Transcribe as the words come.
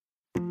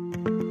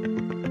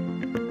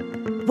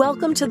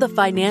Welcome to the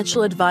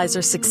Financial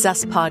Advisor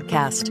Success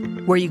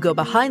Podcast, where you go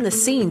behind the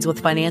scenes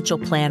with financial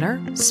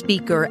planner,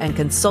 speaker, and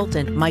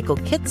consultant Michael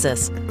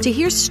Kitces to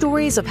hear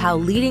stories of how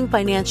leading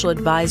financial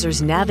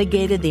advisors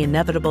navigated the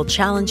inevitable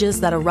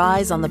challenges that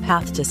arise on the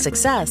path to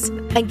success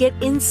and get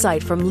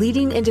insight from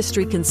leading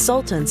industry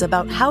consultants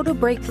about how to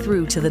break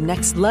through to the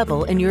next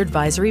level in your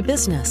advisory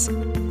business.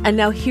 And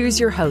now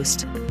here's your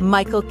host,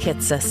 Michael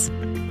Kitces.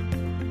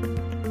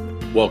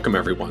 Welcome,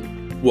 everyone.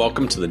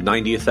 Welcome to the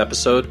 90th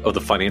episode of the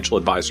Financial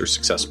Advisor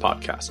Success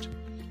Podcast.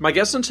 My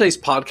guest on today's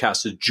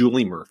podcast is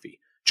Julie Murphy.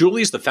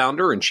 Julie is the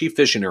founder and chief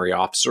visionary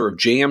officer of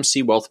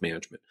JMC Wealth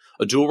Management,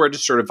 a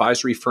dual-registered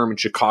advisory firm in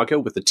Chicago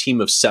with a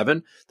team of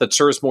 7 that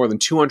serves more than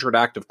 200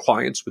 active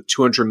clients with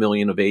 $200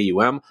 million of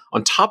AUM,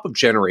 on top of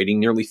generating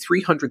nearly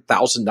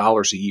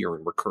 $300,000 a year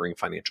in recurring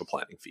financial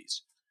planning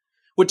fees.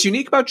 What's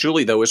unique about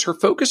Julie, though, is her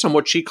focus on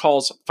what she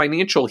calls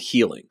financial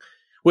healing,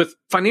 with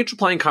financial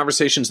planning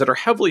conversations that are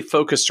heavily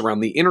focused around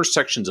the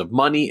intersections of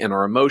money and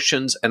our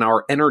emotions and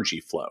our energy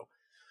flow,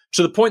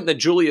 to the point that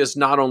Julie has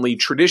not only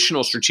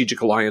traditional strategic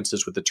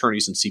alliances with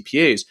attorneys and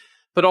CPAs,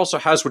 but also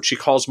has what she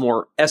calls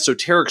more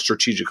esoteric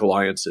strategic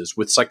alliances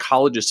with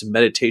psychologists and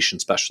meditation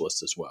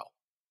specialists as well.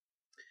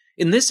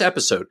 In this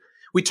episode,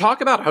 we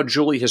talk about how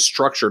Julie has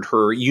structured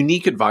her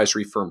unique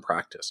advisory firm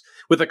practice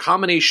with a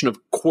combination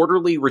of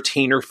quarterly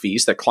retainer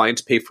fees that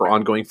clients pay for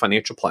ongoing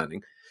financial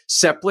planning,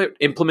 separate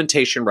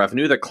implementation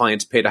revenue that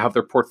clients pay to have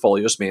their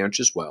portfolios managed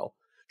as well,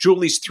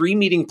 Julie's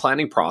 3-meeting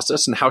planning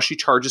process and how she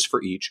charges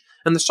for each,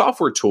 and the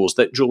software tools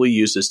that Julie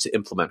uses to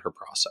implement her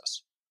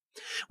process.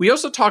 We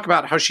also talk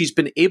about how she's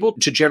been able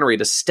to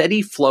generate a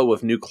steady flow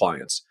of new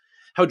clients,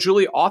 how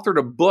Julie authored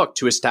a book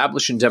to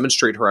establish and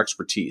demonstrate her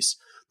expertise,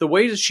 the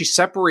way that she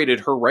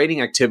separated her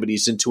writing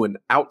activities into an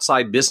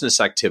outside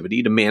business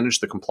activity to manage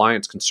the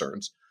compliance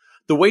concerns,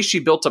 the way she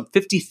built up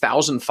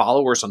 50,000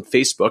 followers on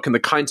Facebook and the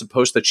kinds of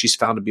posts that she's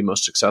found to be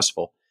most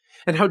successful,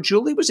 and how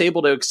Julie was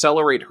able to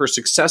accelerate her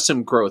success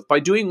and growth by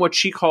doing what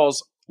she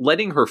calls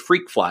letting her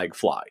freak flag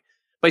fly,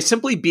 by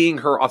simply being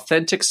her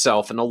authentic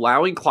self and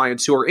allowing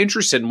clients who are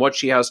interested in what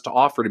she has to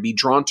offer to be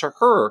drawn to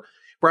her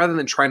rather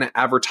than trying to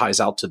advertise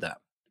out to them.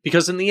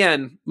 Because in the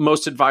end,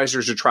 most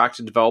advisors attract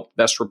and develop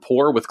best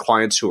rapport with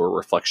clients who are a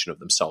reflection of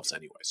themselves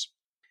anyways.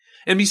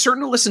 And be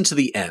certain to listen to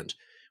the end,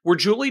 where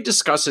Julie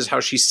discusses how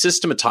she's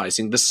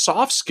systematizing the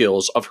soft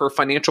skills of her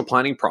financial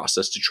planning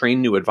process to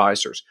train new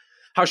advisors,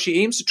 how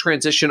she aims to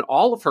transition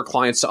all of her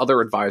clients to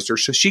other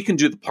advisors so she can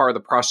do the part of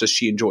the process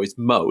she enjoys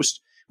most,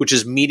 which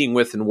is meeting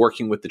with and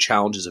working with the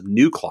challenges of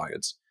new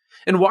clients,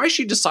 and why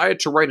she decided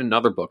to write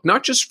another book,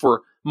 not just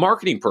for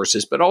marketing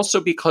purposes, but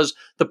also because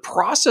the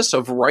process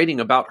of writing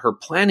about her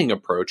planning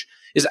approach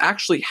is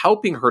actually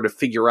helping her to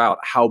figure out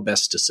how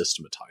best to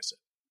systematize it.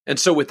 And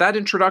so with that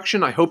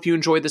introduction, I hope you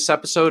enjoyed this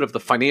episode of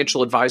the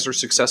Financial Advisor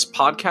Success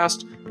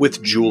Podcast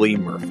with Julie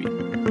Murphy.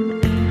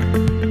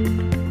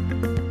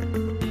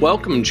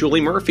 Welcome, Julie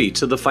Murphy,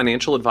 to the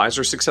Financial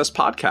Advisor Success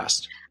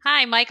Podcast.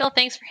 Hi, Michael.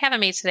 Thanks for having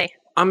me today.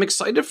 I'm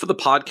excited for the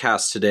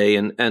podcast today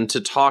and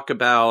to talk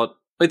about,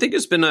 I think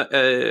it's been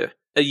a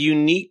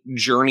unique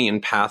journey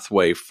and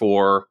pathway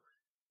for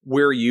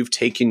where you've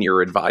taken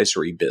your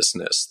advisory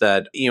business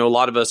that, a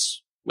lot of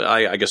us,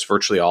 I guess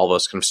virtually all of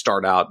us kind of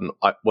start out in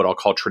what I'll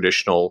call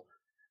traditional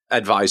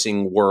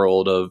advising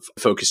world of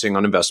focusing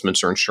on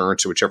investments or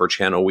insurance or whichever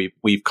channel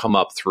we've come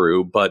up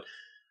through. But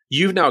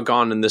you've now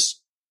gone in this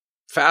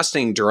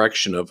fascinating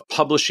direction of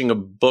publishing a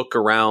book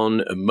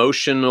around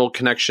emotional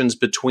connections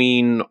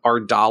between our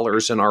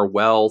dollars and our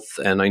wealth.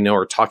 And I know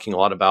we're talking a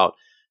lot about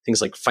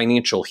things like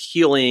financial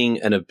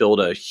healing and have built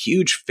a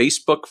huge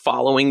Facebook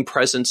following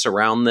presence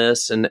around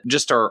this and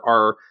just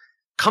are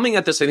coming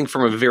at this, I think,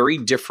 from a very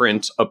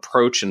different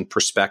approach and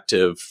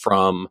perspective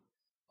from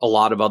a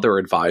lot of other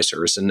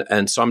advisors.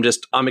 And so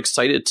I'm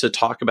excited to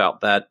talk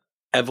about that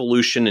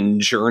evolution and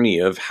journey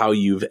of how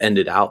you've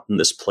ended out in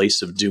this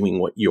place of doing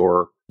what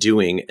you're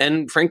doing.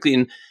 And frankly,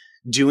 in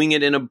doing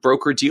it in a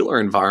broker-dealer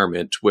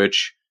environment,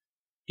 which,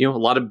 a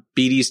lot of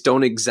BDs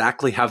don't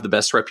exactly have the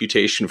best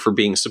reputation for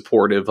being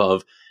supportive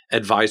of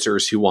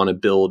advisors who want to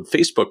build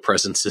Facebook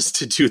presences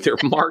to do their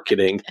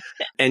marketing,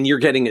 and you're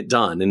getting it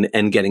done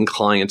and getting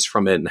clients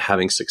from it and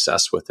having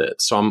success with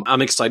it. So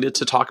I'm excited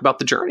to talk about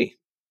the journey.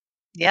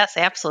 Yes,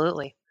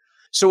 absolutely.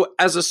 So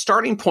as a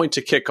starting point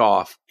to kick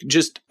off,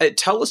 just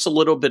tell us a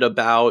little bit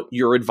about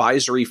your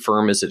advisory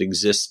firm as it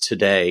exists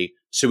today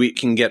so we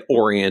can get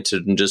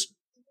oriented and just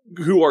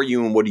who are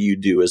you and what do you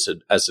do as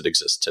it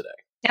exists today?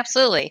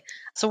 Absolutely.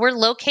 So we're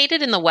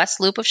located in the West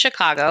Loop of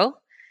Chicago.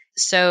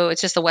 So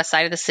it's just the west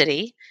side of the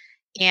city.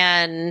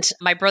 And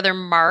my brother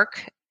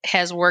Mark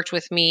has worked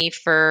with me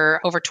for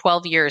over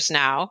 12 years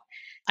now.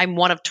 I'm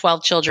one of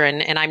 12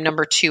 children and I'm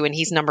number 2 and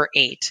he's number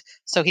 8.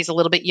 So he's a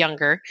little bit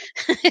younger.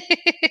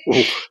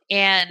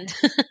 And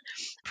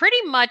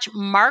pretty much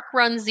Mark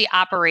runs the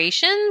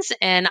operations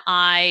and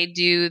I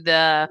do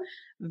the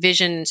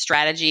vision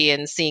strategy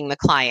and seeing the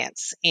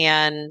clients.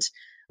 And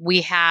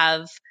we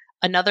have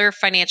another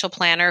financial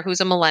planner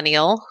who's a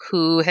millennial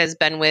who has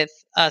been with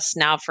us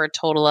now for a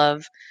total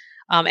of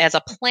as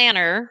a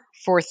planner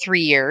for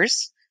 3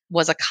 years,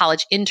 was a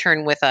college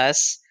intern with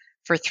us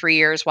for 3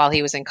 years while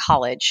he was in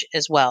college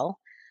as well.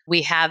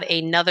 We have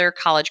another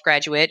college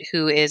graduate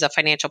who is a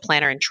financial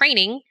planner in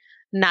training,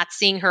 not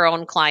seeing her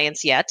own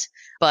clients yet,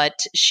 but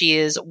she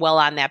is well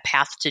on that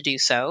path to do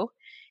so.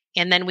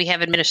 And then we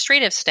have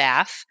administrative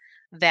staff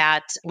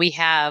that we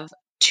have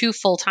 2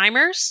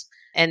 full-timers,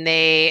 and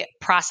they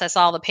process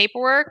all the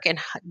paperwork and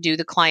do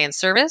the client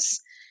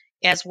service,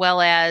 as well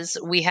as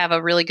we have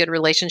a really good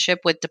relationship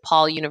with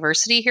DePaul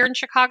University here in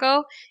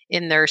Chicago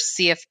in their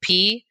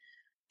CFP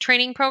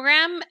training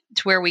program,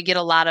 to where we get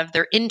a lot of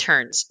their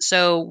interns.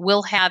 So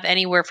we'll have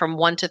anywhere from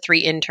 1 to 3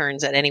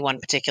 interns at any one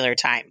particular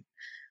time.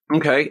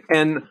 Okay.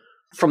 And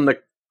from the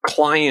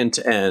client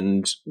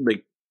end,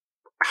 like,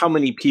 how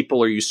many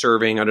people are you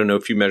serving? I don't know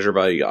if you measure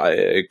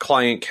by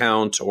client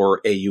count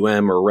or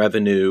AUM or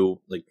revenue.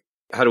 Like,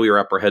 how do we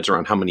wrap our heads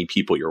around how many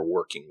people you're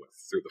working with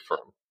through the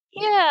firm?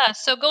 Yeah,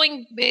 so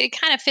it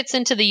kind of fits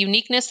into the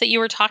uniqueness that you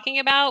were talking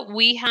about.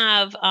 We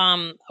have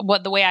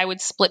the way I would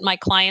split my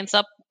clients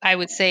up. I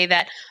would say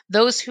that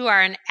those who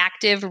are an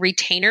active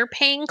retainer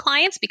paying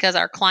clients, because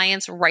our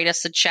clients write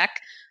us a check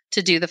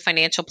to do the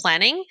financial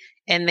planning,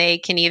 and they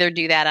can either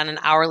do that on an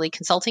hourly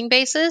consulting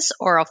basis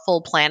or a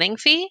full planning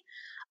fee.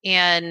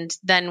 And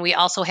then we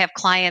also have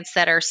clients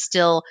that are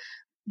still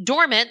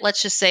dormant.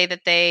 Let's just say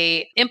that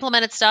they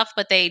implemented stuff,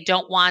 but they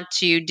don't want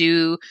to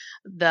do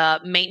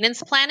the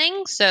maintenance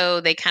planning.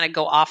 So they kind of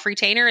go off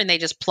retainer and they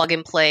just plug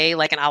and play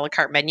like an a la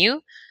carte menu.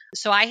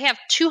 So I have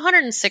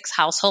 206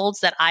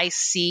 households that I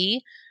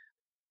see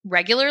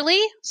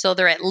regularly. So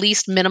they're at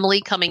least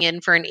minimally coming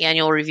in for an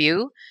annual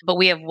review, but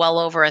we have well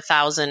over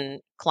 1,000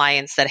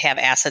 clients that have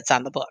assets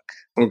on the book.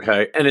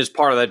 Okay. And is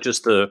part of that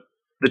just the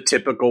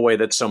typical way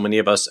that so many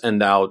of us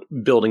end out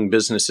building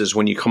businesses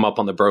when you come up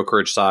on the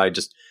brokerage side,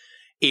 just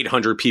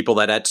 800 people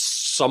that at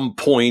some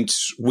point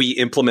we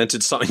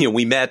implemented something,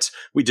 we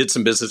did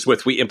some business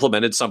with, we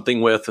implemented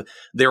something with,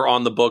 they're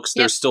on the books,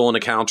 there's still an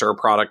account or a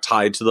product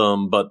tied to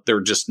them, but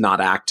they're just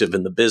not active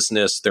in the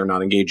business. They're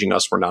not engaging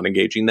us. We're not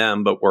engaging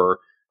them, but we're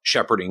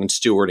shepherding and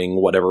stewarding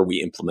whatever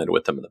we implemented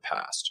with them in the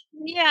past.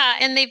 Yeah,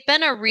 and they've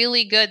been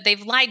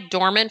they've lied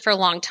dormant for a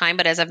long time,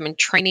 but as I've been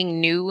training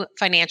new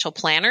financial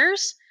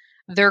planners,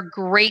 they're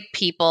great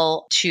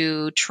people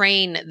to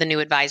train the new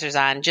advisors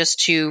on,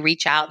 just to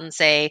reach out and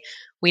say,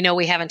 we know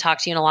we haven't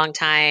talked to you in a long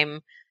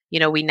time.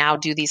 We now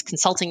do these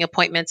consulting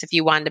appointments if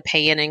you wanted to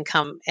pay in and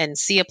come and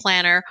see a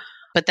planner.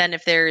 But then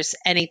if there's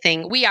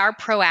anything, we are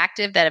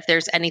proactive that if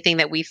there's anything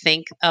that we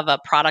think of a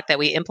product that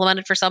we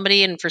implemented for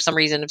somebody, and for some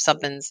reason, if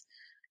something's,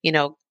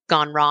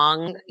 gone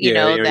wrong,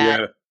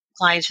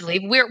 clients should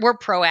leave, we're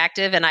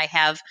proactive. And I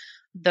have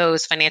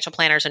those financial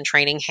planners in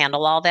training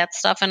handle all that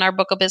stuff in our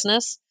book of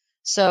business.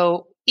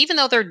 So even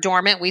though they're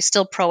dormant, we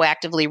still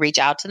proactively reach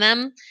out to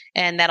them.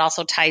 And that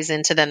also ties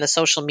into then the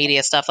social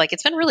media stuff. Like,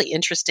 it's been really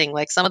interesting.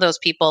 Like, some of those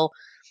people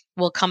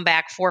will come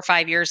back 4 or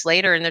 5 years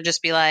later and they'll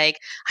just be like,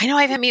 I know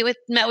I haven't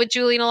met with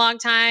Julie in a long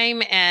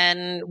time.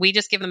 And we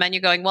just give the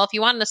menu going, well, if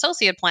you want an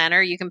associate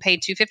planner, you can pay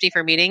 $250 for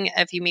a meeting.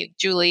 If you meet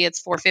Julie,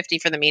 it's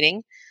 $450 for the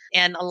meeting.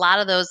 And a lot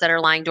of those that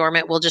are lying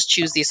dormant will just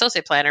choose the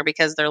associate planner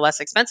because they're less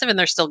expensive and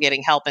they're still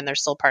getting help and they're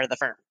still part of the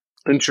firm.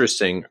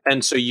 Interesting.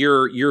 And so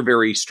you're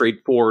very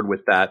straightforward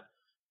with that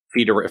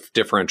fee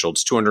differential.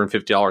 It's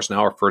 $250 an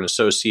hour for an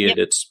associate.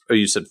 Yep.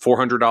 You said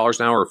 $400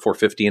 an hour or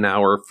 $450 an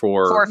hour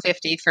for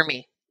 $450 for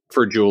me.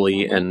 For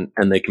Julie, and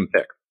they can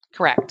pick.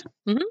 Correct.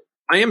 Mm-hmm.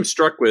 I am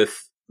struck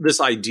with this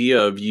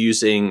idea of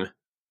using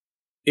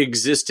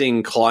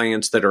existing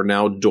clients that are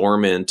now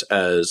dormant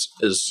as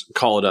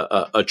call it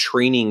a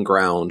training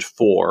ground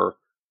for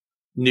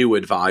new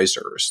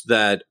advisors.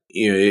 That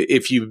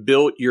if you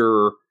built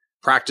your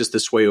practice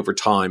this way over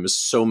time, as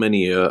so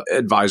many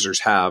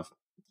advisors have,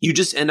 you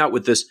just end up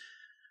with this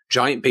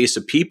giant base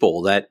of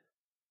people that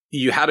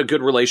you had a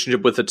good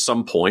relationship with at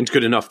some point,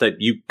 good enough that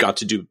you got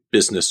to do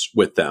business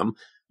with them.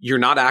 You're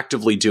not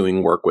actively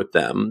doing work with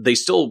them. They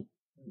still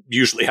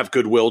usually have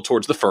goodwill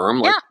towards the firm.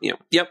 Like,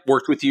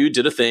 worked with you,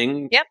 did a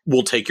thing. Yep.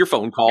 We'll take your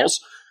phone calls.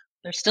 Yep.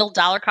 They're still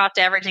dollar cost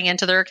averaging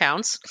into their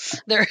accounts.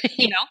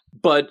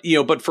 But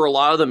for a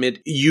lot of them,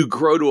 you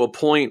grow to a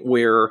point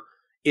where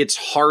it's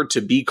hard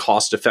to be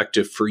cost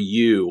effective for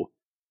you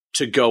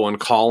to go and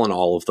call on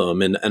all of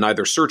them and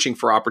either searching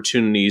for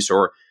opportunities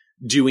or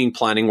doing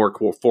planning work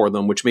for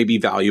them, which may be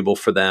valuable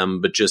for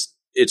them, but just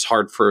it's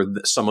hard for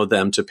some of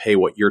them to pay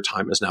what your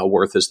time is now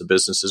worth as the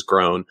business has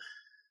grown.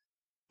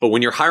 But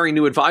when you're hiring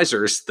new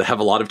advisors that have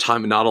a lot of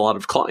time and not a lot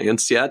of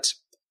clients yet,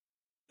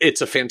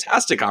 it's a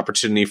fantastic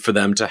opportunity for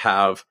them to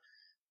have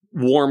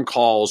warm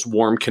calls,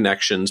 warm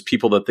connections,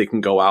 people that they can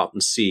go out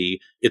and see.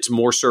 It's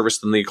more service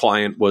than the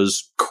client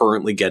was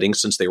currently getting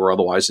since they were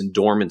otherwise in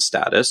dormant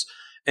status.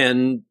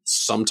 And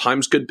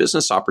sometimes good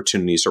business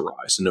opportunities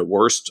arise. And at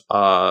worst,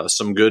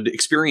 some good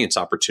experience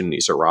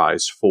opportunities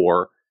arise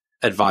for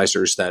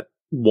advisors that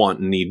want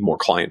and need more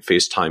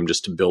client-face time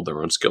just to build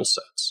their own skill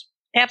sets.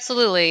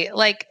 Absolutely.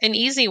 Like, an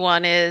easy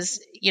one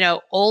is,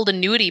 old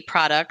annuity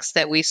products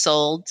that we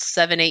sold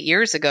 7-8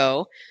 years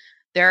ago.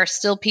 there are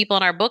still people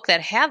in our book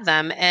that have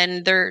them,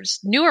 and there's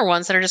newer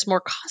ones that are just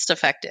more cost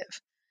effective.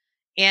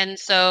 And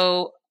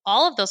so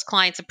all of those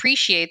clients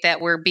appreciate that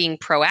we're being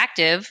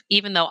proactive,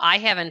 even though I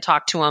haven't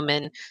talked to them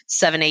in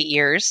 7-8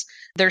 years.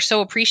 They're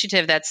so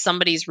appreciative that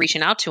somebody's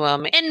reaching out to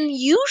them. And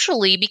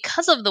usually,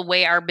 because of the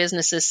way our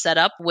business is set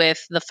up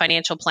with the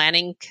financial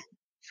planning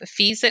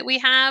fees that we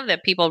have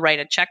that people write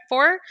a check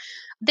for,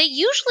 they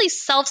usually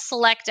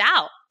self-select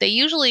out. They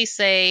usually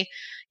say,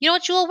 you know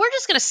what, Jewel, we're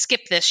just going to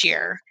skip this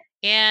year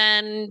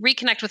and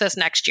reconnect with us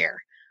next year.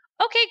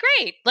 Okay,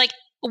 great. Like,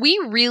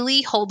 we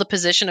really hold the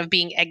position of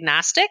being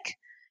agnostic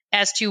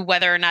as to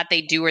whether or not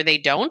they do or they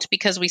don't,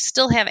 because we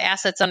still have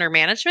assets under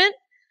management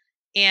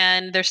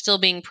and they're still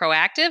being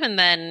proactive. And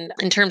then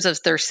in terms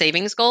of their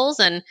savings goals,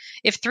 and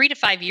if 3 to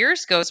 5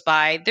 years goes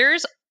by,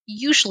 there's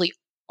usually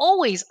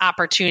always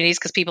opportunities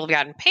because people have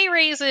gotten pay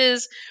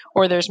raises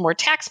or there's more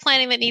tax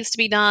planning that needs to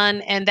be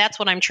done. And that's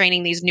what I'm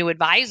training these new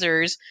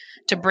advisors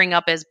to bring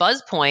up as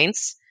buzz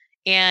points.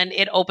 And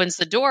it opens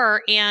the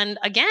door. And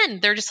again,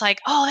 they're just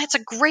like, oh, that's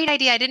a great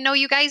idea. I didn't know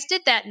you guys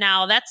did that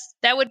now.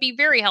 That would be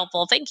very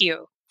helpful. Thank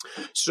you.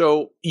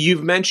 So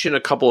you've mentioned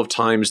a couple of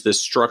times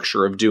this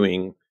structure of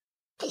doing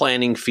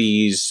planning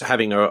fees,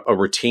 having a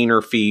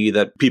retainer fee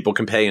that people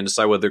can pay and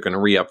decide whether they're going to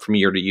re-up from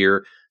year to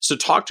year. So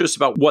talk to us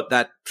about what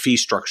that fee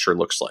structure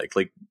looks like.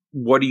 Like,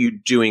 what are you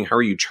doing? How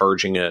are you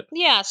charging it?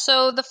 Yeah.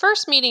 So the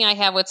first meeting I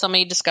have with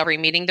somebody, discovery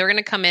meeting, they're going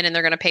to come in and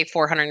they're going to pay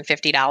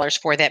 $450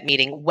 for that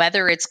meeting,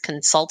 whether it's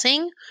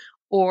consulting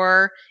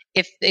or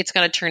if it's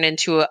going to turn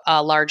into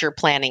a larger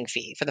planning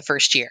fee for the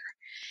first year.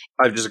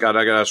 I got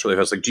to ask really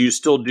fast. Like, do you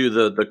still do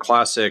the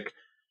classic,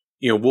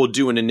 we'll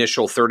do an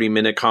initial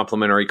 30-minute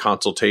complimentary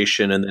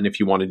consultation, and then if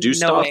you want to do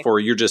stuff, or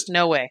you're just,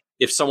 no way.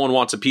 If someone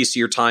wants a piece of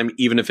your time,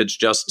 even if it's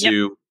just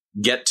to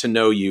get to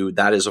know you,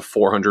 that is a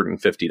 $450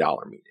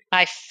 meeting.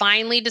 I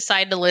finally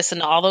decided to listen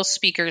to all those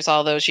speakers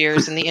all those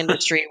years in the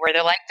industry where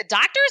they're like, the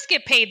doctors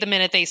get paid the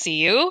minute they see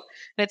you.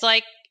 And it's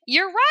like,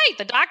 you're right.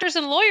 The doctors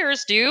and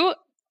lawyers do.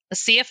 The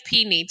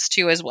CFP needs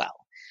to as well.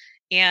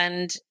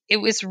 And it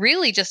was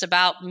really just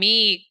about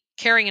me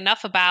caring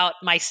enough about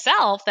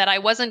myself that I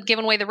wasn't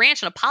giving away the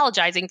ranch and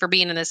apologizing for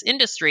being in this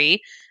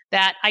industry,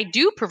 that I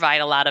do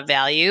provide a lot of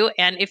value.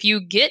 And if you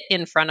get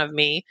in front of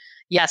me,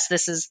 yes,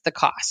 this is the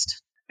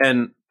cost.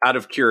 And out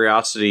of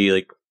curiosity,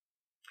 like,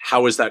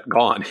 how has that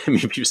gone? I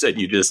mean, you said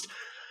you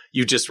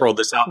just rolled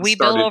this out. We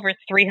bill over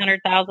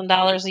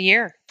 $300,000 a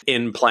year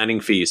in planning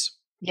fees.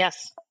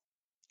 Yes.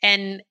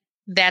 And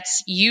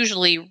that's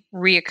usually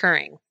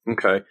reoccurring.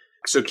 Okay.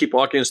 So keep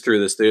walking us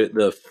through this.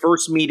 The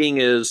first meeting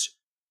is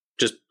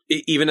just,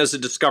 even as a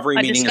discovery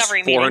meeting, is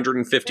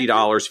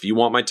 $450. If you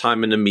want my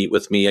time and to meet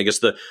with me, I guess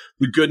the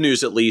good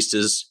news at least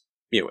is,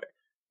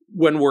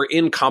 when we're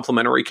in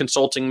complimentary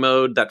consulting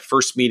mode, that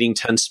first meeting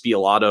tends to be a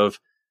lot of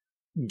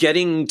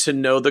getting to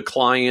know the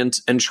client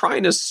and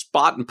trying to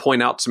spot and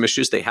point out some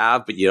issues they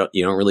have, but you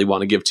don't really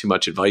want to give too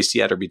much advice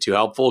yet or be too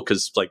helpful,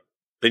 because like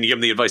then you give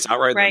them the advice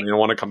outright, then they don't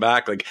want to come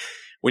back. Like,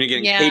 when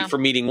you're getting paid for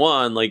meeting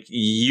one, like,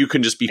 you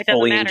can just be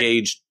fully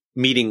engaged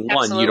meeting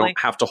one. You don't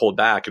have to hold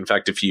back. In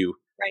fact, if you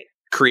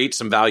create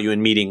some value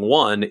in meeting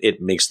one,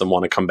 it makes them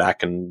want to come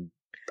back and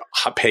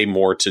pay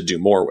more to do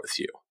more with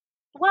you.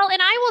 Well,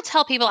 and I will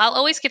tell people, I'll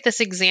always give this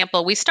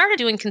example. We started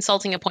doing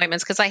consulting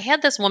appointments because I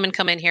had this woman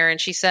come in here and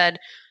she said,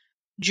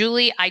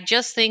 Julie, I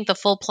just think the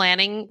full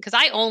planning, because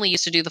I only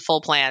used to do the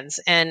full plans,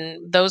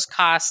 and those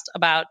cost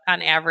about,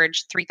 on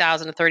average,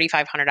 $3,000 to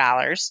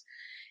 $3,500.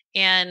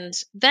 And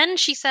then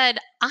she said,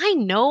 I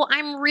know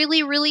I'm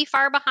really, really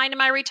far behind in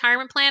my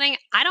retirement planning.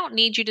 I don't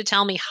need you to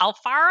tell me how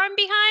far I'm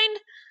behind.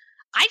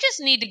 I just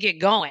need to get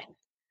going.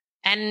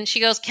 And she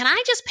goes, can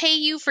I just pay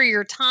you for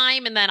your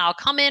time and then I'll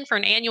come in for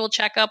an annual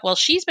checkup? Well,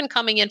 she's been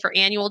coming in for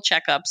annual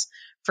checkups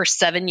for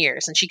 7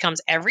 years, and she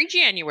comes every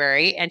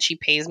January and she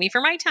pays me for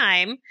my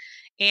time,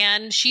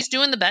 and she's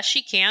doing the best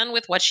she can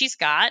with what she's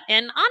got.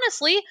 And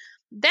honestly,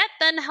 that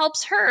then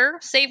helps her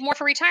save more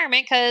for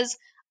retirement, because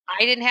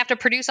I didn't have to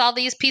produce all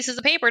these pieces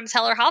of paper to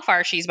tell her how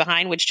far she's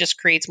behind, which just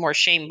creates more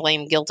shame,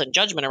 blame, guilt, and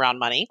judgment around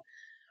money.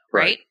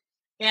 Right.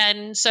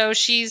 And so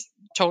she's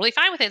totally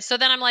fine with it. So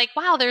then I'm like,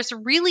 wow, there's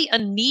really a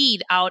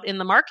need out in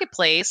the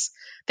marketplace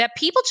that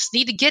people just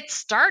need to get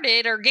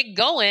started or get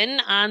going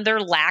on their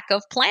lack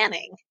of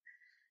planning.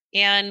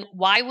 And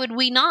why would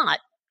we not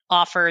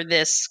offer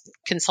this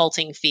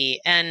consulting fee?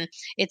 And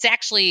it's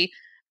actually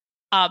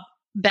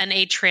been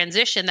a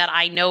transition that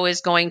I know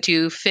is going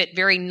to fit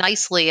very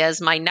nicely as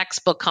my next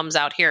book comes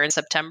out here in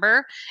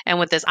September. And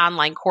with this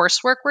online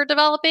coursework we're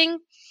developing,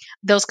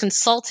 those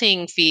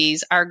consulting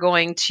fees are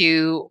going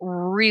to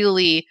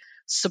really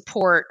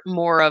support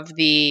more of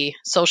the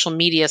social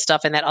media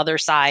stuff and that other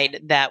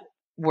side that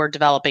we're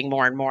developing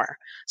more and more.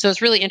 So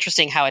it's really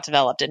interesting how it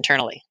developed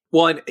internally.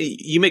 Well, and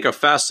you make a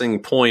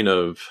fascinating point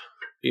of,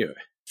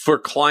 for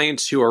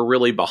clients who are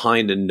really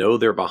behind and know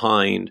they're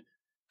behind,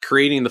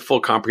 creating the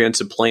full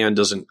comprehensive plan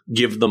doesn't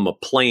give them a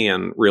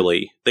plan,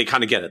 really. They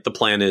kind of get it. The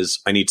plan is,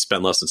 I need to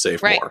spend less and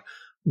save more.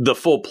 The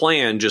full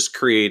plan just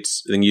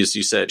creates, and you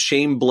said,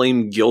 shame,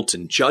 blame, guilt,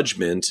 and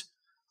judgment,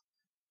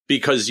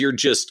 because you're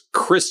just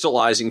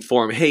crystallizing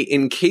for them. Hey,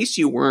 in case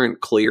you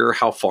weren't clear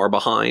how far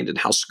behind and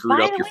how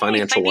screwed up your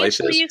financial life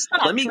is,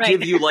 let me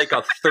give you like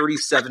a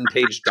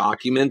 37-page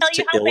document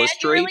to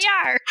illustrate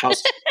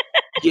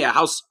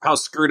how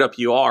screwed up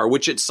you are,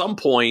 which at some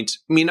point,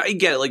 I mean, I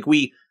get it. Like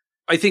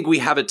I think we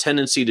have a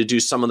tendency to do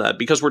some of that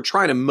because we're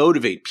trying to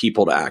motivate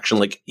people to action.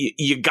 Like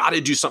you got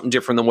to do something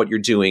different than what you're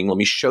doing. Let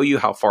me show you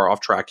how far off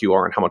track you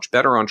are and how much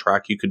better on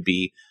track you could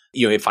be.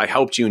 You know, if I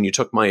helped you and you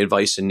took my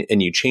advice and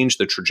you changed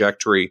the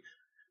trajectory.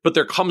 But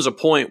there comes a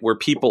point where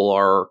people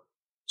are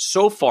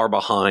so far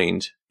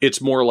behind, it's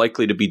more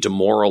likely to be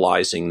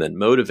demoralizing than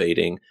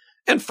motivating.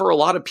 And for a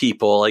lot of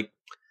people, like,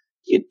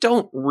 you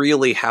don't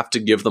really have to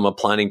give them a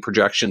planning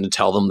projection to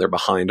tell them they're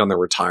behind on their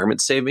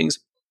retirement savings.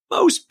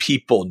 Most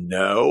people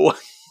know.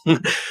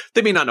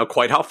 They may not know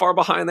quite how far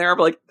behind they are,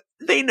 but like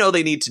they know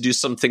they need to do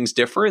some things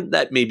different.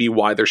 That may be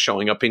why they're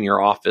showing up in your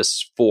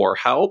office for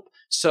help.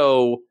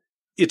 So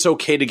it's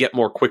okay to get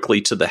more quickly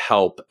to the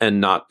help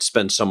and not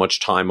spend so much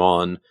time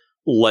on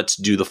let's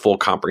do the full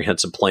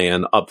comprehensive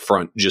plan up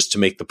front just to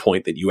make the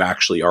point that you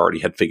actually already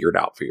had figured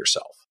out for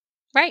yourself.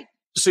 Right.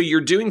 So you're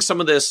doing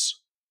some of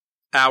this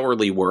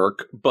hourly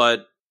work,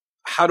 but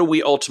how do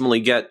we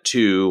ultimately get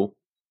to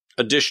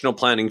additional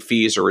planning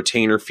fees or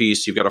retainer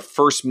fees? So you've got a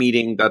first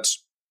meeting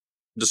that's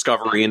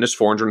discovery and it's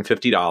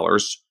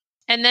 $450.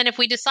 And then if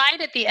we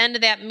decide at the end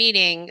of that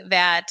meeting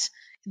that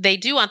they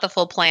do want the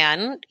full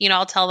plan, you know,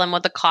 I'll tell them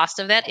what the cost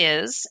of that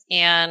is.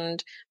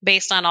 And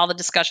based on all the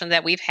discussion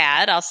that we've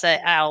had,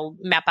 I'll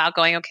map out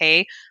going,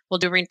 okay, we'll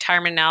do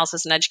retirement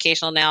analysis and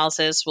educational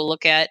analysis. We'll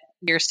look at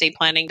your estate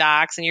planning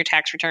docs and your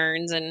tax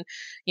returns. And,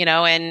 you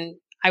know, and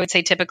I would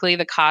say typically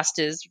the cost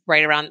is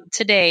right around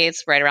today.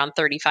 It's right around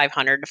 $3,500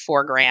 to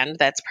 $4,000.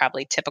 That's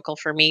probably typical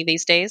for me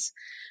these days.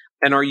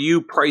 And are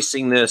you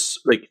pricing this,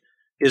 like,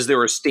 is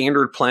there a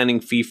standard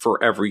planning fee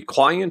for every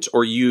client,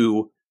 or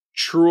you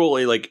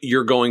truly like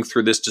you're going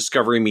through this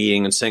discovery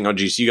meeting and saying, oh,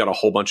 geez, you got a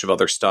whole bunch of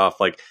other stuff.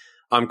 Like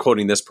I'm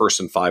quoting this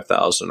person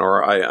 5,000,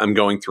 or I'm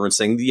going through and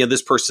saying, yeah,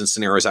 this person's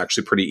scenario is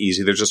actually pretty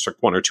easy. There's just like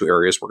one or two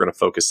areas we're going to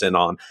focus in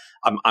on.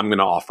 I'm going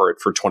to offer it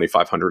for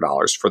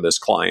 $2,500 for this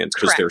client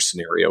because their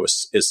scenario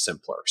is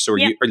simpler. So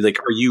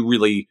are you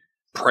really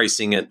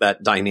pricing it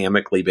that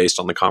dynamically based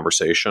on the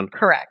conversation?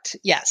 Correct.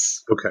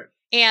 Yes. Okay.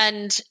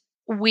 And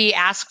we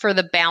ask for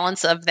the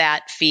balance of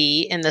that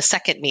fee in the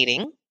second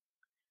meeting,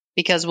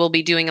 because we'll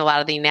be doing a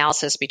lot of the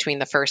analysis between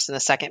the first and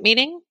the second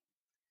meeting.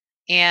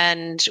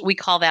 And we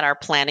call that our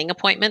planning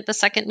appointment, the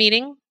second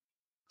meeting.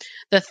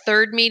 The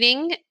third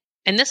meeting,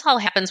 and this all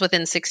happens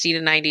within 60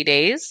 to 90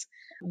 days,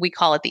 we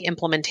call it the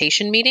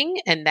implementation meeting.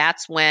 And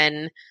that's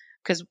when,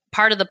 because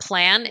part of the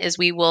plan is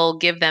we will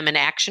give them an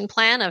action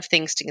plan of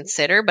things to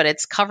consider, but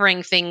it's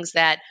covering things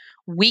that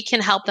we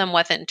can help them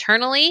with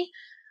internally.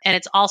 And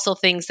it's also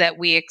things that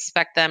we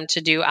expect them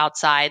to do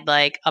outside,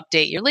 like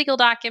update your legal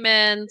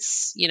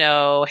documents, you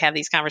know, have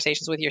these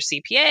conversations with your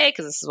CPA,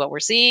 because this is what we're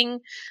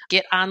seeing,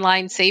 get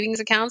online savings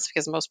accounts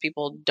because most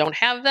people don't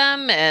have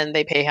them and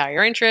they pay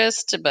higher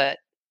interest, but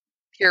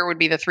here would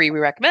be the 3 we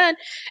recommend,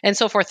 and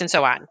so forth and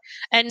so on.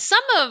 And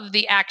some of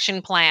the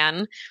action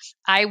plan,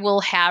 I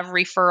will have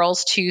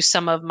referrals to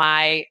some of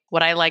my,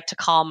 what I like to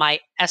call my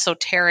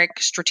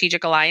esoteric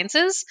strategic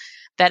alliances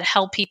that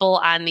help people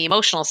on the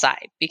emotional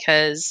side,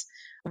 because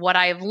what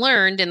I've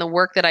learned in the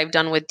work that I've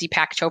done with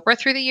Deepak Chopra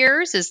through the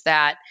years is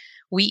that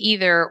we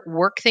either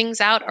work things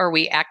out or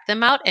we act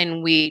them out.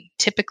 And we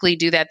typically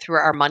do that through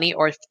our money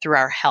or through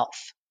our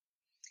health.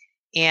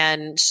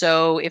 And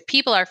so if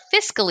people are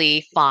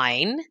fiscally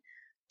fine,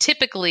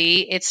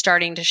 typically it's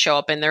starting to show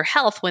up in their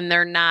health when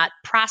they're not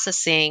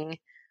processing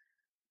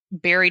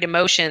buried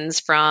emotions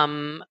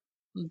from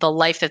the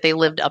life that they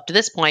lived up to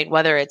this point,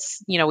 whether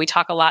it's, you know, we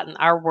talk a lot in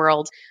our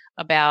world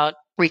about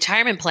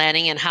retirement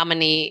planning and how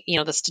many, you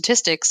know, the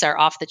statistics are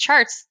off the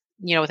charts,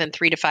 you know, within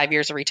 3 to 5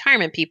 years of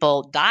retirement,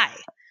 people die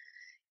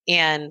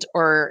and,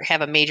 or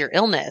have a major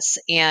illness.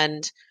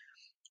 And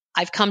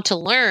I've come to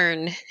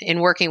learn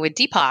in working with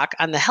Deepak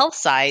on the health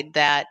side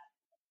that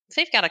if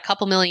they've got a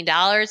couple $1 million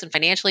and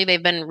financially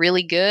they've been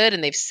really good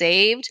and they've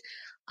saved,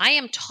 I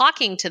am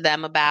talking to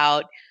them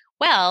about,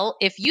 well,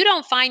 if you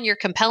don't find your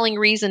compelling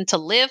reason to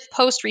live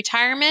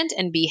post-retirement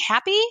and be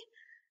happy,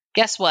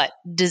 guess what?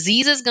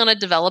 Disease is going to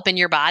develop in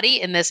your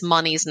body and this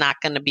money's not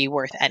going to be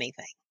worth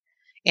anything.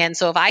 And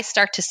so if I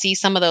start to see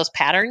some of those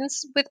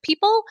patterns with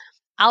people,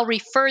 I'll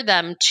refer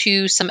them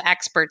to some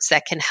experts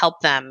that can help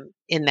them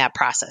in that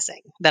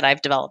processing that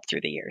I've developed through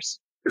the years.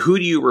 Who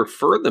do you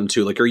refer them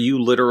to? Like, are you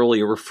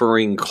literally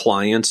referring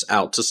clients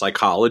out to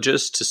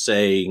psychologists to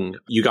saying,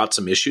 you got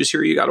some issues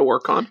here you got to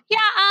work on? Yeah.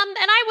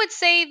 And I would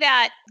say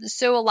that,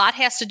 so a lot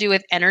has to do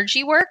with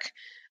energy work.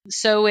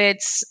 So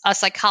it's a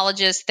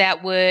psychologist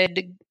that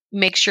would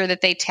make sure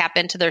that they tap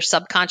into their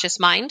subconscious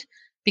mind,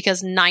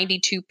 because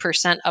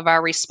 92% of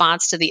our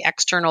response to the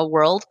external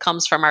world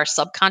comes from our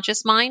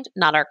subconscious mind,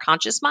 not our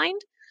conscious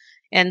mind.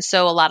 And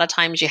so a lot of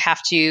times you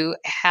have to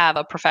have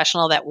a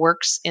professional that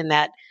works in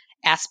that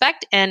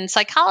aspect. And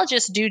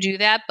psychologists do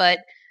that, but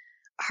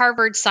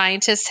Harvard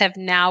scientists have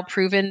now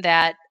proven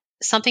that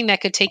something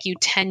that could take you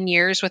 10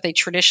 years with a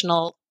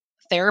traditional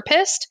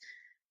therapist,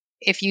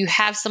 if you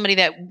have somebody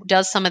that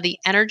does some of the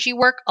energy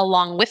work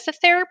along with the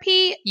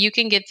therapy, you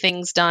can get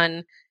things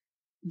done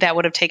that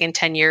would have taken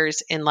 10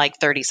 years in like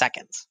 30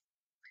 seconds.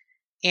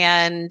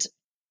 And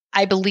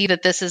I believe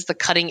that this is the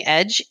cutting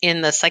edge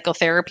in the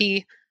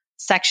psychotherapy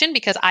section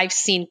because I've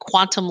seen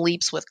quantum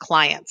leaps with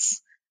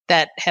clients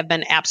that have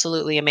been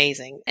absolutely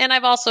amazing. And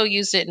I've also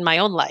used it in my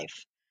own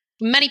life.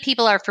 Many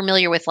people are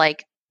familiar with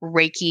like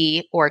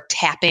Reiki or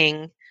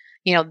tapping.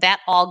 That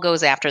all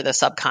goes after the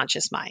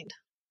subconscious mind,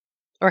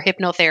 or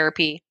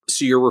hypnotherapy.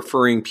 So you're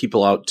referring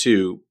people out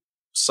to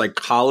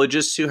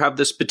psychologists who have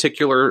this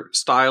particular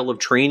style of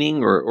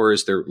training, or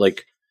is there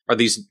are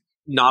these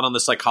not on the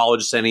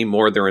psychologists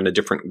anymore? They're in a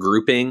different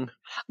grouping?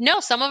 No,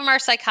 some of them are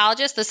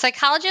psychologists. The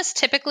psychologists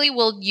typically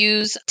will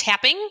use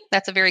tapping.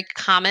 That's a very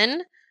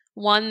common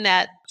one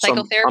that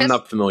psychotherapists. I'm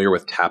not familiar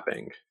with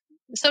tapping.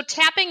 So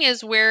tapping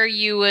is where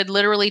you would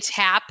literally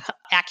tap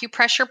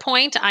acupressure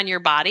point on your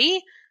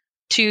body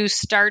to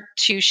start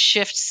to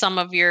shift some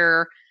of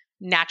your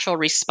natural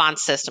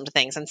response system to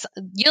things. And so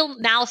you'll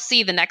now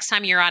see the next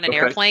time you're on an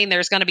airplane,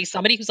 there's going to be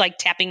somebody who's like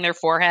tapping their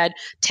forehead,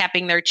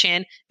 tapping their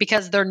chin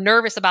because they're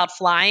nervous about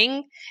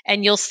flying,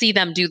 and you'll see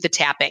them do the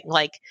tapping.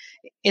 Like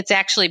it's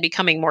actually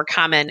becoming more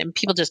common and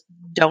people just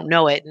don't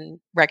know it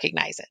and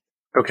recognize it.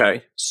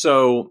 Okay.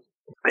 So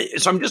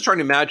I'm just trying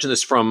to imagine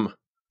this from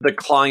the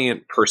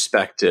client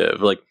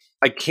perspective. Like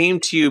I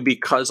came to you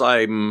because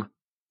I'm,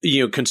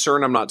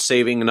 concerned I'm not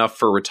saving enough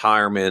for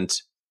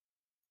retirement.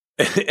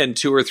 And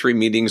 2 or 3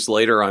 meetings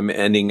later, I'm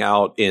ending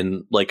out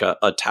in like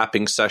a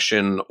tapping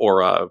session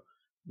or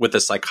with a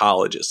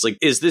psychologist. Like,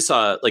 is this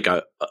a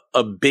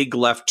big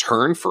left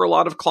turn for a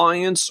lot of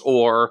clients,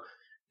 or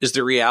is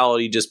the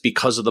reality just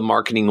because of the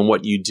marketing and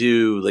what you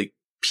do, like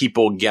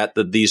people get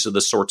that these are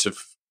the sorts of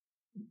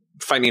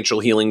financial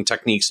healing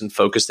techniques and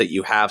focus that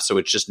you have, so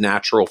it's just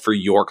natural for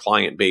your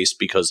client base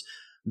because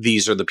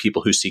these are the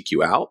people who seek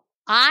you out?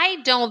 I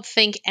don't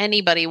think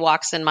anybody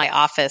walks in my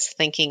office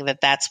thinking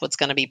that that's what's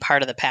going to be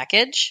part of the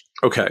package.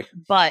 Okay.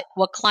 But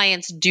what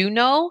clients do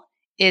know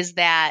is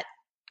that,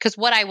 because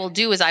what I will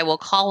do is I will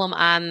call them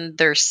on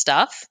their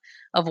stuff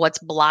of what's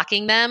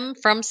blocking them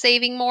from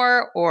saving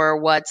more or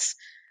what's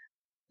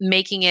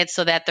making it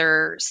so that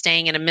they're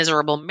staying in a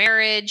miserable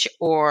marriage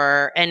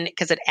and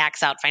because it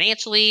acts out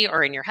financially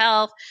or in your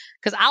health.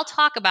 Because I'll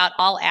talk about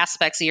all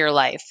aspects of your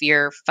life,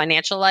 your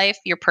financial life,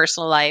 your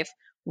personal life,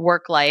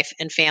 work life,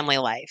 and family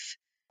life,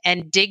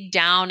 and dig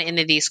down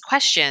into these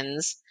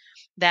questions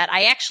that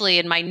I actually,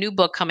 in my new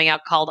book coming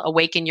out called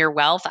Awaken Your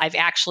Wealth, I've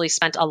actually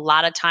spent a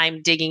lot of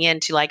time digging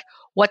into like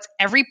what's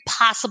every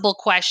possible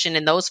question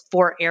in those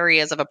 4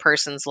 areas of a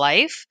person's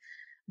life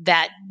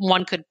that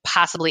one could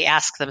possibly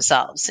ask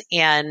themselves.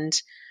 And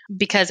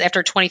because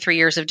after 23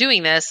 years of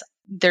doing this,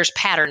 there's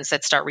patterns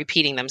that start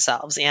repeating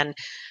themselves. And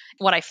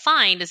what I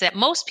find is that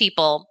most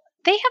people,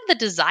 they have the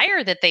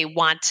desire that they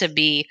want to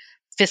be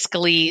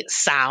fiscally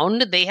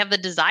sound. They have the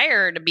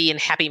desire to be in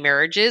happy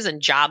marriages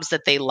and jobs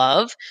that they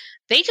love.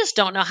 They just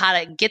don't know how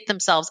to get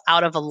themselves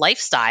out of a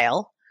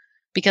lifestyle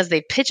because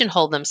they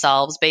pigeonholed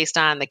themselves based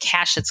on the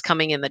cash that's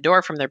coming in the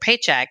door from their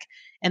paycheck,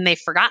 and they've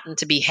forgotten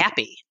to be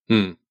happy.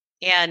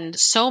 And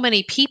so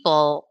many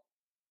people,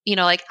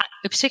 like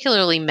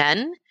particularly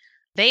men,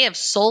 they have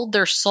sold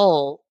their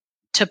soul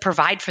to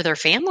provide for their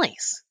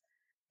families,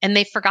 and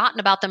they've forgotten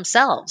about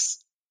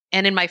themselves.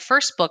 And in my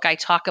first book, I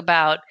talk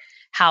about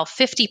how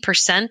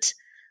 50%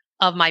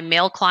 of my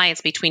male clients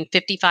between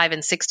 55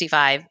 and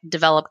 65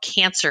 develop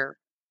cancer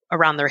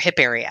around their hip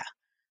area,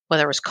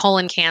 whether it was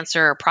colon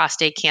cancer or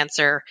prostate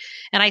cancer.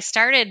 And I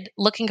started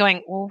looking,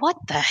 going, well, what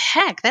the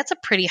heck? That's a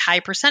pretty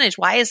high percentage.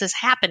 Why is this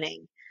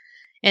happening?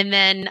 And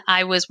then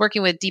I was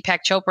working with Deepak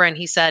Chopra, and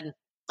he said,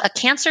 a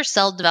cancer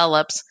cell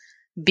develops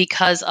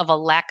because of a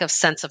lack of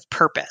sense of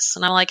purpose.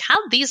 And I'm like, how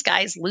did these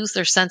guys lose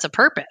their sense of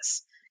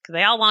purpose? Because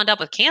they all wound up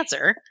with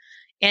cancer.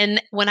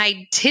 And when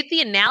I did the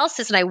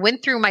analysis and I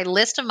went through my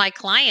list of my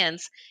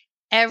clients,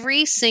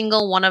 every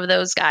single one of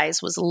those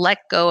guys was let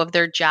go of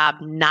their job,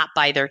 not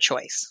by their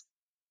choice.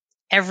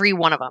 Every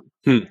one of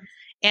them.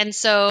 And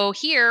so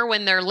here,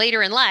 when they're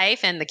later in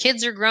life and the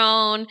kids are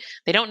grown,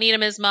 they don't need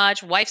them as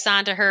much, wife's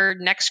on to her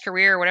next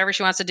career, whatever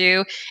she wants to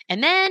do.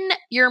 And then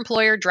your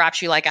employer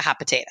drops you like a hot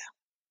potato.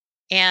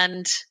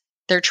 And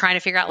they're trying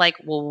to figure out like,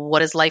 well, what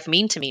does life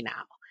mean to me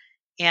now?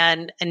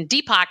 And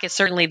Deepak is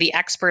certainly the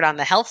expert on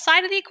the health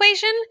side of the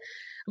equation,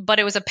 but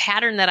it was a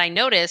pattern that I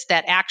noticed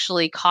that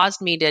actually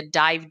caused me to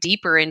dive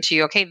deeper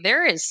into, okay,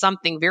 there is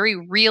something very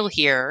real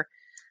here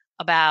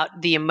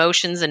about the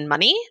emotions and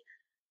money,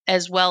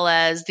 as well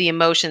as the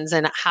emotions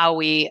and how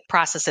we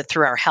process it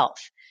through our health.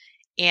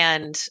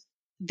 And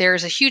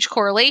there's a huge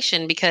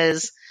correlation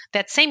because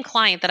that same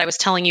client that I was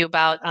telling you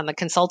about on the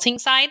consulting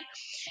side,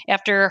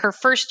 after her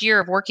first year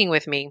of working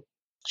with me,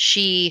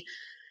 she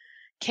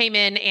came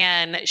in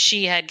and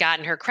she had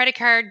gotten her credit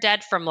card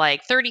debt from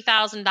like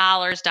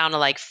 $30,000 down to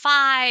like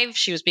 $5,000.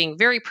 She was being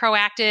very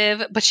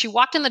proactive, but she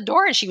walked in the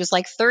door and she was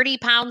like 30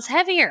 pounds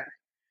heavier.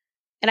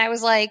 And I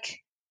was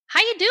like,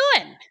 how you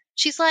doing?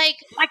 She's like,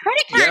 my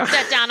credit card's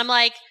set down. I'm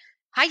like,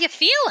 how you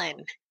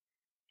feeling?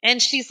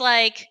 And she's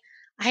like,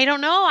 I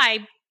don't know.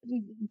 I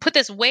put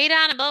this weight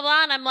on and blah,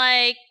 blah. And I'm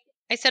like,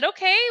 I said,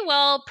 okay,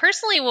 well,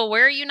 personally,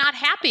 where are you not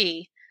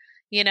happy?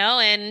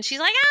 And she's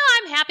like,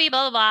 oh, I'm happy,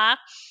 blah, blah, blah.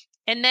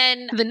 And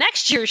then the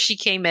next year she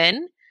came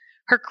in,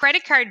 her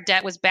credit card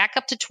debt was back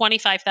up to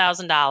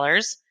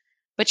 $25,000,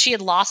 but she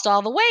had lost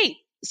all the weight.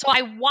 So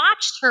I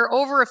watched her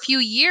over a few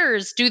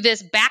years do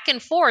this back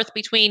and forth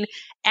between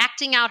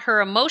acting out her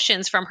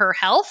emotions from her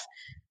health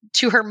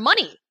to her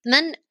money. And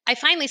then I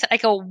finally said, I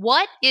go,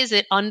 what is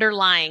it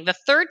underlying? The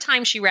third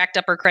time she racked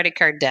up her credit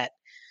card debt,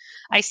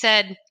 I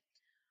said,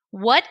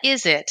 what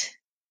is it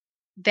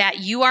that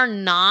you are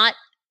not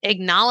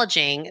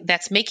acknowledging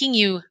that's making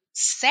you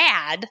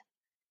sad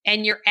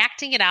and you're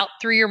acting it out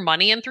through your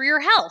money and through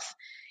your health?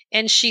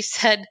 And she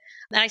said,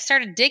 and I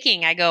started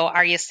digging. I go,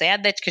 are you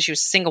sad that because she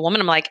was a single woman?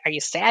 I'm like, are you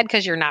sad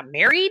because you're not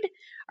married?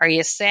 Are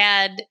you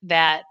sad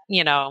that,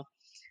 you're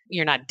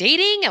not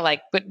dating? I'm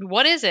like, but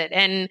what is it?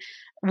 And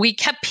we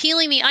kept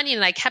peeling the onion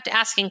and I kept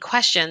asking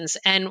questions.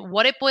 And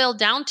what it boiled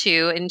down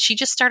to, and she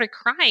just started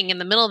crying in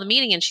the middle of the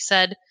meeting. And she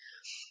said,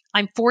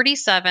 I'm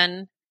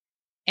 47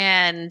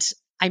 and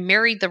I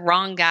married the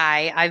wrong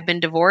guy. I've been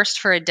divorced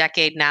for a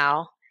decade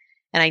now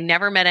and I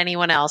never met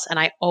anyone else. And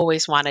I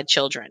always wanted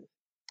children.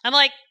 I'm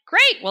like,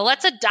 great. Well,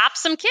 let's adopt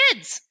some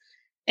kids.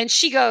 And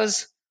she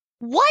goes,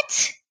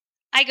 what?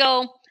 I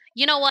go,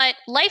 you know what?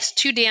 Life's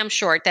too damn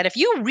short that if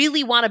you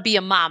really want to be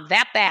a mom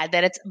that bad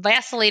that it's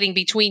vacillating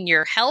between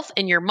your health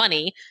and your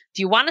money,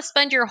 do you want to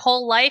spend your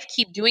whole life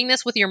keep doing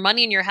this with your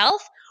money and your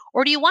health?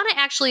 Or do you want to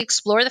actually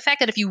explore the fact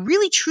that if you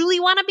really truly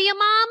want to be a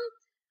mom,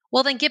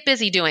 well, then get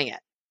busy doing it.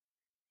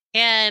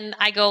 And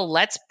I go,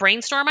 let's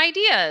brainstorm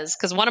ideas.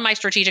 Because one of my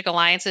strategic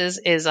alliances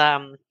is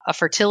a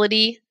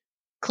fertility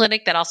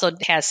clinic that also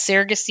has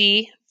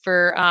surrogacy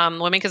for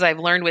women. Because I've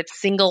learned with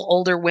single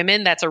older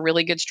women, that's a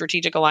really good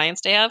strategic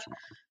alliance to have.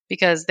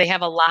 Because they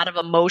have a lot of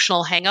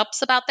emotional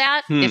hangups about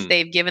that if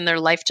they've given their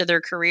life to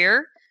their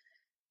career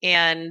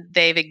and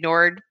they've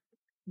ignored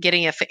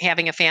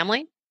having a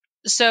family.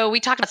 So we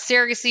talked about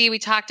surrogacy. We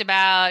talked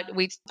about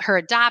her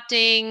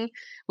adopting.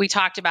 We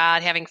talked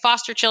about having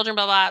foster children,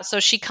 blah, blah. So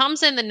she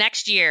comes in the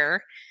next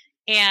year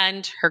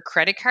and her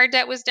credit card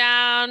debt was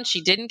down.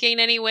 She didn't gain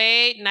any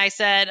weight. And I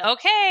said,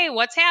 okay,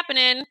 what's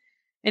happening?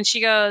 And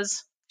she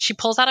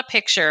pulls out a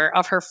picture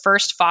of her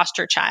first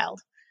foster child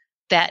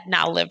that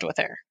now lived with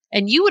her.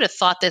 And you would have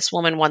thought this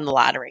woman won the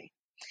lottery.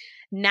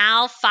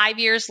 Now, 5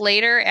 years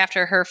later,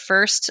 after her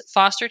first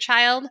foster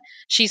child,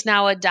 she's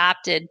now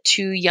adopted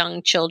 2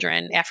 young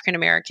children,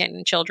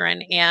 African-American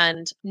children.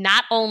 And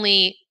not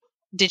only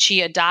did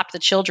she adopt the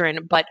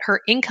children, but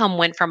her income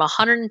went from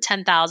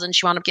 $110,000.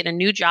 She wound up getting a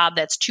new job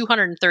that's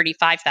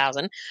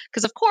 $235,000.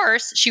 Because, of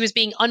course, she was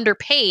being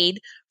underpaid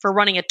for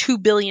running a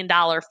 $2 billion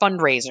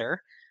fundraiser.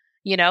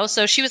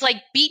 So she was like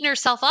beating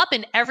herself up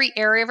in every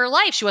area of her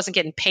life. She wasn't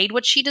getting paid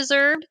what she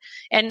deserved.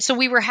 And so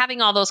we were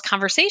having all those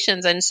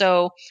conversations. And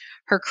so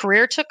her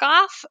career took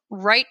off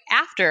right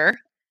after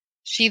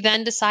she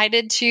then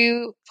decided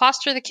to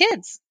foster the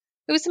kids.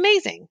 It was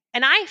amazing.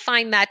 And I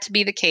find that to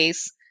be the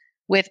case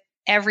with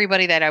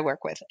everybody that I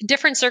work with.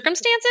 Different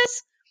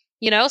circumstances.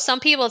 Some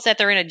people, it's that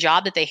they're in a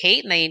job that they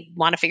hate and they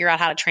want to figure out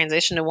how to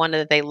transition to one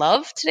that they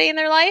love today in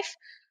their life.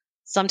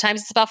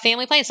 Sometimes it's about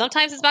family planning.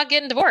 Sometimes it's about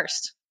getting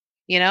divorced.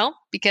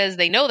 Because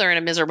they know they're in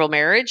a miserable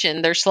marriage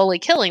and they're slowly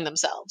killing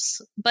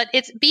themselves. But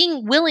it's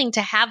being willing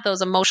to have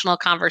those emotional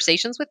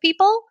conversations with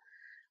people,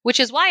 which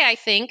is why I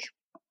think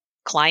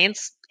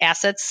clients'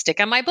 assets stick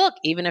on my book,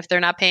 even if they're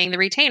not paying the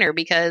retainer,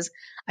 because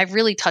I've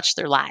really touched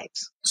their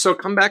lives. So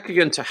come back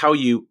again to how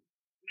you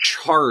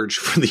charge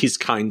for these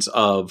kinds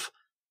of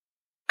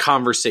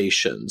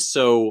conversations.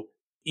 So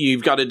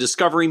you've got a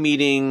discovery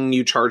meeting,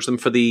 you charge them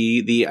for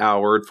the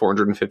hour at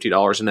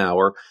 $450 an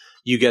hour.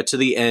 You get to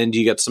the end,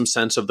 you get some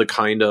sense of the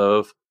kind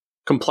of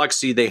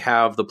complexity they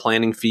have, the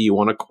planning fee you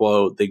want to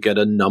quote. They get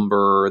a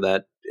number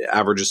that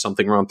averages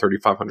something around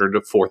 $3,500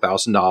 to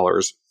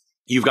 $4,000.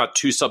 You've got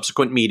 2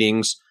 subsequent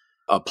meetings,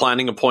 a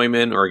planning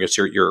appointment, or I guess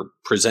you're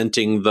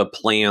presenting the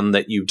plan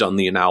that you've done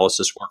the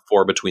analysis work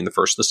for between the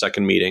first and the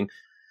second meeting.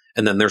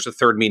 And then there's a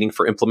third meeting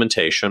for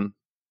implementation.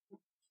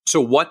 So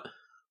what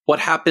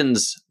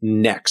happens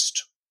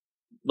next?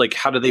 Like,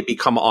 how do they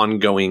become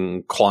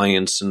ongoing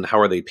clients and how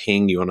are they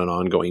paying you on an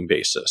ongoing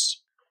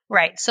basis?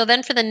 Right. So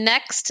then for the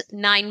next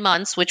 9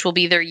 months, which will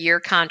be their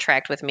year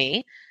contract with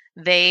me,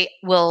 they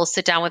will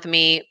sit down with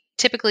me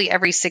typically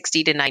every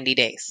 60 to 90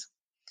 days.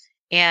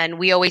 And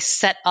we always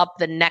set up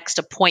the next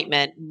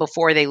appointment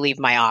before they leave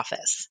my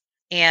office.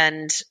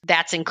 And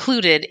that's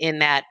included in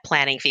that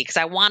planning fee because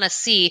I want to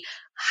see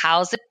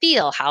how's it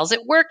feel? How's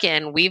it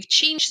working? We've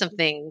changed some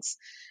things.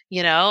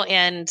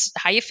 And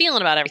how you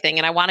feeling about everything.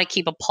 And I want to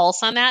keep a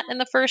pulse on that in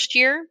the first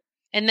year.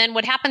 And then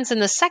what happens in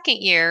the second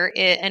year,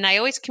 and I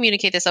always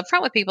communicate this up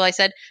front with people, I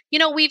said,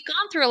 we've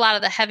gone through a lot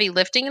of the heavy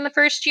lifting in the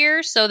first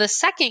year. So the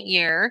second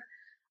year,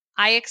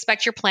 I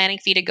expect your planning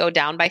fee to go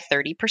down by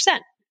 30%.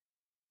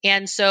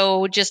 And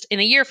so just in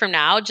a year from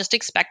now, just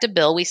expect a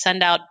bill. We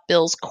send out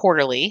bills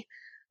quarterly.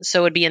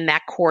 So it'd be in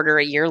that quarter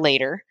a year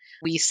later.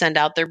 We send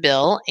out their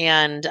bill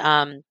and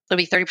it'll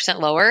be 30%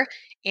 lower.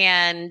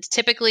 And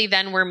typically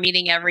then we're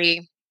meeting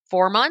every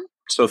 4 months.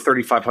 So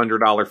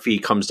 $3,500 fee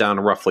comes down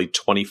to roughly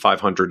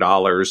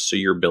 $2,500. So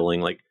you're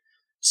billing like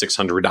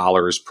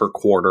 $600 per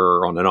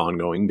quarter on an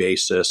ongoing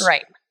basis.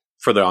 Right.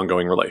 For the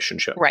ongoing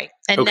relationship. Right.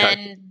 And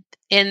then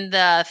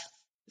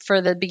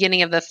for the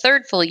beginning of the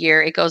third full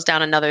year, it goes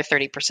down another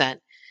 30%.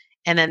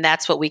 And then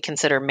that's what we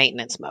consider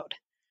maintenance mode.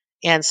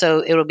 And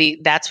so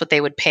that's what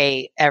they would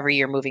pay every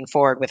year moving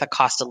forward with a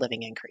cost of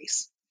living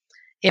increase.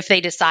 If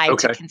they decide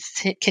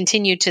to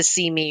continue to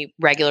see me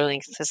regularly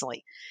and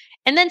consistently.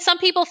 And then some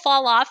people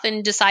fall off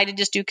and decide to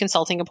just do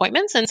consulting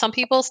appointments, and some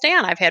people stay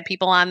on. I've had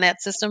people on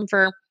that system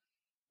for,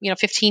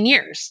 15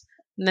 years,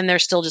 and then they're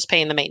still just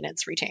paying the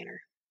maintenance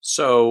retainer.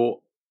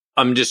 So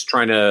I'm just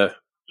trying to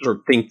sort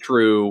of think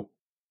through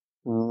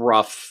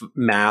rough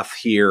math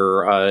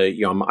here.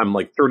 I'm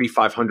like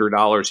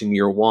 $3,500 in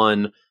year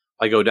one.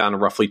 I go down to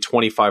roughly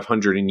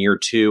 $2,500 in year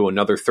two.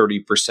 Another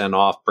 30%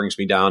 off brings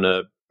me down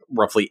to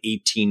roughly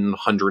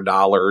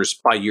 $1,800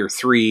 by year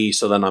three.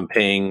 So then I'm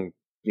paying,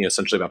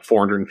 essentially about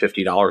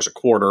 $450 a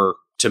quarter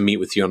to meet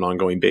with you on an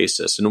ongoing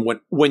basis. And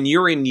when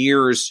you're in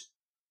years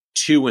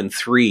 2 and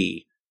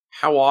 3,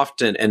 how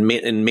often, and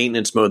in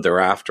maintenance mode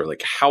thereafter,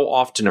 like how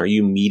often are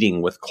you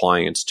meeting with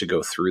clients to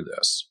go through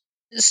this?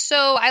 So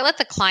I let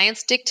the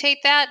clients dictate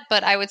that,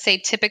 but I would say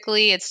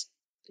typically it's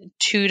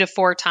 2 to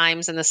 4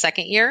 times in the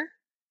second year.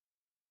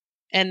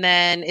 And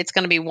then it's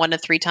going to be 1 to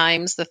 3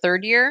 times the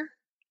third year.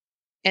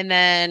 And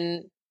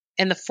then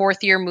in the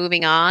fourth year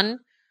moving on,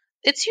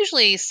 it's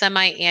usually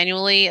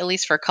semi-annually, at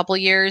least for a couple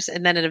of years.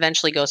 And then it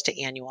eventually goes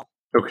to annual.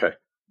 Okay.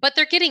 But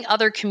they're getting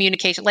other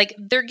communication. Like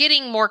they're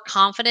getting more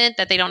confident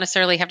that they don't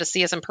necessarily have to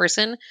see us in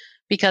person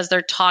because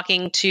they're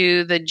talking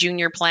to the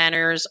junior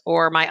planners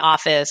or my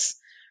office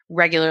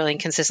regularly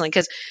and consistently.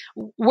 Because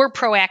we're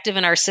proactive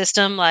in our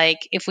system.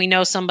 Like if we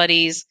know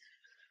somebody's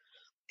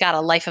got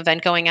a life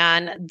event going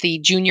on, the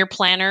junior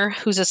planner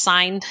who's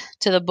assigned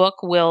to the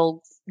book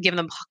will give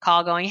them a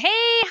call going,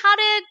 hey, how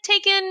did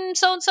taking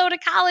so-and-so to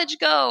college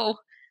go?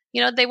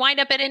 They wind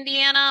up at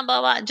Indiana,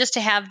 blah, blah, just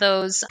to have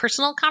those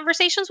personal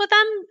conversations with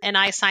them. And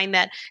I assign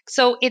that.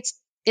 So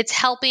it's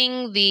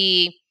helping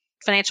the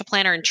financial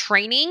planner in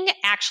training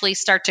actually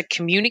start to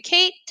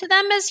communicate to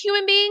them as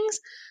human beings,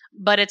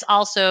 but it's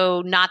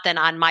also not then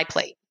on my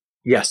plate.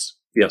 Yes.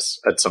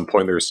 At some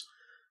point, there's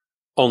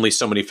only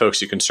so many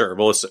folks you can serve.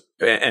 Well,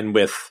 and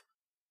with,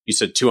 you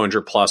said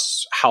 200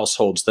 plus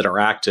households that are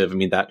active, I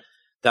mean, that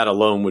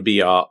alone would be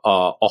a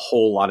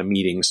whole lot of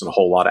meetings and a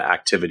whole lot of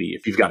activity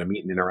if you've got to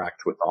meet and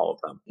interact with all of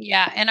them.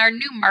 Yeah. And our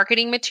new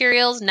marketing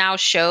materials now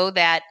show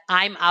that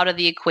I'm out of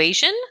the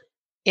equation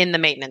in the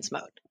maintenance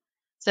mode.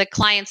 So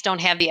clients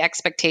don't have the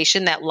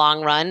expectation that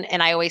long run.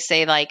 And I always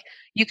say, like,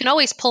 you can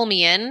always pull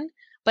me in,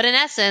 but in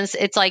essence,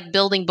 it's like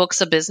building books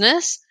of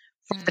business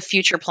for the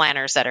future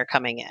planners that are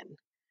coming in,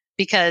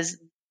 because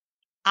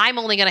I'm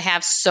only going to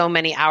have so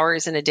many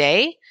hours in a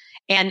day.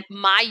 And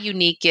my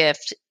unique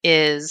gift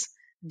is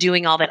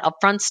doing all that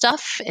upfront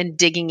stuff and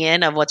digging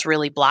in of what's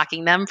really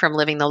blocking them from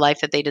living the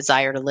life that they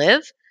desire to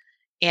live.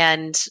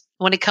 And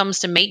when it comes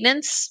to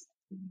maintenance,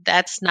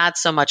 that's not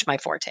so much my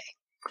forte.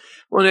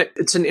 Well,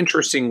 it's an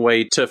interesting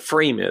way to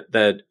frame it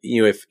that,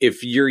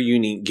 if your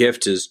unique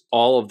gift is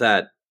all of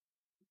that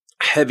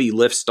heavy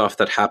lift stuff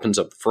that happens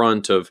up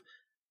front of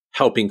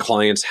helping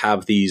clients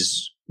have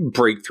these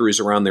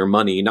breakthroughs around their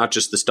money, not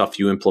just the stuff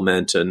you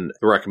implement and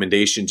the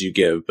recommendations you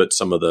give, but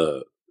some of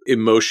the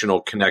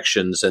emotional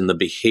connections and the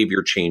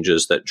behavior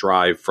changes that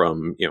drive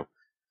from,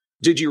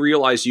 did you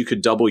realize you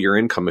could double your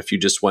income if you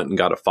just went and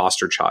got a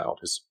foster child?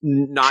 Is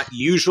not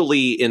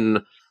usually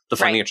in the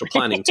financial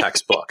planning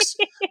textbooks.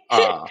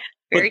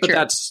 But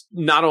that's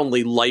not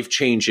only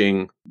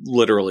life-changing,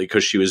 literally,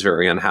 because she was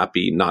very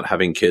unhappy not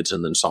having kids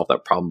and then solved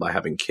that problem by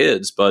having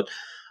kids, but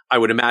I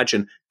would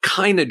imagine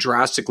kind of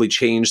drastically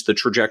changed the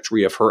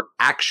trajectory of her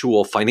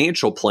actual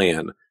financial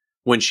plan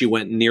when she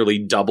went and nearly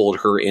doubled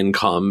her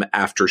income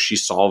after she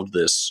solved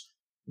this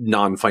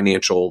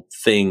non-financial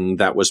thing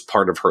that was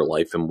part of her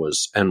life and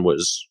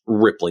was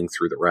rippling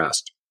through the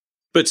rest.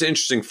 But it's an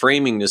interesting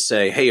framing to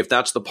say, hey, if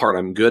that's the part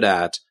I'm good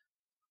at,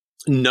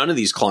 none of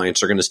these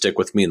clients are going to stick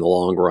with me in the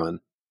long run.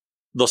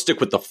 They'll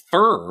stick with the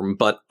firm,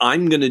 but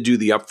I'm going to do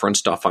the upfront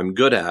stuff I'm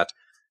good at.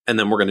 And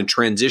then we're going to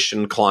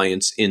transition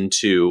clients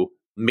into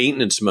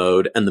maintenance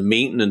mode. And the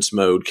maintenance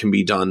mode can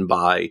be done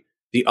by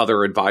the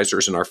other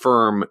advisors in our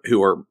firm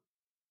who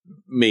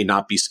may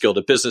not be skilled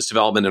at business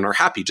development and are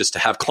happy just to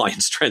have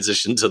clients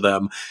transition to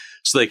them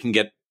so they can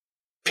get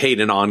paid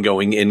an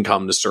ongoing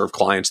income to serve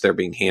clients they're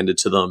being handed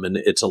to them. And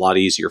it's a lot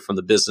easier from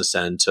the business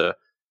end to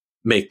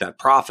make that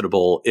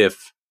profitable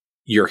if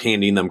you're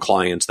handing them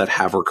clients that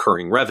have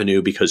recurring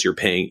revenue because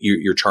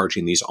you're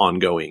charging these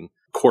ongoing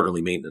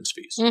quarterly maintenance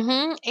fees.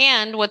 Mm-hmm.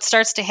 And what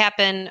starts to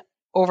happen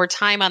over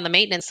time on the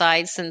maintenance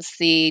side, since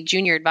the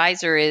junior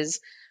advisor is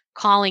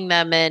calling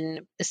them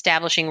and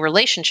establishing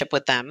relationship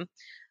with them,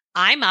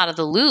 I'm out of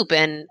the loop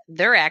and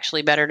they're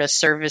actually better to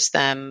service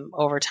them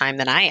over time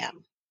than I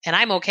am. And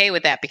I'm okay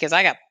with that because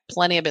I got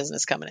plenty of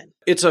business coming in.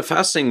 It's a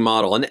fascinating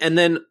model. And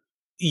then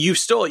you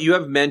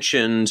have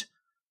mentioned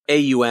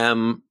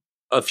AUM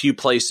a few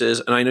places,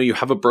 and I know you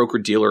have a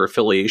broker-dealer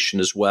affiliation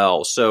as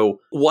well. So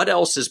what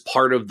else is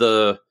part of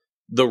the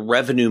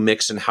revenue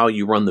mix and how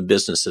you run the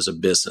business as a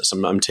business?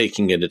 I'm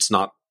taking it's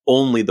not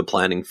only the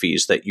planning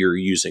fees that you're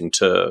using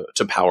to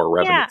power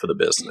revenue for the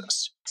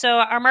business. So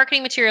our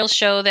marketing materials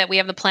show that we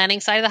have the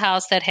planning side of the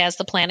house that has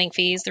the planning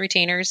fees, the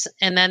retainers.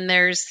 And then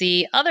there's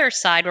the other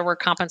side where we're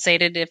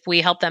compensated if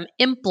we help them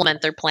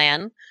implement their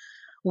plan,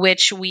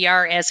 which we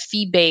are as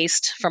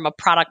fee-based from a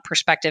product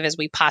perspective as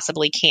we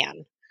possibly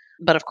can.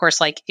 But of course,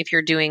 like if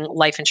you're doing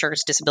life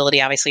insurance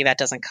disability, obviously that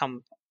doesn't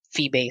come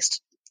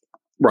fee-based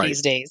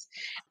these days.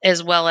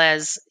 As well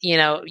as,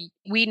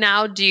 we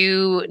now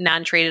do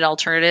non-traded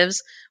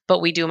alternatives, but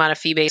we do them on a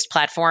fee-based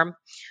platform.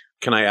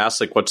 Can I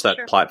ask, what's that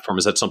platform?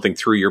 Is that something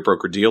through your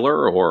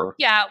broker-dealer or?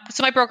 Yeah.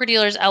 So my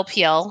broker-dealer is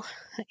LPL,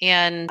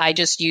 and I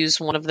just use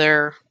one of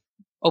their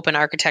open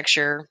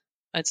architecture.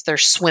 It's their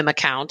SWIM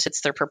account.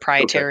 It's their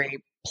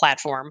proprietary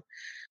platform.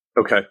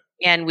 Okay.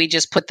 And we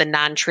just put the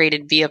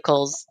non-traded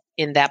vehicles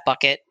in that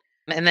bucket.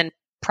 And then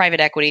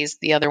private equity is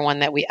the other one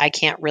that I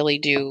can't really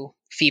do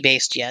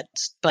fee-based yet,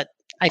 but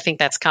I think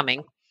that's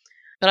coming.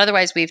 But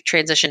otherwise, we've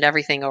transitioned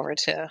everything over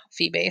to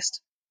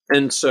fee-based.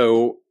 And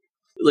so,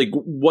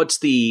 what's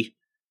the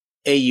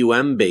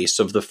AUM base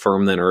of the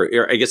firm then?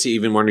 Or I guess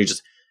even wondering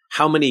just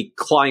how many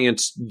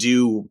clients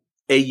do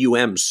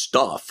AUM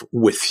stuff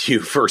with you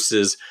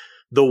versus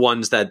the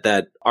ones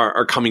that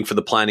are coming for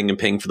the planning and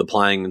paying for the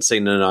planning and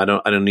saying, no, I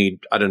don't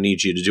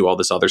need you to do all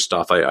this other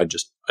stuff. I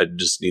just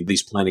need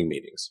these planning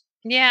meetings.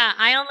 Yeah,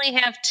 I only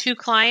have 2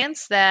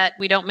 clients that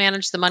we don't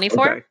manage the money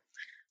for,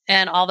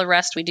 and all the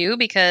rest we do,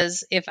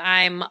 because if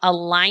I'm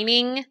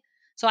aligning,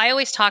 so I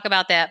always talk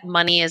about that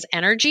money is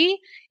energy,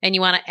 and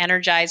you want to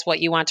energize what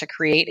you want to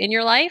create in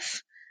your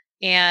life.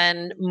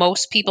 And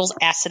most people's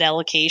asset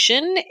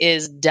allocation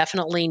is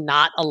definitely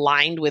not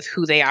aligned with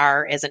who they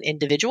are as an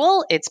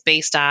individual. It's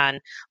based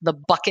on the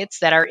buckets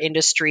that our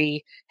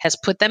industry has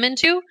put them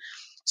into.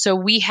 So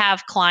we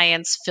have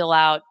clients fill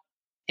out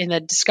in the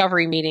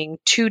discovery meeting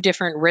 2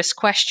 different risk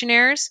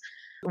questionnaires.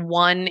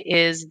 One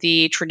is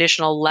the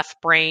traditional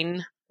left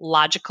brain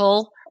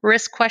logical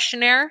risk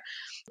questionnaire.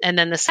 And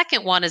then the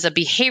second one is a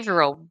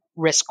behavioral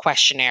risk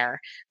questionnaire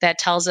that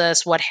tells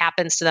us what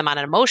happens to them on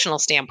an emotional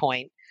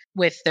standpoint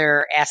with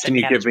their asset Can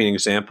you management. give me an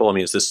example? I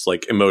mean, is this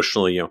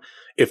emotionally,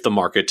 if the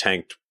market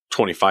tanked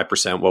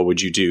 25%, what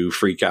would you do?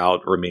 Freak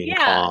out, remain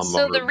calm?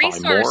 So the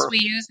resource we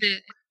use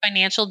is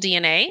Financial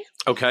DNA.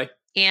 Okay.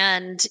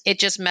 And it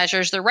just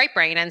measures the right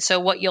brain. And so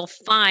what you'll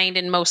find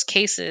in most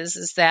cases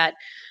is that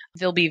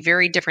there'll be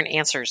very different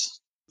answers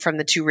from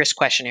the 2 risk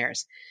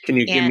questionnaires. Can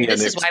you give me an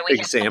example?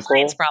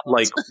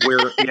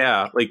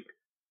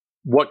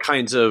 What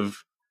kinds of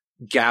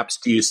gaps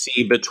do you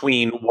see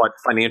between what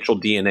Financial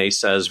DNA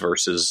says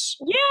versus?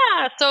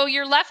 Yeah. So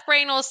your left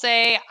brain will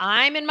say,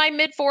 I'm in my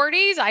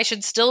mid-40s. I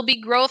should still be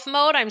growth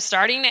mode. I'm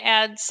starting to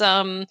add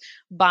some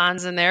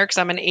bonds in there because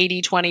I'm an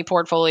 80-20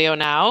 portfolio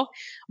now.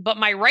 But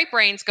my right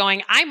brain's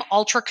going, I'm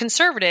ultra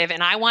conservative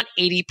and I want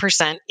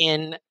 80%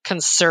 in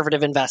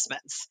conservative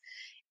investments.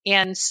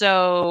 And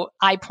so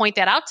I point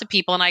that out to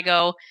people and I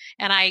go,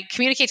 and I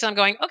communicate to them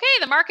going, okay,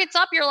 the market's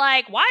up. You're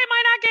like, why am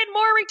I not getting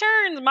more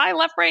returns? My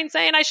left brain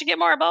saying I should get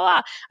more, blah,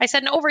 blah. I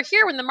said, and over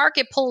here, when the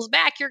market pulls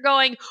back, you're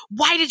going,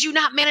 why did you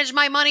not manage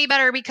my money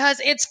better? Because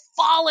it's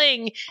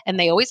falling. And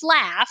they always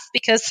laugh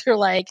because they're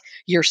like,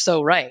 you're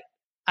so right.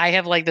 I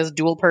have this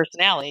dual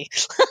personality.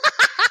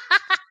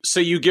 So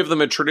you give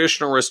them a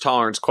traditional risk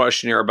tolerance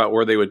questionnaire about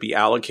where they would be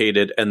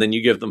allocated, and then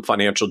you give them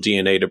Financial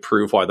DNA to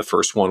prove why the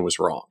first one was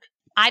wrong.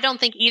 I don't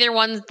think either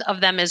one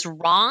of them is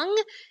wrong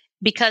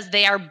because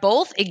they are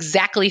both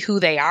exactly who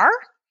they are.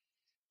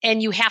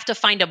 And you have to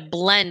find a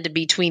blend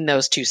between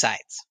those 2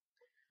 sides.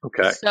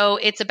 Okay. So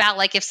it's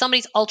about if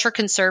somebody's ultra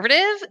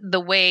conservative, the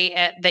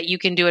way that you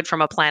can do it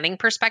from a planning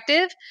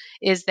perspective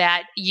is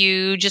that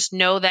you just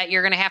know that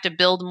you're going to have to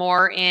build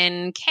more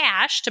in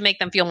cash to make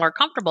them feel more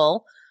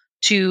comfortable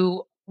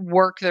to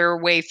work their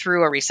way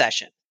through a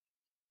recession.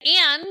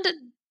 And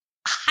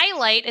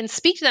highlight and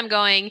speak to them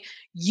going,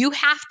 you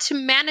have to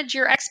manage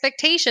your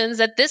expectations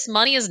that this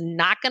money is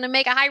not going to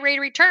make a high rate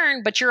of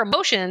return, but your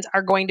emotions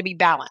are going to be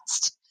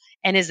balanced.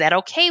 And is that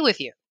okay with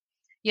you?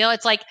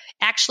 It's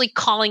actually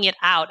calling it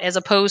out as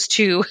opposed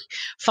to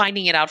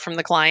finding it out from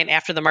the client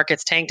after the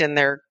market's tanked and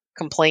they're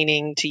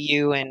complaining to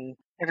you and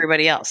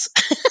everybody else.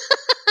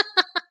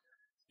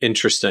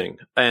 Interesting.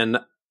 And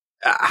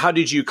how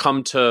did you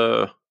come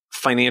to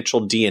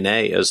Financial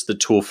DNA as the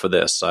tool for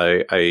this?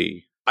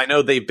 I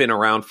know they've been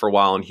around for a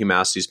while and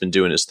Humacy's been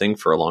doing his thing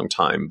for a long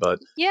time, but.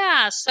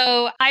 Yeah.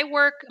 So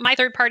my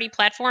third-party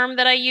platform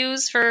that I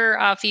use for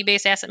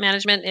fee-based asset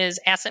management is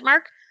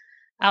AssetMark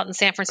out in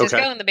San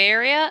Francisco in the Bay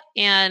Area.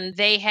 And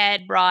they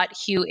had brought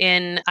Hugh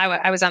in.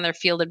 I was on their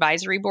field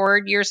advisory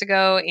board years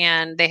ago,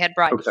 and they had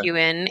brought Hugh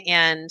in.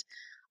 And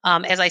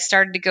as I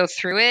started to go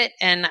through it,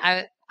 and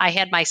I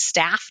had my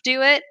staff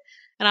do it.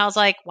 And I was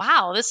like,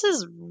 wow, this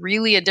is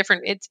really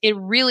it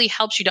really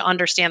helps you to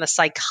understand the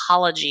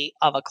psychology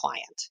of a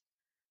client.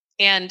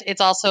 And it's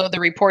also, the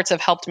reports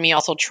have helped me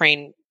also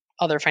train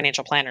other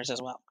financial planners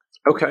as well.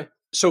 Okay.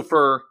 So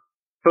for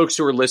folks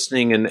who are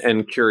listening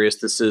and curious,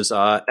 this is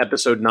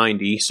episode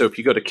 90. So if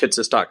you go to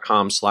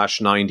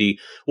kitces.com/90,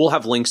 we'll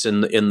have links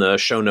in the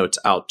show notes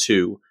out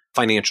to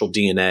Financial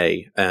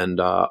DNA, and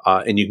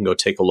you can go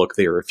take a look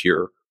there if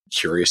you're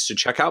curious to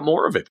check out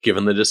more of it,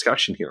 given the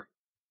discussion here.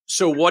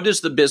 So what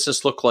does the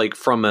business look like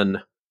from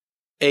an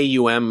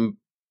AUM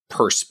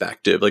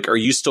perspective? Like, are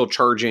you still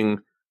charging,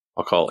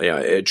 I'll call it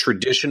a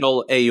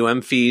traditional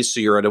AUM fees? So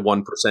you're at a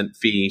 1%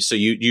 fee. So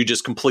you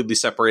just completely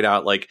separate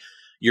out, like,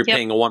 you're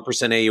paying a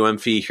 1% AUM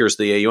fee. Here's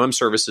the AUM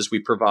services we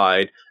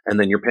provide. And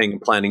then you're paying a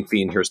planning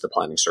fee, and here's the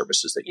planning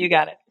services that you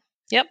got it.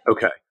 Yep.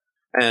 Okay.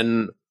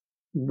 And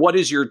what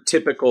does your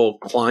typical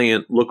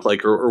client look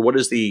like, or what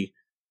does the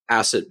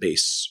asset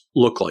base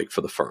look like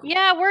for the firm?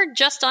 Yeah, we're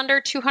just under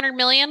 200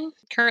 million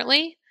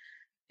currently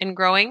and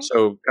growing.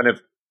 So kind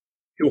of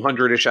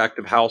 200-ish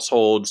active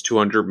households,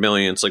 200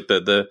 million. It's like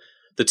the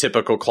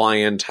typical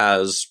client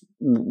has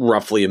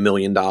roughly $1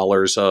 million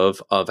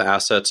of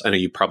assets. I know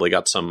you probably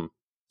got some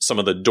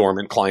of the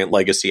dormant client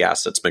legacy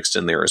assets mixed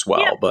in there as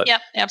well. But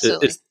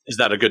absolutely. Is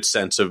that a good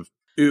sense of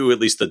who at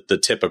least the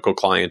typical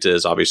client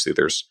is? Obviously,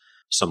 there's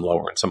some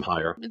lower and some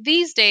higher.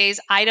 These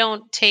days, I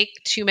don't take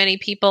too many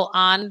people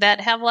on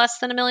that have less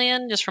than $1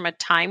 million, just from a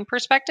time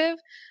perspective.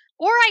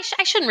 Or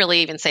I shouldn't really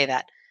even say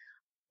that.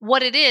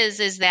 What it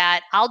is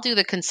that I'll do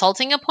the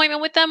consulting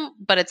appointment with them,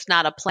 but it's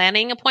not a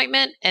planning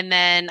appointment. And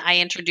then I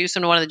introduce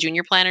them to one of the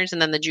junior planners,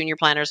 and then the junior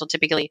planners will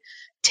typically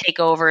take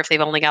over if they've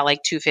only got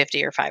like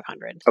 250 or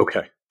 500.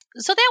 Okay.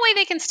 So that way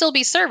they can still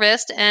be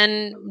serviced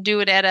and do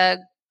it at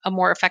a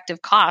more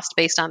effective cost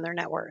based on their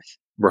net worth.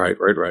 Right.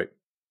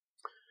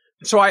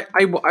 So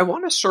I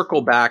want to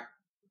circle back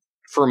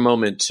for a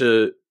moment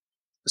to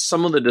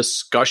some of the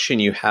discussion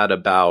you had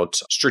about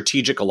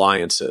strategic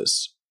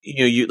alliances.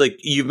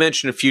 You've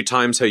mentioned a few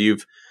times how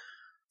you've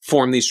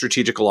formed these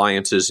strategic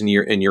alliances, and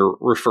you're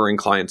referring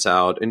clients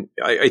out. And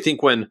I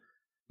think when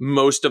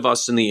most of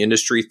us in the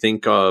industry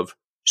think of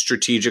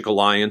strategic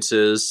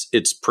alliances,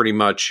 it's pretty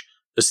much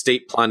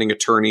estate planning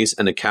attorneys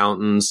and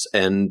accountants,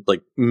 and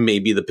like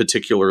maybe the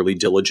particularly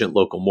diligent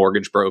local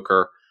mortgage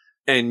broker.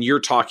 And you're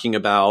talking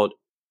about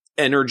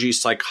energy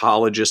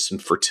psychologists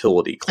and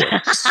fertility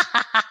clinics.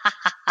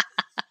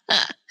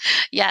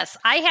 Yes,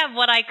 I have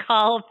what I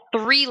call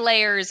 3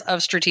 layers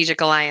of strategic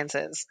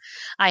alliances.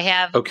 I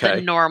have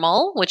the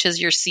normal, which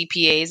is your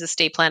CPAs,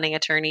 estate planning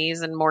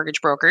attorneys, and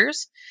mortgage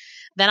brokers.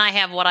 Then I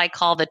have what I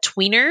call the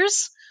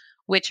tweeners,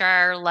 which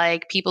are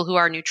like people who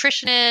are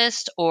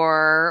nutritionists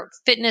or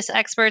fitness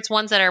experts,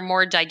 ones that are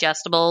more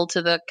digestible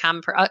to the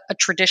a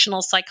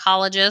traditional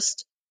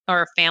psychologist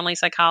or a family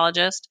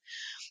psychologist.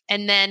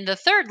 And then the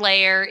third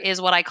layer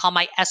is what I call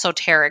my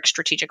esoteric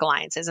strategic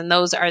alliances. And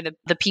those are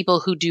the people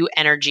who do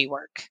energy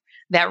work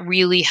that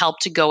really help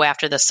to go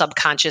after the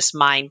subconscious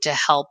mind to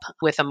help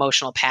with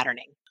emotional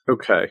patterning.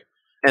 Okay.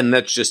 And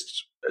that's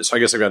just, so I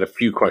guess I've got a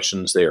few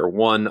questions there.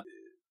 One,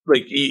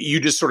 like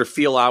you just sort of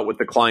feel out with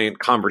the client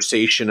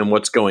conversation and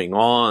what's going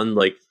on.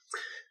 Like,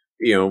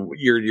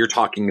 you're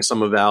talking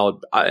some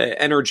about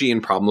energy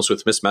and problems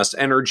with mismatched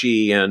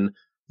energy, and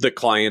the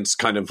client's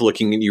kind of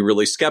looking at you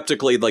really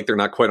skeptically, like they're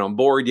not quite on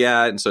board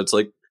yet. And so it's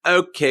like,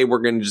 okay,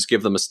 we're going to just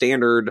give them a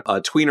standard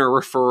tweener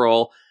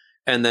referral.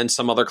 And then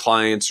some other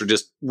clients are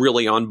just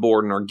really on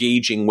board and are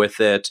engaging with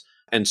it.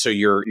 And so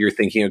you're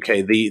thinking,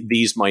 okay,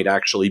 these might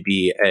actually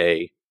be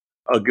a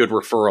good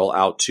referral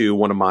out to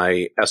one of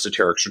my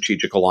esoteric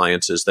strategic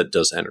alliances that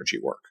does energy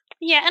work.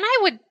 Yeah. And I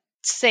would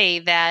say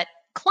that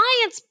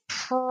clients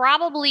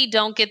probably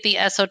don't get the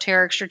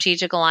esoteric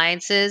strategic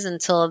alliances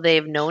until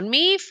they've known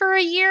me for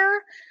a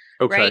year.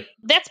 Okay. Right?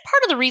 That's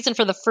part of the reason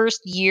for the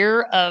first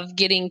year of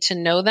getting to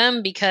know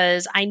them,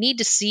 because I need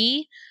to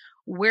see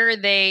where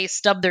they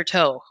stub their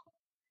toe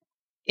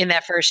in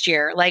that first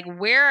year. Like,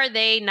 where are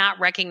they not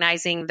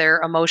recognizing their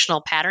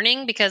emotional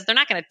patterning? Because they're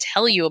not going to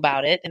tell you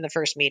about it in the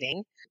first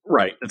meeting.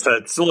 Right.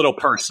 It's a little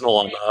personal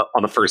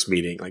on the first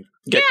meeting. Like,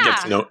 get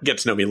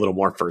to know me a little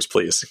more first,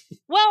 please.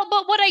 Well,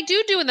 but what I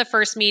do in the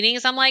first meeting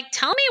is I'm like,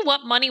 tell me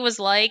what money was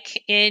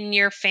like in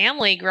your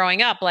family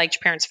growing up. Like, did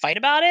your parents fight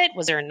about it?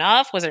 Was there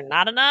enough? Was there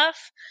not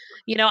enough?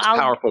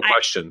 Powerful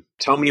question.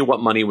 Tell me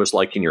what money was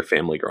like in your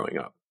family growing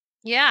up.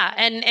 Yeah.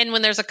 And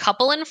when there's a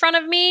couple in front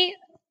of me,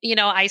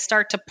 I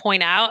start to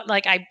point out,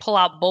 like, I pull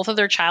out both of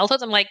their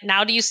childhoods. I'm like,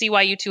 now do you see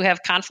why you two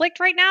have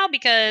conflict right now?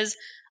 Because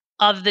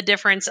of the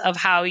difference of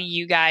how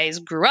you guys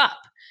grew up.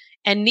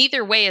 And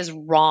neither way is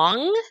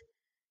wrong.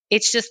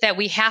 It's just that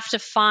we have to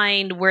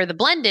find where the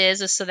blend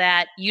is so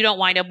that you don't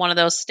wind up one of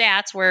those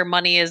stats where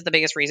money is the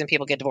biggest reason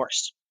people get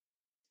divorced.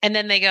 And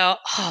then they go,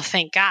 oh,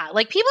 thank God.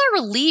 Like, people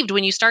are relieved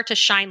when you start to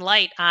shine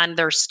light on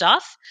their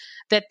stuff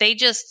that they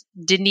just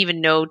didn't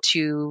even know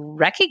to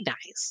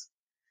recognize.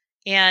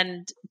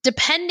 And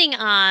depending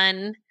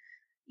on,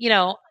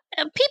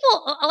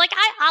 people like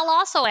I'll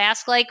also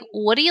ask, like,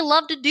 what do you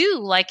love to do?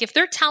 Like, if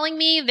they're telling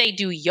me they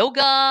do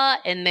yoga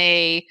and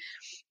they,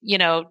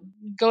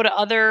 go to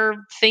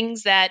other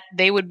things that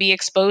they would be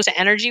exposed to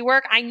energy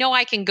work, I know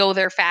I can go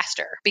there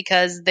faster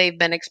because they've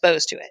been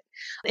exposed to it.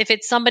 If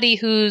it's somebody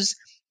who's,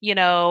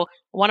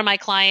 one of my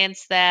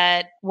clients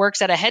that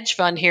works at a hedge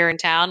fund here in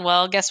town,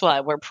 well, guess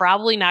what? We're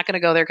probably not going to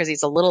go there because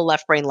he's a little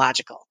left brain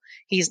logical.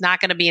 He's not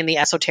going to be in the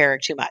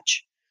esoteric too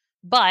much.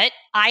 But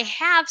I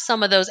have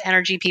some of those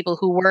energy people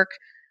who work,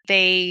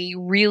 they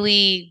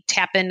really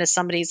tap into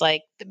somebody's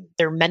like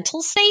their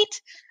mental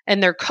state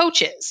and their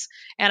coaches.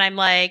 And I'm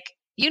like,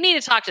 you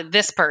need to talk to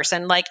this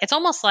person. Like, it's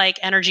almost like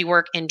energy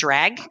work in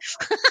drag.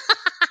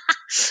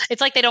 It's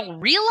like they don't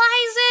realize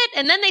it,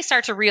 and then they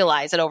start to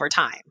realize it over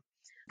time.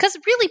 Because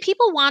really,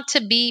 people want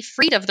to be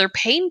freed of their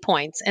pain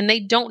points, and they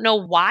don't know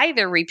why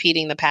they're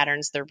repeating the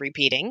patterns they're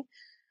repeating.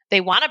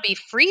 They want to be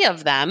free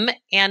of them,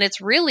 and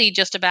it's really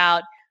just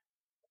about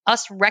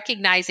us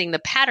recognizing the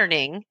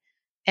patterning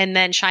and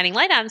then shining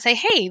light on and say,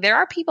 hey, there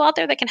are people out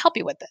there that can help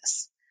you with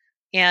this.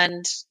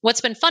 And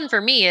what's been fun for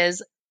me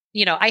is,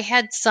 I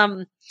had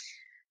some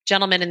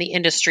gentleman in the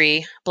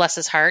industry, bless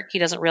his heart, he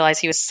doesn't realize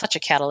he was such a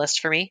catalyst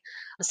for me,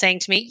 saying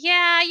to me,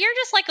 yeah, you're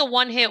just like a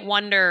one-hit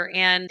wonder,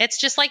 and it's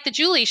just like the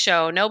Julie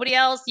show. Nobody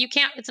else,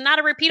 it's not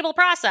a repeatable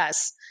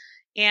process.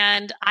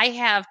 And I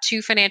have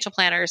 2 financial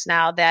planners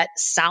now that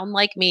sound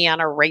like me on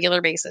a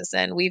regular basis,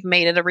 and we've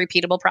made it a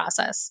repeatable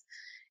process.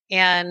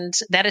 And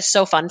that is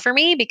so fun for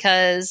me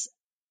because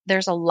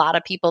there's a lot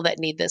of people that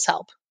need this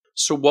help.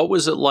 So what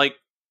was it like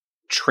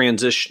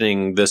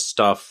transitioning this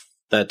stuff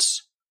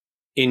that's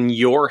in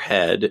your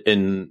head?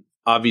 And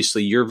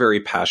obviously you're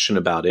very passionate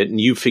about it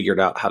and you figured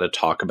out how to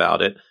talk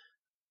about it.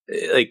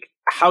 Like,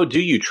 how do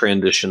you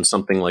transition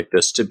something like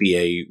this to be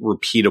a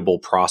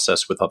repeatable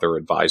process with other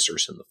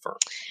advisors in the firm?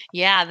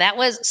 Yeah, that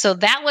was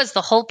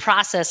the whole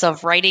process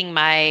of writing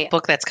my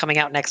book that's coming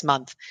out next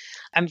month.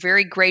 I'm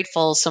very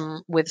grateful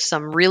with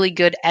some really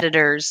good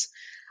editors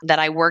that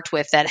I worked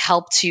with that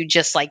helped to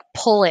just like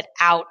pull it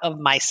out of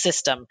my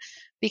system,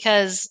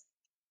 because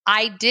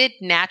I did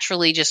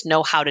naturally just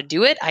know how to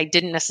do it. I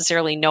didn't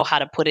necessarily know how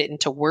to put it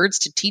into words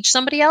to teach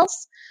somebody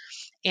else.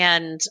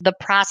 And the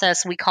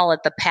process, we call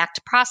it the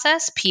PACT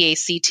process,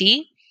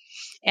 PACT.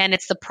 And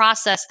it's the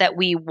process that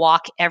we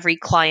walk every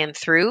client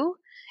through.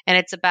 And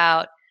it's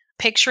about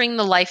picturing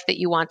the life that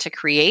you want to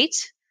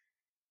create.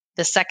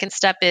 The second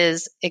step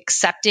is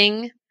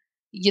accepting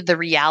the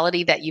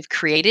reality that you've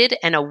created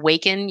and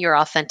awaken your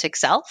authentic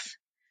self.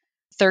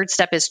 Third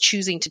step is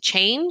choosing to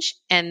change.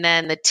 And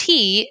then the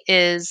T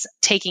is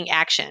taking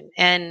action.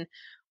 And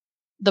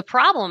the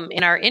problem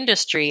in our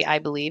industry, I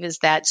believe, is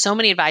that so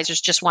many advisors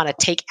just want to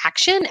take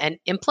action and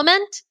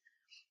implement,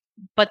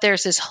 but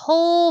there's this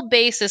whole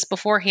basis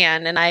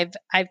beforehand. And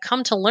I've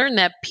come to learn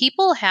that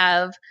people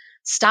have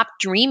stopped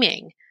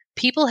dreaming.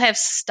 People have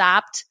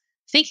stopped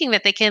thinking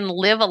that they can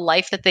live a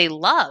life that they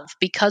love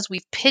because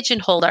we've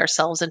pigeonholed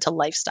ourselves into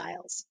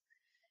lifestyles.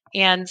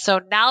 And so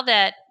now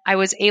that I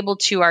was able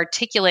to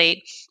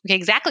articulate, okay,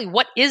 exactly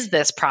what is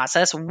this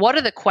process? What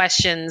are the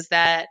questions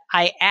that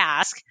I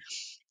ask?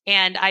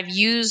 And I've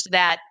used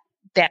that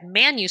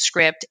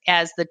manuscript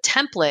as the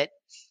template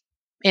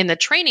in the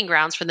training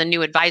grounds for the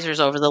new advisors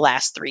over the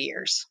last 3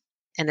 years.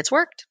 And it's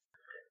worked.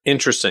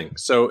 Interesting.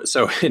 So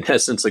in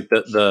essence, like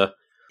the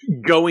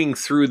going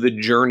through the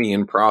journey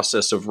and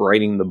process of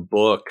writing the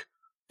book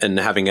and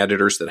having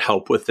editors that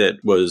help with it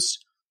was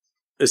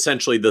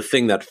essentially the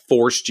thing that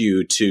forced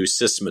you to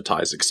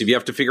systematize it. Because if you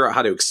have to figure out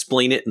how to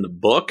explain it in the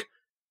book,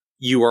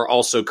 you are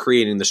also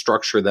creating the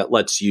structure that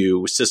lets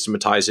you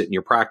systematize it in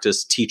your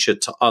practice, teach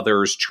it to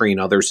others, train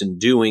others in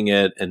doing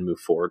it, and move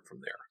forward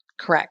from there.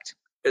 Correct.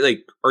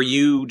 Like, are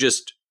you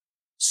just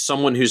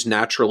someone who's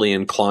naturally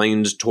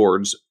inclined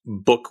towards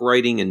book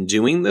writing and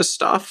doing this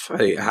stuff?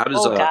 How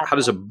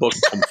does a book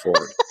come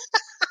forward?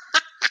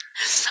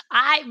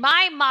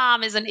 My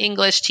mom is an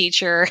English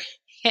teacher.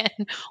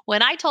 And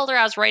when I told her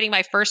I was writing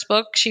my first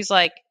book, she's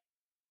like,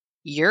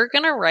 "You're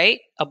going to write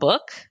a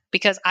book?"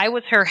 Because I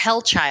was her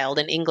hell child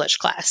in English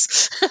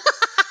class.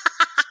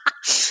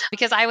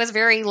 Because I was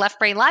very left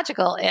brain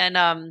logical.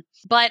 And,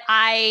 but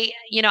I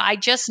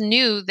just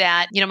knew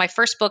that, my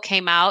first book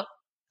came out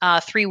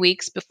 3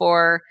 weeks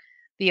before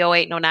the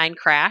 08 and 09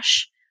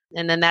 crash.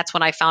 And then that's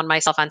when I found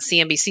myself on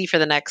CNBC for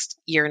the next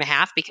year and a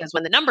half, because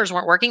when the numbers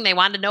weren't working, they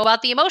wanted to know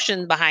about the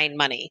emotion behind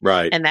money.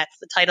 Right. And that's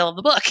the title of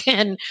the book.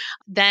 And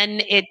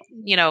then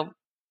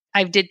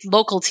I did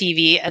local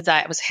TV as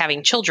I was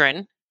having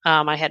children.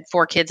 I had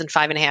 4 kids in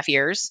 5.5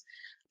 years.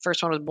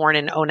 First one was born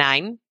in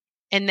 09.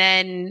 And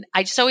then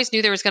I just always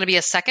knew there was going to be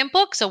a second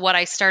book. So what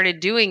I started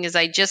doing is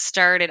I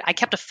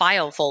kept a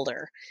file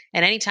folder.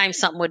 And anytime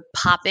something would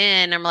pop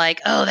in, I'm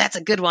like, oh, that's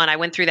a good one. I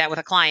went through that with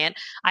a client.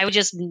 I would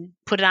just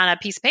put it on a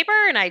piece of paper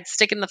and I'd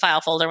stick it in the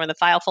file folder. When the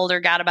file folder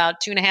got about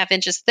 2.5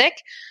 inches thick,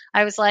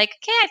 I was like,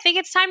 okay, I think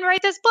it's time to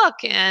write this book.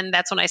 And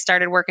that's when I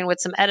started working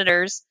with some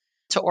editors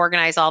to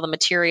organize all the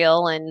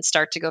material and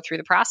start to go through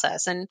the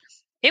process. And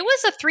it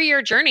was a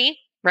 3-year journey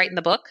writing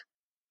the book.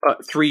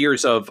 3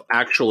 years of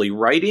actually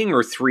writing,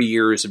 or 3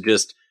 years of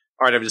just,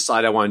 all right, I've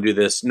decided I want to do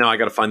this. Now I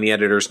got to find the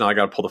editors. Now I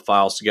got to pull the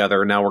files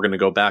together. Now we're going to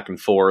go back and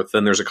forth.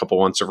 Then there's a couple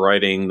months of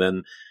writing,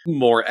 then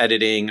more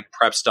editing,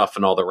 prep stuff,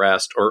 and all the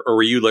rest. Or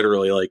were you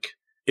literally like,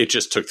 it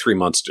just took 3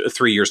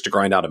 years to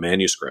grind out a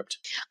manuscript?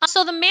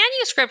 So the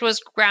manuscript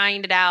was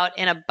grinded out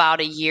in about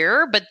a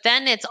year, but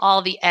then it's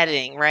all the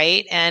editing,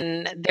 right?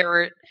 And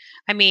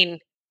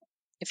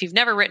if you've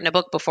never written a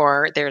book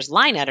before, there's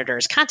line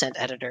editors, content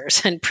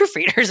editors, and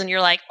proofreaders, and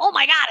you're like, oh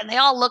my God, and they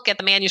all look at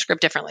the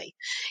manuscript differently.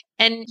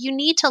 And you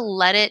need to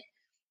let it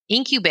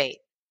incubate,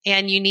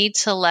 and you need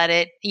to let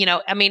it,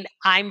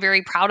 I'm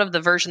very proud of the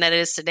version that it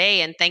is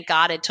today, and thank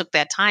God it took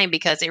that time,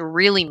 because it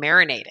really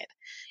marinated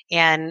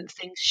and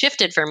things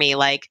shifted for me,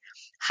 like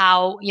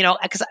how,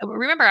 because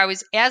remember,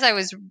 as I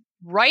was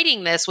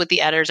writing this with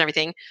the editors and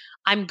everything,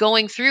 I'm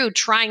going through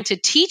trying to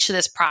teach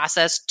this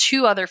process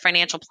to other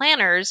financial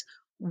planners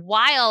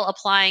while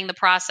applying the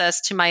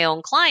process to my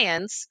own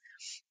clients.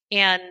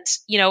 And,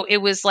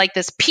 it was like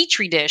this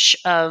petri dish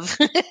of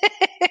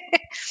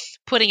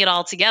putting it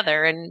all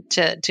together and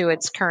to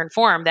its current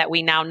form that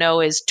we now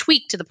know is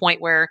tweaked to the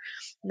point where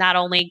not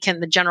only can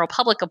the general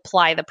public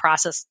apply the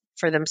process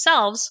for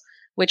themselves,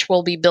 which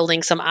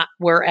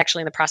we're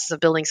actually in the process of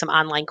building some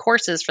online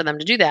courses for them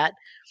to do that,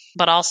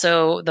 but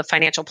also the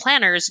financial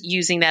planners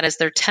using that as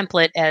their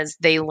template as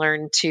they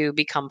learn to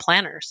become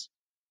planners.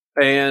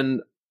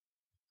 And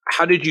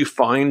how did you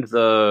find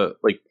the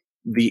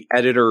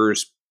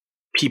editors,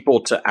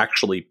 people to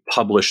actually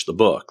publish the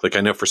book? Like,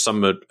 I know for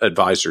some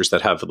advisors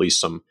that have at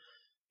least some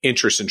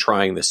interest in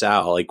trying this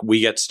out, like we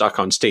get stuck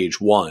on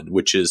stage one,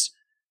 which is,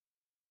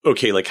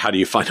 okay, like how do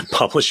you find a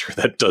publisher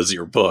that does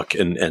your book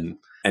and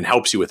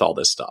helps you with all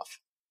this stuff?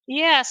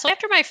 Yeah. So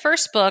after my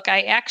first book,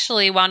 I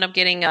actually wound up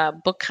getting a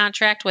book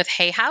contract with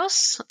Hay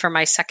House for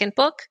my second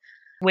book,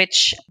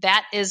 which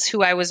that is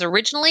who I was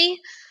originally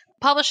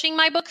publishing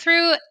my book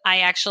through.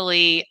 I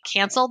actually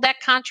canceled that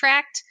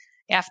contract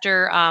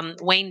after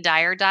Wayne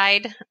Dyer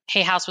died.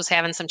 Hay House was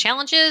having some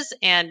challenges,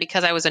 and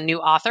because I was a new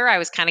author, I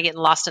was kind of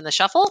getting lost in the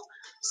shuffle.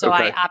 So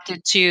I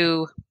opted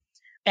to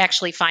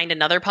actually find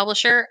another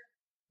publisher.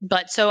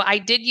 But so I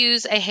did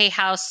use a Hay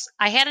House.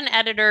 I had an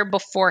editor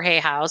before Hay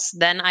House.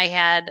 Then I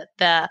had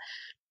the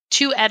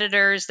 2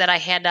 editors that I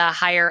had to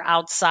hire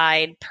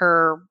outside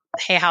per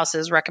Hay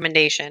House's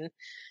recommendation.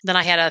 Then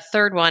I had a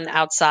third one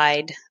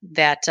outside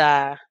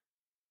that,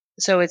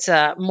 so it's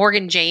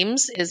Morgan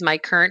James is my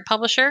current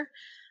publisher.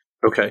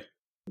 Okay.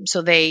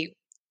 So they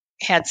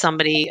had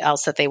somebody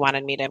else that they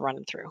wanted me to run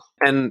them through.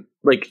 And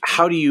like,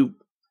 how do you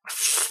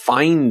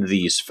find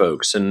these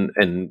folks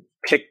and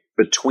pick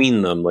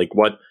between them? Like,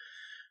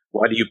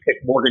 why do you pick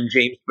Morgan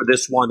James for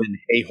this one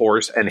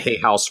and Hay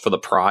House for the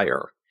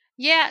prior?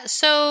 Yeah.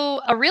 So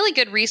a really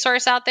good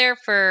resource out there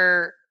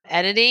for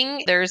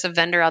editing, there's a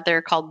vendor out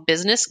there called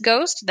Business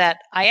Ghost that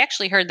I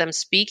actually heard them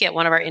speak at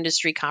one of our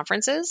industry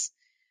conferences.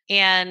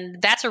 And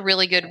that's a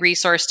really good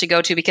resource to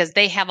go to because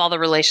they have all the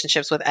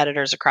relationships with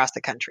editors across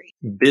the country.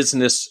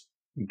 Business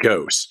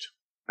Ghost.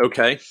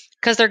 Okay.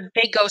 Because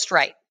they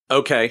ghostwrite.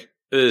 Okay.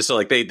 So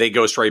like they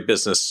ghostwrite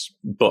business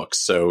books.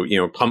 So,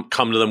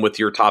 come to them with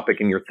your topic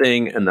and your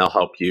thing, and they'll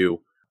help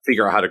you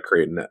figure out how to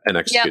create and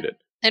execute it.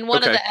 And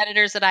one of the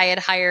editors that I had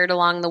hired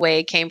along the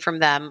way came from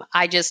them.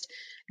 I just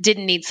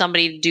didn't need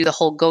somebody to do the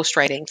whole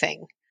ghostwriting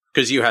thing.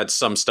 Because you had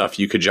some stuff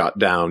you could jot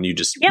down. You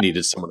just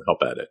needed someone to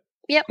help edit.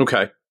 Yep.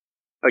 Okay.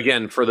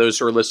 Again, for those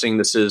who are listening,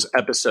 this is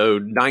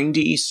episode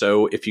 90.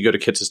 So if you go to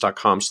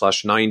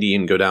kitces.com/90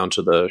 and go down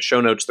to the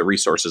show notes, the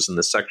resources in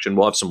this section,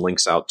 we'll have some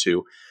links out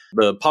to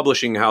the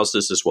publishing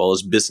houses as well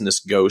as Business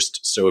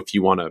Ghost. So if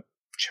you want to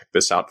check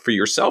this out for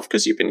yourself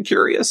because you've been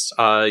curious,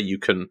 you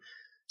can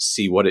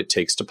see what it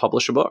takes to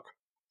publish a book.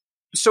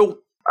 So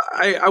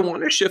I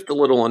want to shift a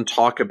little and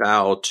talk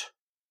about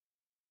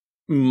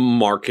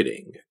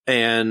marketing.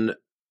 And,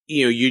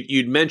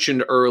 you'd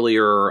mentioned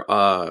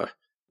earlier,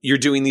 you're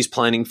doing these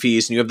planning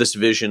fees and you have this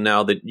vision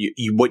now that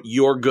what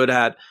you're good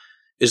at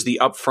is the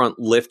upfront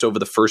lift over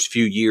the first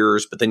few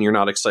years, but then you're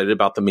not excited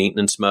about the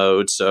maintenance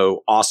mode.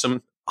 So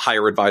awesome.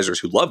 Hire advisors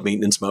who love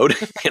maintenance mode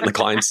and the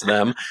clients to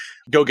them.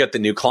 Go get the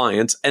new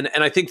clients. And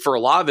I think for a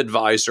lot of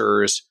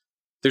advisors,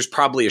 there's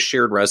probably a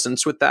shared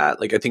resonance with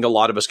that. Like, I think a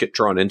lot of us get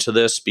drawn into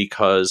this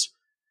because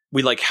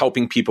we like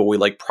helping people. We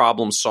like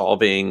problem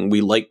solving.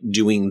 We like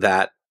doing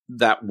that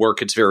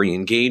work. It's very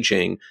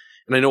engaging.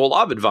 And I know a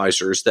lot of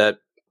advisors that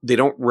they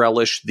don't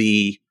relish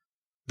the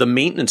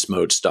maintenance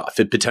mode stuff.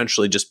 It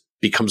potentially just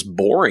becomes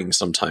boring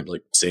sometimes,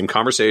 like same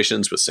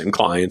conversations with same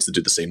clients that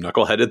do the same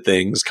knuckleheaded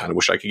things. Kind of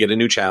wish I could get a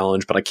new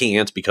challenge, but I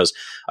can't because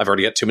I've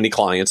already got too many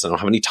clients. I don't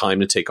have any time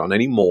to take on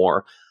any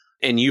more.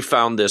 And you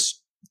found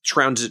this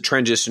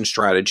transition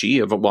strategy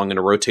of, well, I'm going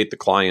to rotate the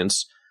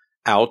clients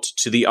out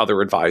to the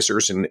other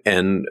advisors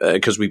and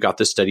because we've got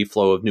this steady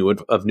flow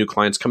of new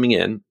clients coming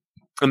in.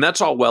 And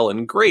that's all well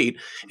and great,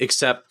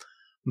 except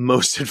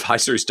most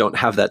advisors don't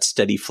have that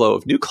steady flow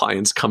of new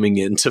clients coming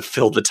in to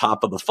fill the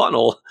top of the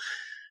funnel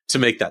to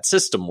make that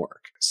system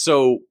work.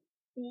 So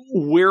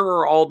where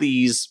are all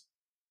these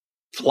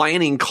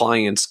planning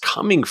clients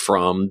coming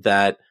from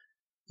that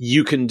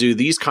you can do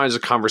these kinds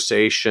of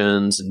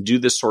conversations and do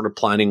this sort of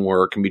planning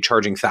work and be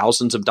charging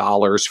thousands of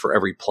dollars for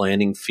every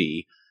planning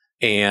fee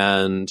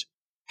and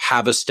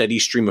have a steady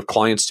stream of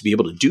clients to be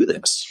able to do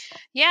this?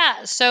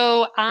 Yeah.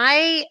 So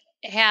I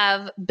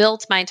have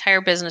built my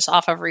entire business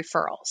off of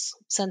referrals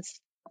since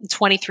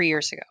 23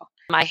 years ago.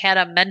 I had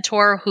a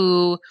mentor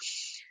who,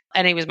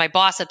 and he was my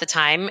boss at the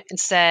time, and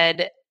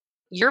said,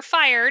 "You're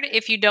fired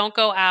if you don't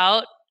go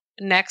out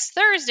next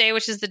Thursday,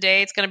 which is the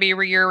day it's going to be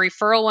your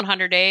referral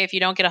 100 day. If you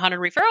don't get 100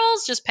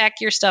 referrals, just pack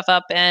your stuff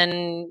up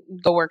and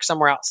go work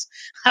somewhere else."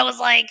 I was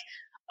like,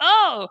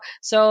 oh,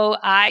 so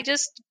I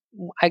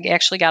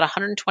actually got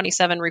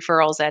 127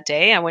 referrals that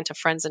day. I went to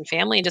friends and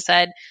family and just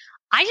said,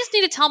 I just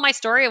need to tell my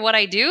story of what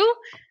I do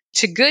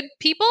to good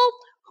people.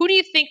 Who do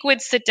you think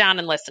would sit down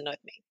and listen with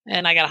me?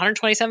 And I got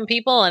 127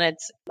 people, and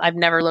I've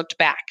never looked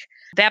back.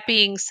 That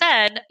being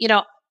said,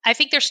 I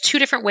think there's two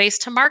different ways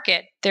to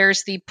market.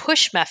 There's the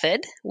push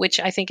method, which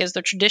I think is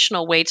the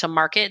traditional way to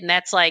market. And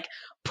that's like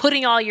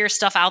putting all your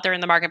stuff out there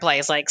in the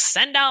marketplace, like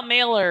send out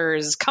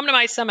mailers, come to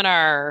my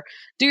seminar,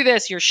 do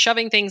this. You're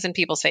shoving things in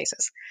people's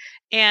faces.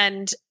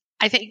 And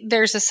I think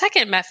there's a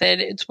second method.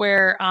 It's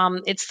where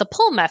it's the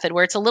pull method,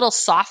 where it's a little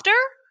softer.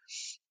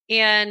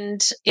 And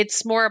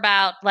it's more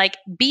about like,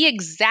 be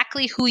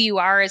exactly who you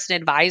are as an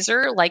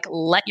advisor. Like,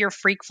 let your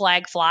freak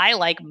flag fly.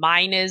 Like,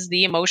 mine is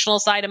the emotional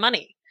side of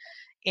money.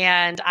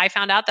 And I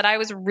found out that I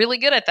was really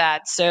good at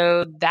that.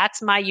 So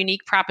that's my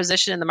unique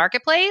proposition in the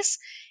marketplace.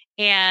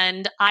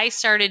 And I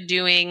started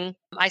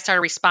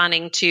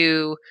responding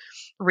to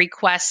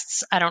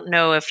requests. I don't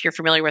know if you're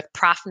familiar with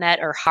ProfNet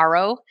or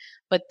Haro,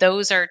 but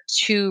those are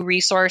two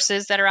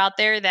resources that are out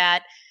there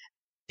that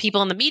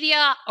people in the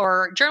media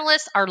or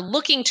journalists are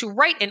looking to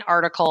write an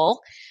article,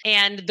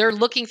 and they're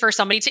looking for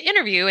somebody to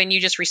interview, and you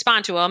just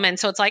respond to them. And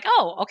so it's like,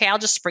 oh, okay,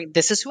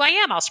 this is who I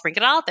am. I'll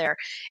sprinkle it out there.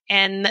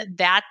 And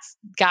that's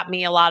got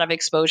me a lot of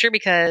exposure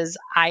because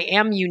I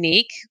am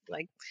unique.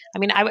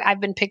 I've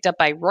been picked up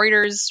by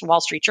Reuters, Wall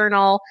Street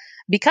Journal,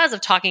 because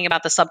of talking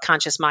about the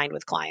subconscious mind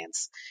with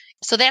clients.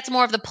 So that's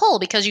more of the pull,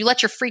 because you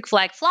let your freak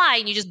flag fly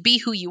and you just be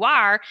who you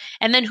are.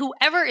 And then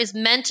whoever is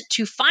meant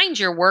to find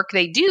your work,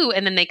 they do,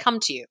 and then they come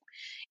to you.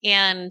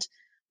 And,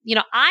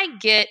 I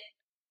get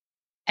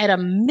at a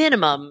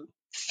minimum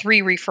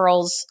 3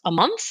 referrals a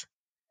month,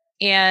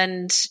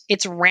 and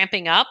it's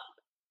ramping up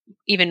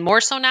even more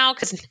so now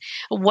because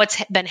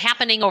what's been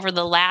happening over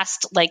the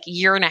last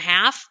year and a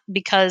half,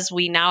 because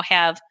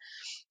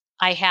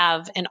I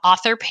have an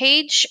author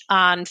page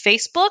on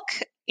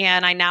Facebook,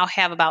 and I now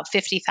have about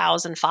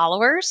 50,000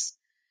 followers,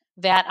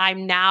 that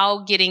I'm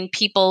now getting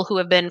people who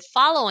have been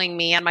following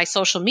me on my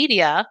social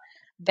media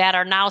that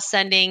are now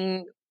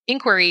sending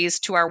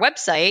inquiries to our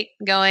website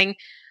going,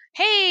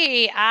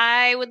 "Hey,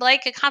 I would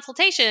like a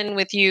consultation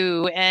with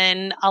you."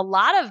 And a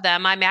lot of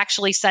them I'm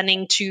actually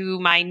sending to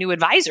my new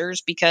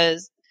advisors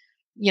because,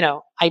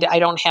 I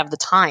don't have the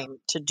time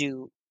to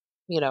do,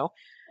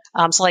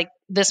 so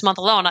this month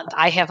alone,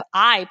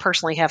 I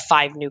personally have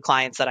 5 new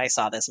clients that I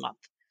saw this month.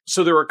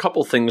 So there are a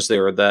couple things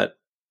there that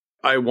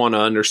I want to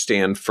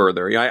understand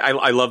further.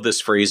 I love this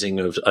phrasing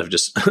of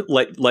just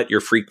let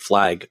your freak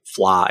flag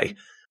fly.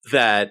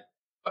 That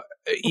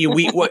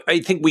I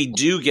think we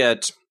do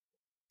get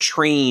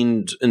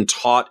trained and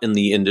taught in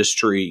the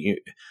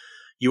industry.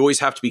 You always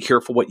have to be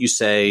careful what you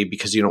say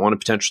because you don't want to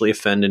potentially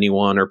offend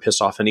anyone or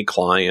piss off any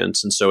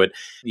clients. And so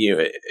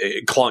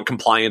client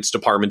compliance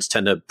departments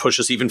tend to push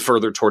us even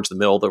further towards the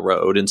middle of the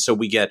road. And so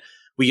we get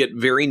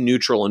very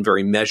neutral and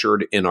very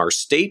measured in our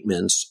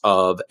statements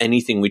of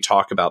anything we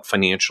talk about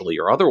financially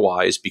or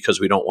otherwise,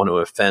 because we don't want to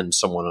offend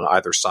someone on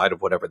either side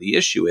of whatever the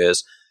issue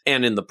is.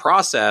 And in the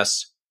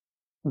process,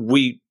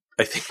 we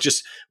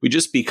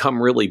just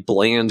become really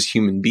bland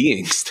human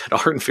beings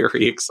that aren't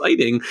very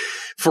exciting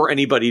for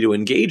anybody to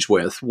engage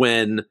with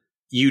when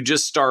you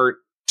just start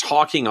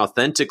talking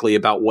authentically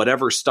about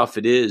whatever stuff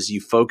it is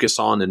you focus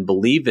on and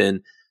believe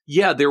in.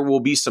 Yeah, there will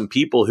be some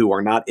people who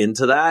are not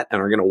into that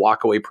and are going to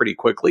walk away pretty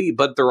quickly,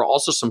 but there are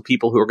also some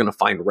people who are going to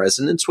find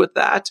resonance with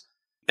that,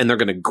 and they're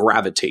going to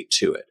gravitate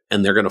to it,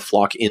 and they're going to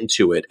flock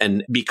into it.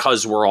 And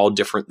because we're all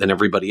different than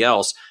everybody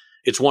else,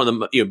 it's one of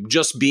them,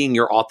 just being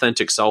your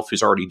authentic self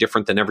who's already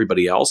different than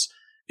everybody else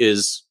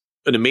is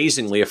an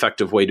amazingly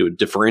effective way to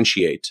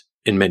differentiate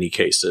in many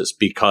cases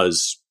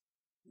because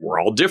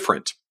we're all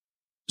different.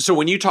 So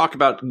when you talk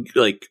about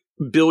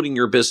building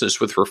your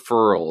business with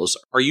referrals,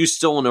 are you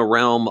still in a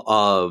realm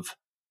of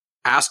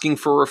asking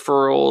for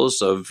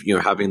referrals, of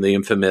having the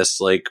infamous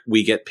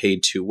we get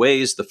paid 2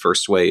 ways? The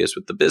first way is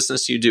with the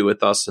business you do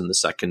with us, and the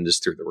second is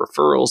through the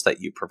referrals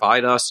that you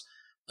provide us.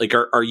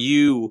 Are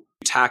you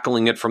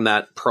tackling it from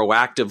that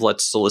proactive,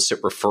 let's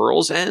solicit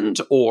referrals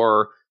end,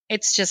 or?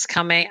 It's just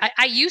coming.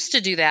 I used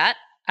to do that.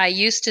 I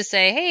used to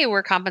say, hey,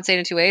 we're compensated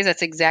in 2 ways.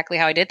 That's exactly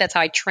how I did. That's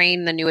how I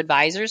trained the new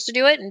advisors to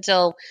do it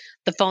until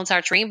the phone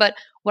starts ringing. But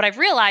what I've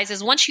realized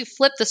is once you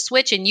flip the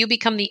switch and you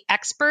become the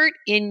expert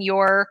in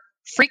your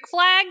freak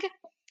flag,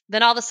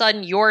 then all of a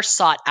sudden you're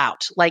sought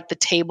out, like the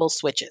table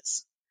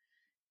switches.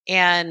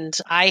 And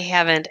I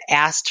haven't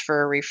asked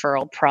for a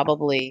referral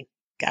probably,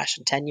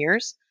 in 10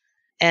 years.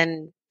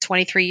 And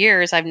 23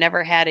 years, I've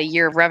never had a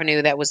year of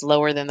revenue that was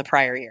lower than the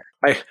prior year.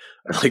 I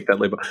like that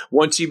label.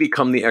 Once you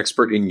become the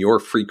expert in your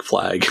freak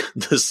flag,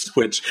 the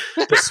switch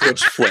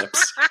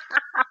flips.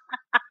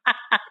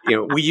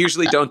 We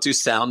usually don't do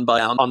sound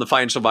bite on the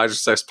Financial Advisor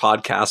Success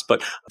podcast,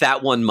 but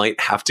that one might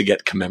have to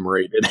get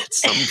commemorated at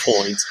some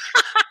point.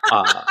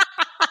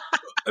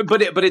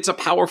 But it's a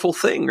powerful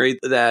thing, right?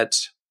 That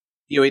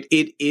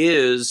it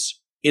is,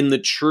 in the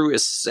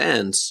truest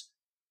sense,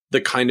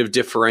 the kind of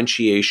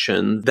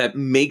differentiation that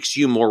makes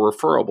you more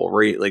referable,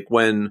 right? Like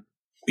when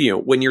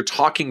you're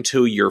talking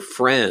to your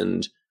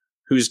friend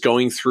who's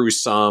going through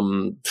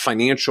some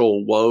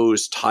financial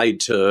woes tied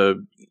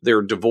to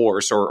their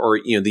divorce, or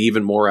the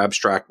even more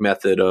abstract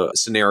method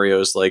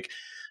scenarios like,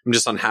 I'm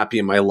just unhappy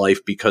in my life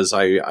because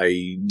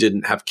I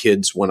didn't have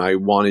kids when I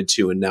wanted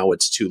to, and now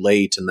it's too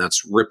late, and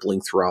that's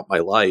rippling throughout my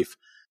life.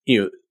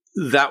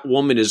 That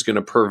woman is going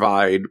to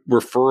provide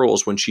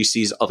referrals when she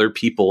sees other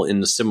people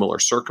in similar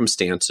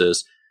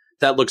circumstances.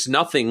 That looks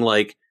nothing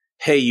like,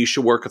 hey, you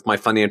should work with my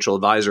financial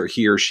advisor.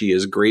 He or she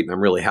is great, and I'm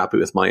really happy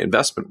with my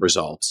investment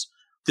results.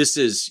 This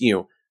is,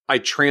 I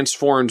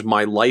transformed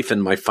my life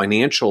and my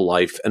financial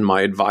life, and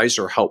my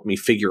advisor helped me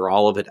figure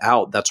all of it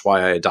out. That's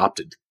why I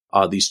adopted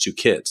these two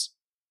kids.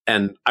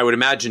 And I would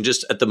imagine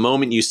just at the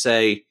moment you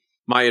say,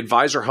 my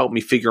advisor helped me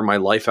figure my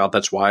life out,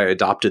 that's why I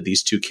adopted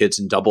these two kids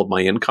and doubled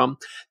my income,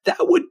 that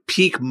would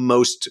pique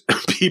most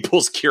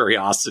people's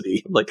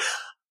curiosity. Like,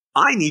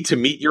 I need to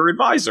meet your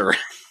advisor.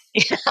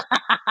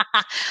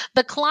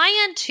 The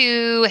client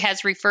who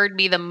has referred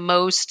me the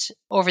most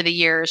over the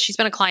years, she's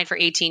been a client for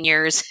 18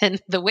 years.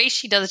 And the way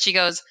she does it, she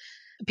goes,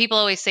 people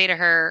always say to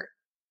her,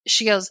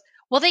 she goes,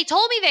 well, they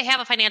told me they have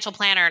a financial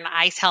planner. And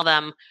I tell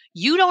them,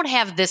 you don't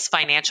have this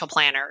financial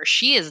planner.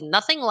 She is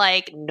nothing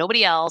like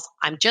nobody else.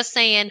 I'm just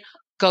saying,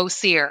 go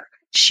see her.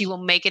 She will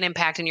make an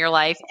impact in your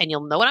life, and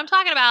you'll know what I'm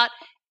talking about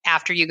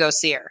after you go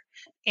see her.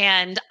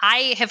 And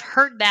I have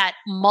heard that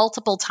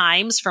multiple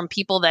times from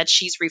people that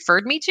she's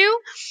referred me to.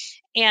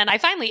 And I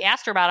finally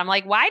asked her about it. I'm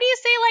like, why do you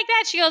say it like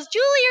that? She goes,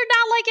 Julie, you're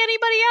not like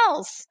anybody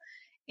else.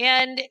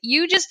 And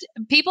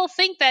people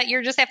think that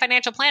you're just a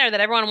financial planner that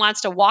everyone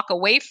wants to walk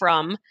away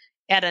from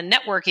at a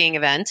networking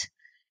event.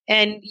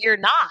 And you're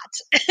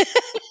not.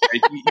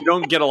 You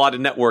don't get a lot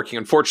of networking,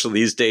 unfortunately,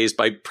 these days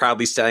by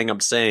proudly standing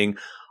up saying,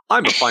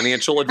 I'm a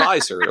financial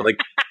advisor. Like,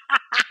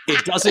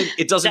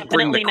 it doesn't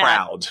bring the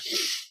crowd.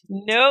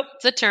 Nope.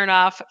 It's a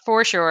turnoff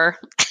for sure.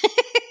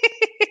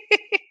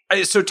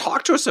 So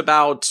talk to us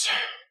about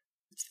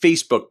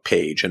Facebook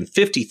page and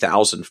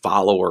 50,000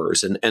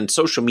 followers and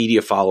social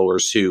media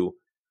followers who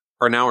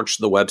are now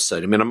interested in the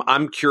website. I mean,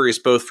 I'm curious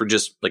both for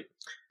just like,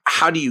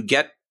 how do you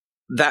get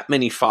that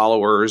many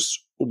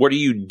followers? What are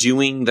you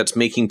doing that's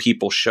making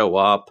people show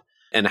up?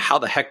 And how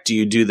the heck do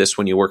you do this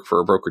when you work for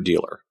a broker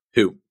dealer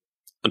who,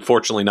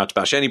 unfortunately, not to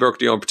bash any broker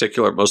dealer in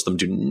particular, most of them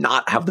do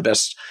not have the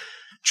best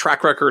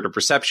track record or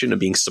perception of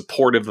being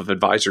supportive of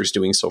advisors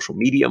doing social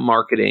media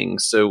marketing.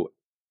 So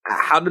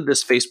how did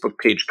this Facebook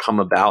page come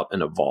about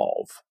and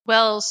evolve?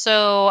 Well,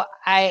 so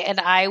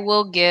I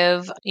will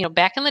give,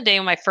 back in the day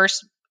when my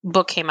first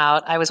book came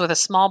out, I was with a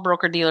small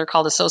broker dealer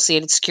called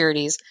Associated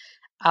Securities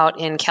out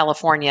in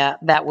California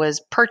that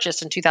was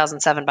purchased in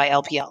 2007 by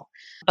LPL.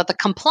 But the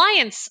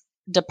compliance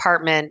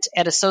department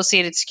at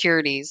Associated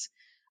Securities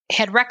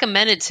had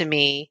recommended to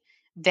me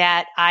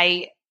that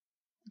I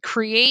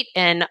create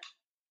an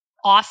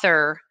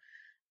author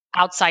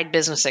outside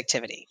business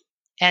activity.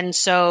 And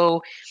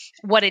so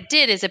what it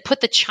did is it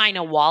put the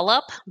China wall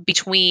up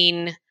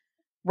between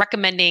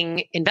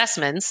recommending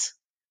investments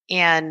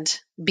and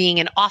being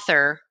an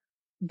author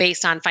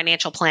based on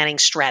financial planning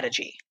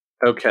strategy.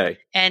 Okay.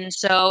 And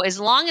so as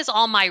long as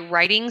all my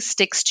writing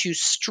sticks to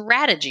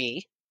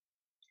strategy,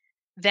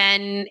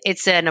 then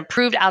it's an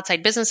approved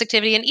outside business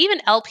activity. And even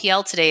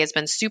LPL today has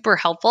been super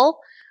helpful,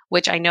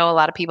 which I know a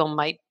lot of people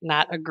might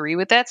not agree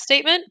with that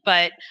statement,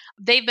 but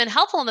they've been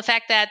helpful in the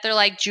fact that they're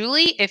like,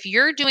 Julie, if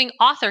you're doing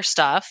author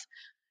stuff,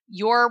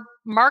 your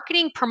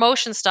marketing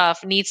promotion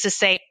stuff needs to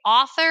say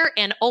author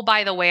and, oh,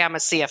 by the way, I'm a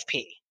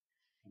CFP.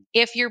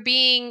 If you're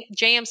being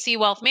JMC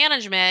Wealth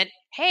Management,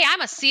 hey,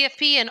 I'm a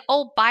CFP and,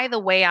 oh, by the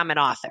way, I'm an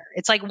author.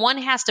 It's like one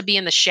has to be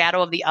in the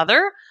shadow of the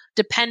other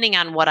depending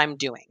on what I'm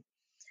doing.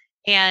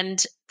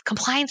 And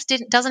compliance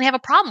doesn't have a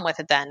problem with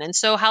it then. And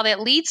so how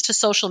that leads to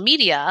social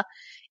media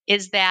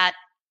is that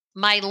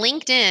my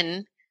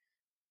LinkedIn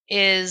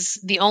is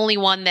the only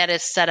one that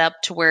is set up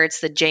to where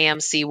it's the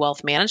JMC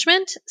Wealth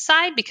Management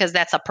side because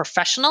that's a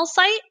professional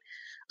site.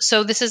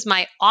 So this is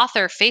my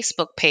author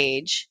Facebook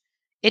page.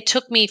 It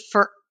took me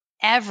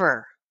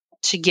forever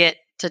to get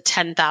to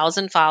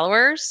 10,000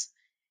 followers.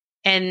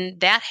 And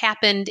that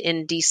happened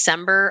in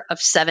December of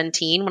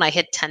 17 when I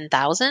hit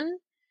 10,000.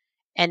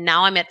 And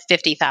now I'm at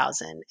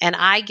 50,000. And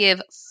I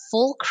give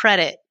full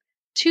credit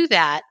to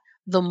that.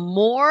 The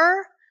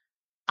more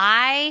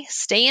I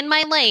stay in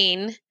my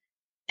lane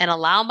and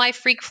allow my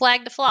freak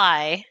flag to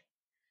fly,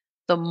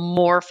 the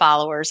more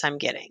followers I'm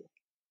getting.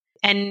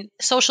 And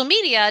social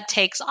media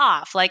takes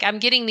off. Like I'm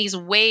getting these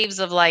waves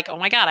of like, oh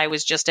my God, I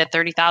was just at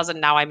 30,000.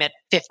 Now I'm at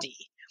 50.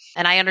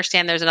 And I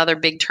understand there's another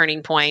big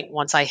turning point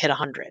once I hit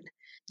 100.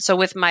 So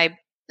with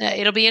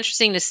it'll be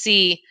interesting to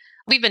see.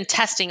 We've been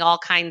testing all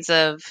kinds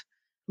of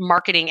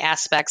marketing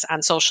aspects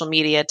on social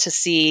media to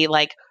see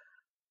like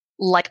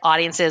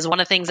audiences. One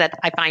of the things that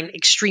I find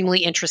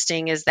extremely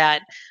interesting is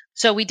that,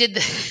 so we did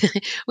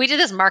we did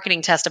this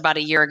marketing test about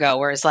a year ago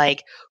where it's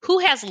like, who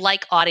has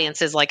like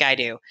audiences like I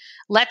do?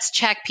 Let's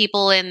check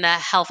people in the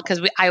health,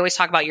 because I always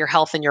talk about your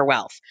health and your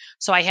wealth.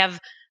 So I have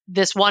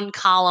this one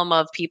column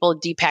of people,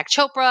 Deepak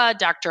Chopra,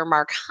 Dr.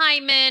 Mark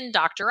Hyman,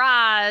 Dr.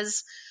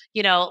 Oz.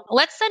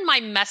 Let's send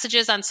my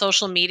messages on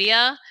social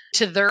media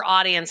to their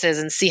audiences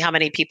and see how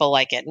many people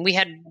like it. And we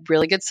had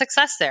really good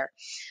success there.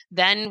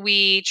 Then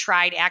we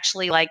tried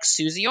actually like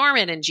Susie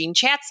Orman and Gene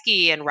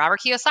Chatsky and Robert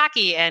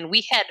Kiyosaki, and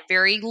we had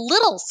very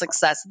little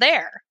success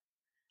there.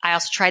 I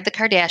also tried the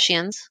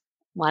Kardashians,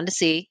 wanted to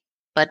see,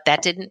 but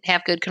that didn't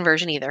have good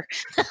conversion either.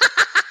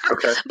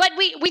 Okay. But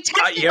we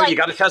tested. You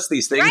got to test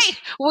these things. Right.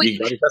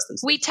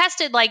 We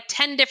tested like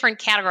 10 different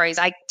categories.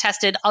 I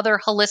tested other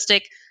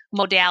holistic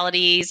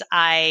modalities.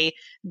 I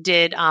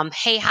did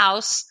Hay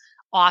House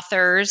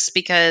authors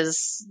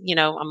because,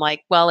 I'm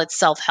like, well, it's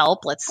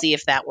self-help. Let's see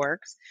if that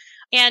works.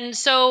 And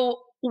so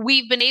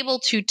we've been able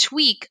to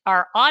tweak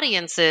our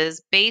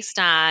audiences based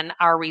on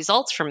our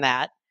results from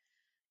that.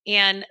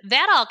 And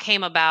that all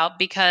came about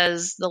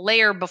because the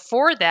layer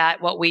before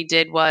that, what we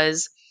did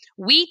was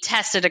we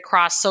tested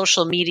across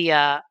social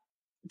media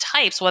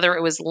types, whether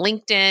it was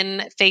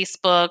LinkedIn,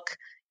 Facebook,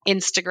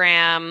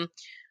 Instagram,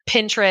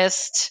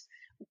 Pinterest,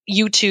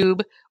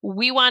 YouTube.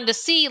 We wanted to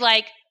see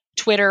like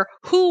Twitter,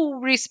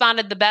 who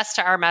responded the best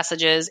to our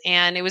messages.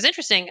 And it was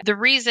interesting. The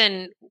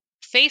reason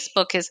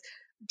Facebook has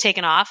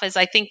taken off is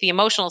I think the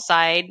emotional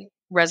side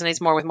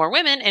resonates more with more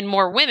women, and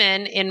more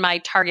women in my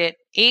target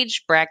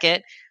age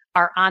bracket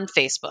are on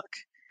Facebook.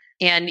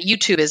 And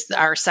YouTube is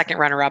our second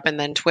runner up, and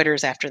then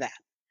Twitter's after that.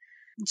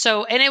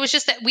 So, and it was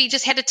just that we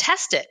just had to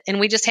test it,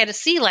 and we just had to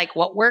see like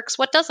what works,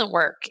 what doesn't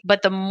work.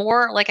 But the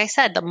more, like I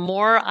said, the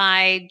more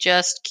I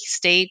just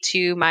stay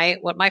to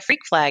what my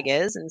freak flag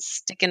is and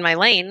stick in my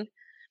lane,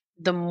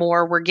 the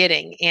more we're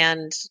getting.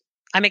 And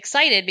I'm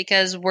excited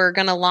because we're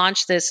going to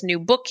launch this new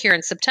book here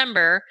in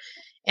September.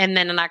 And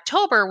then in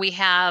October, we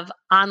have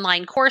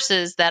online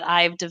courses that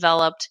I've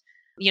developed.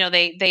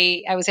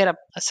 I was at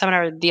a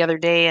seminar the other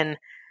day, and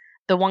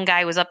the one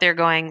guy was up there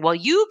going, well,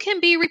 you can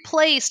be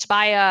replaced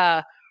by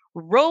a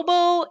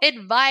robo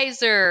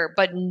advisor,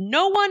 but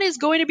no one is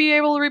going to be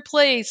able to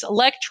replace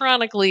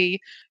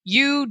electronically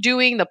you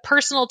doing the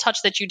personal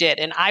touch that you did.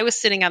 And I was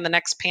sitting on the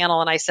next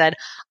panel and I said,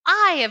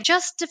 I have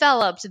just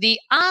developed the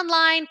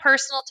online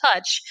personal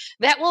touch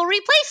that will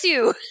replace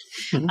you.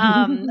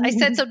 I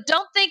said, so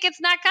don't think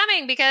it's not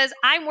coming, because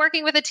I'm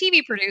working with a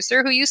TV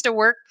producer who used to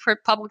work for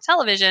public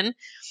television.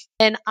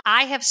 And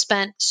I have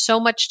spent so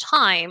much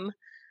time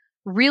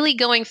really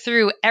going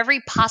through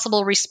every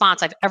possible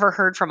response I've ever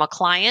heard from a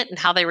client and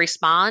how they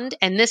respond.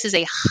 And this is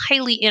a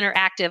highly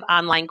interactive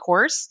online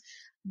course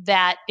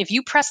that if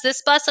you press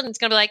this button, it's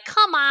going to be like,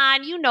 come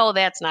on,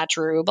 that's not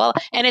true.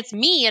 And it's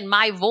me and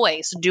my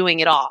voice doing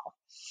it all.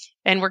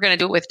 And we're going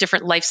to do it with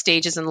different life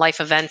stages and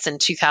life events in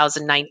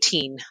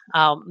 2019.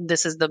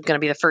 This is going to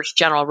be the first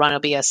general run.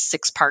 It'll be a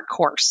 6-part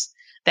course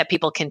that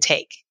people can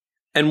take.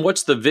 And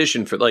what's the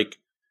vision for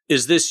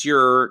is this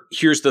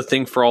here's the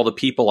thing for all the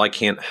people I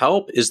can't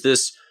help? Is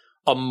this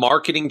a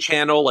marketing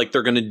channel? Like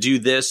they're going to do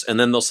this and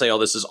then they'll say, oh,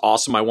 this is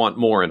awesome, I want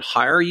more, and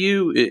hire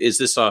you? Is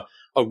this a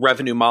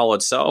revenue model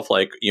itself?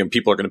 Like,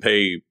 people are going to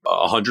pay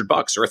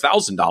 $100 or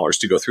 $1,000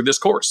 to go through this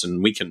course,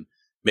 and we can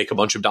make a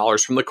bunch of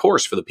dollars from the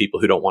course for the people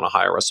who don't want to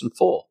hire us in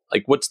full.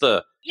 Like what's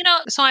the...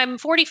 So I'm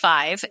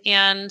 45,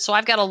 and so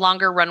I've got a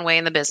longer runway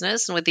in the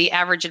business. And with the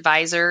average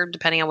advisor,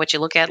 depending on what you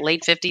look at,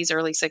 late 50s,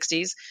 early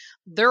 60s,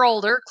 they're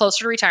older,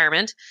 closer to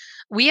retirement.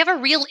 We have a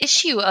real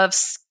issue of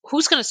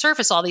who's going to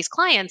service all these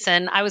clients.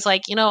 And I was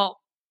like,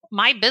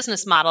 my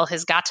business model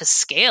has got to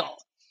scale.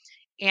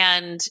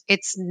 And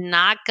it's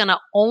not going to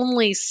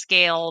only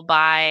scale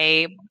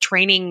by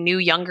training new,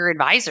 younger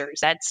advisors.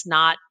 That's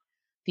not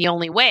the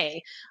only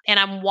way. And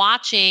I'm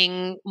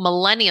watching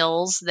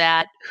millennials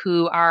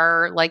who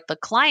are like the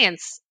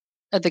clients,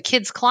 the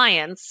kids'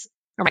 clients,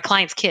 or my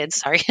clients' kids,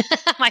 sorry,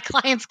 my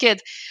clients'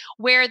 kids,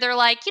 where they're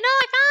like,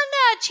 I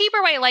found a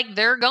cheaper way. Like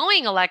they're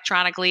going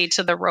electronically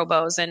to the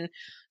robos. And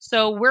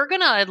so we're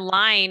going to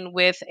align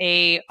with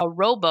a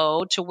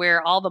robo to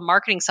where all the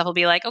marketing stuff will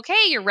be like,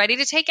 okay, you're ready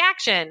to take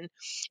action.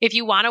 If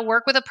you want to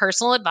work with a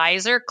personal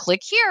advisor,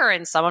 click here,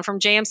 and someone from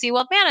JMC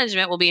Wealth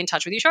Management will be in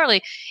touch with you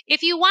shortly.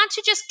 If you want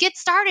to just get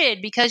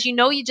started because you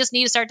just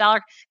need to start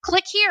dollar,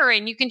 click here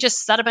and you can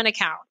just set up an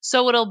account.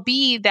 So it'll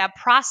be that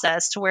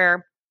process to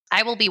where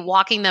I will be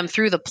walking them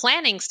through the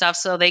planning stuff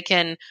so they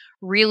can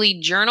really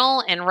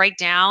journal and write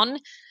down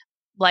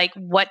like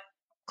what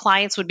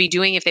clients would be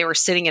doing if they were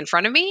sitting in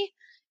front of me.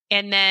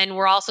 And then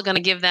we're also going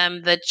to give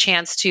them the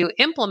chance to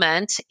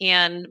implement.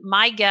 And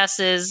my guess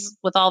is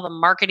with all the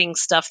marketing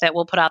stuff that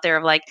we'll put out there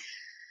of like,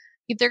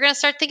 they're going to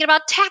start thinking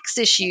about tax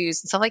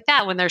issues and stuff like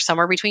that when they're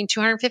somewhere between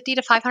 250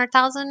 to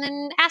 500,000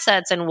 in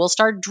assets. And we'll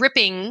start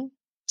dripping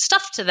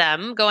stuff to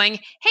them going,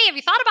 hey, have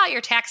you thought about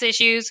your tax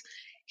issues?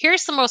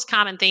 Here's the most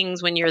common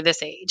things when you're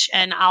this age.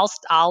 And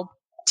I'll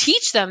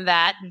teach them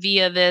that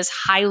via this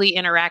highly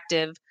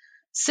interactive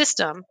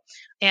system.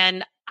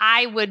 And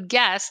I would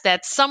guess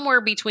that somewhere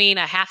between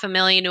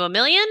 $500,000 to $1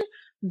 million,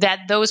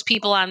 that those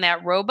people on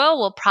that robo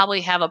will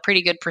probably have a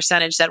pretty good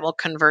percentage that will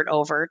convert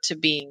over to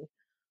being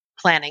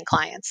planning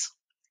clients.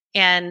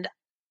 And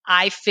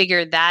I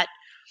figured that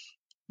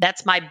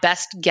that's my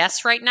best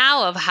guess right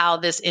now of how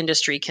this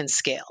industry can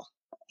scale.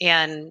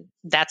 And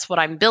that's what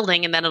I'm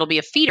building. And then it'll be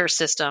a feeder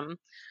system,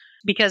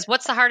 because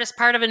what's the hardest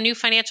part of a new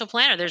financial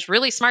planner? There's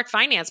really smart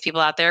finance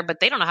people out there, but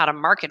they don't know how to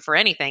market for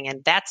anything.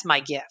 And that's my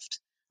gift.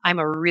 I'm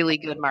a really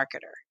good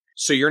marketer.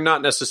 So you're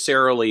not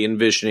necessarily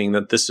envisioning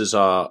that this is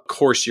a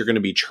course you're going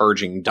to be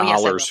charging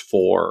dollars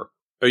for.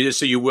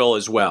 So you will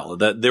as well.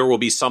 That there will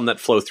be some that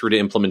flow through to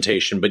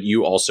implementation, but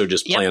you also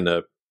just plan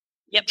to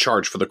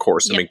charge for the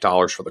course and make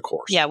dollars for the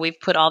course. Yeah, we've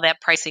put all that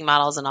pricing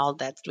models and all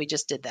that. We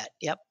just did that.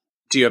 Yep.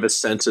 Do you have a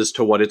sense as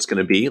to what it's going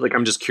to be? Like,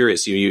 I'm just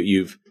curious.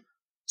 You've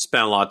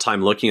spent a lot of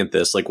time looking at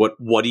this. Like,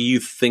 what do you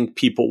think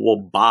people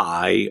will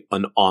buy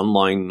an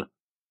online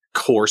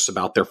course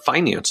about their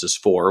finances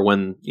for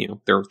when,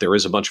 there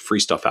is a bunch of free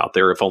stuff out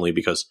there, if only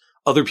because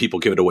other people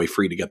give it away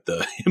free to get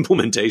the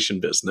implementation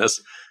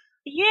business?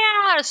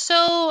 Yeah.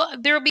 So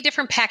there will be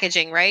different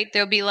packaging, right?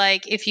 There'll be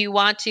like, if you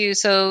want to,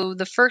 so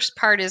the first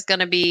part is going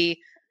to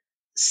be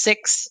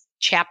 6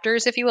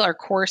 chapters, if you will, or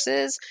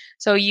courses.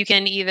 So you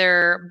can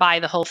either buy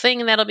the whole thing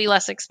and that'll be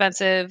less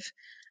expensive,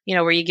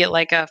 where you get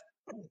like a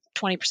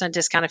 20%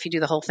 discount if you do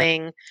the whole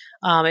thing.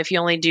 If you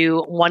only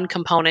do one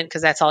component,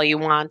 because that's all you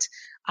want.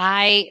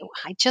 I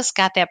just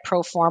got that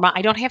pro forma.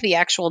 I don't have the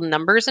actual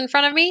numbers in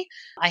front of me.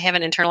 I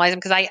haven't internalized them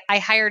because I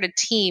hired a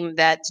team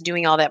that's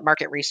doing all that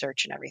market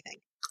research and everything.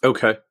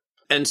 Okay.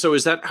 And so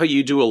is that how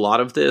you do a lot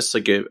of this?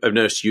 Like, I've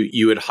noticed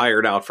you had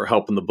hired out for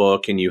help in the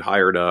book and you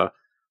hired a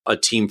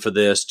team for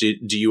this. Do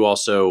you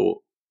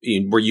also,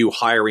 were you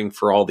hiring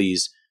for all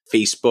these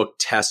Facebook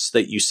tests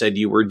that you said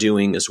you were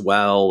doing as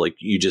well? Like,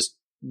 you just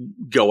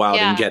go out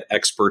and get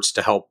experts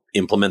to help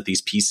implement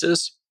these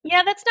pieces?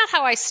 Yeah, that's not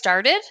how I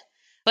started.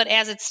 But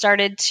as it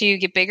started to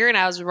get bigger and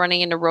I was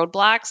running into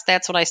roadblocks,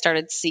 that's when I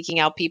started seeking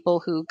out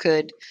people who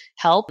could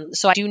help.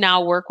 So I do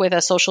now work with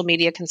a social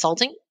media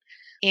consulting.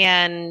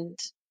 And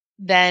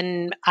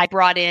then I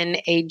brought in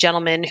a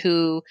gentleman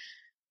who,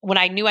 when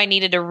I knew I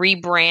needed to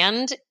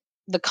rebrand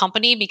the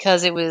company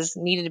because it was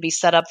needed to be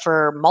set up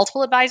for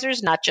multiple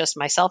advisors, not just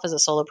myself as a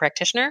solo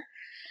practitioner,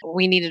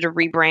 we needed to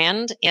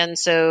rebrand. And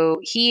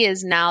so he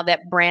is now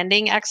that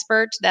branding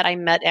expert that I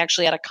met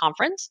actually at a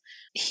conference.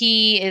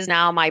 He is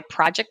now my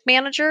project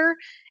manager,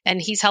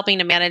 and he's helping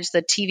to manage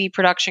the TV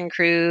production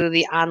crew,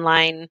 the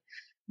online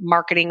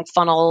marketing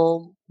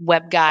funnel,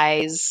 web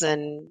guys.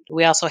 And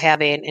we also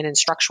have an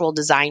instructional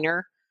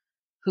designer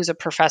who's a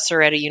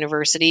professor at a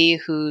university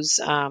who's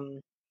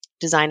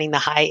designing the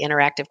high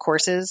interactive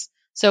courses.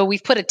 So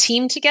we've put a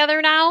team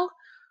together now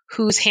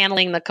who's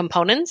handling the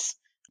components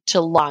to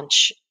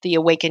launch the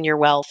Awaken Your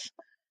Wealth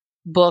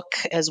book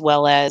as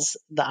well as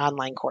the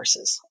online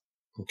courses.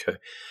 Okay.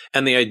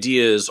 And the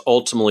idea is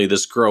ultimately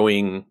this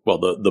growing, well,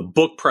 the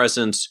book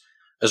presence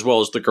as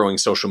well as the growing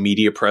social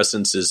media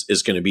presence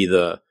is going to be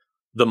the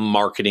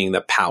marketing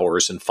that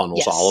powers and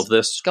funnels all of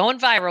this. Going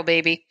viral,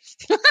 baby.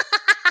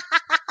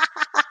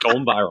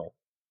 Going viral.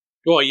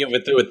 Well,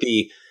 with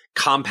the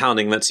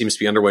compounding that seems to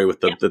be underway with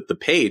the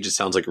page, it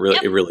sounds like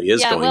it really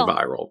is going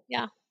viral.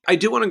 Yeah. I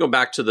do want to go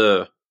back to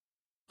the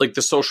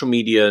social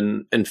media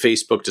and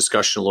Facebook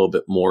discussion a little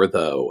bit more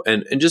though.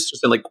 And just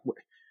like,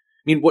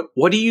 I mean,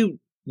 what do you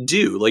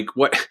do? Like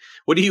what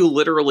are you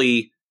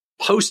literally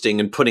posting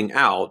and putting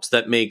out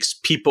that makes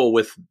people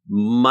with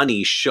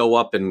money show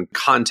up and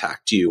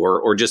contact you,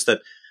 or just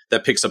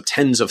that picks up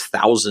tens of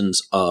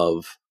thousands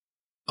of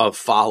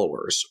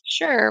followers?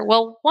 Sure.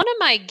 Well, one of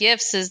my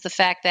gifts is the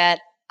fact that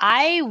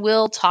I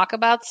will talk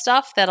about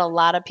stuff that a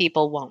lot of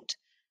people won't.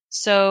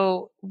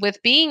 So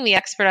with being the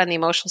expert on the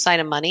emotional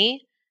side of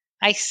money,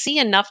 I see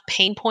enough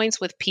pain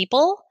points with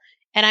people.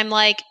 And I'm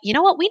like, you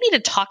know what? We need to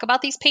talk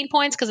about these pain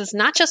points because it's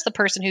not just the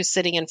person who's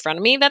sitting in front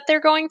of me that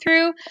they're going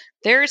through.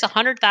 There's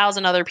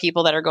 100,000 other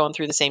people that are going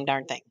through the same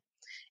darn thing.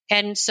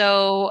 And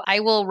so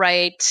I will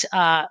write,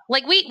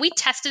 we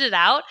tested it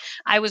out.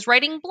 I was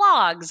writing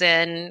blogs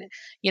and,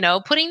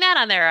 putting that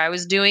on there. I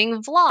was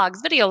doing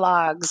vlogs, video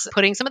logs,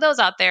 putting some of those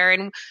out there.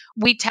 And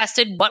we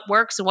tested what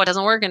works and what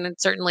doesn't work. And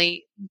it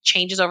certainly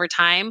changes over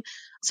time.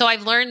 So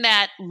I've learned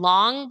that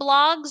long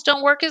blogs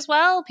don't work as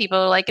well.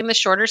 People like in the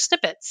shorter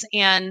snippets.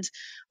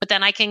 But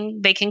then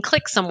they can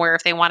click somewhere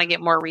if they want to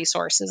get more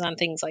resources on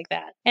things like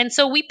that. And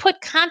so we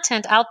put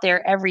content out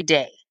there every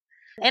day.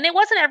 And it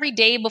wasn't every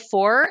day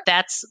before.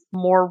 That's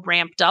more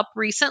ramped up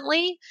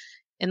recently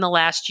in the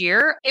last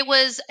year.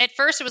 At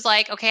first it was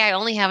like, okay, I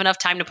only have enough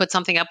time to put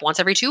something up once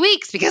every 2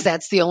 weeks because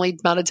that's the only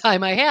amount of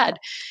time I had.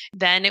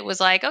 Then it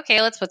was like,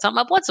 okay, let's put something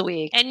up once a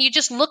week. And you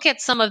just look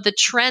at some of the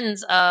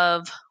trends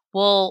of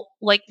Well,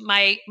 like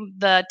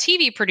the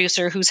TV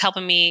producer who's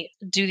helping me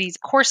do these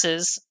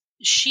courses,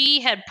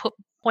 she had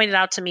pointed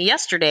out to me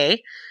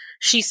yesterday.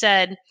 She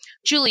said,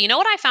 Julie, you know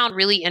what I found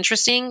really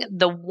interesting?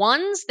 The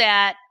ones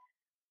that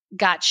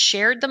got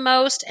shared the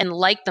most and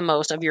liked the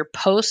most of your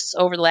posts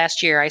over the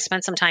last year, I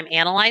spent some time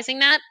analyzing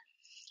that.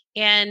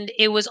 And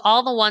it was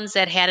all the ones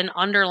that had an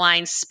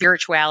underlying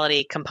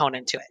spirituality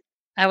component to it.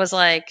 I was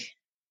like,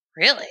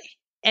 really?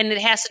 And it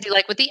has to do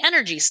like with the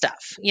energy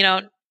stuff,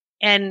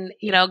 and,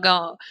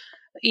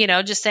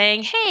 just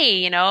saying,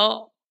 hey,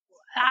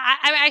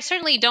 I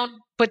certainly don't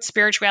put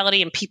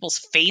spirituality in people's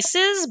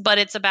faces, but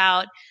it's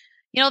about,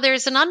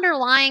 there's an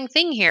underlying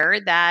thing here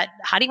that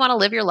how do you want to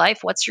live your life?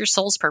 What's your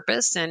soul's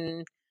purpose?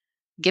 And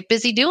get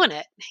busy doing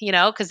it,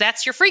 because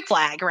that's your freak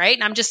flag, right?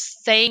 And I'm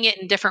just saying it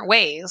in different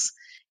ways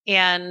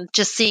and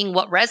just seeing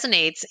what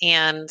resonates.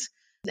 And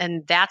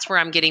that's where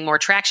I'm getting more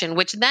traction,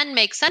 which then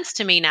makes sense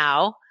to me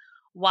now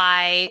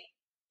why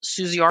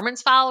Susie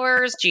Orman's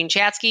followers, Gene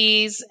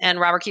Chatsky's, and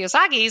Robert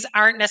Kiyosaki's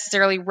aren't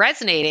necessarily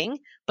resonating,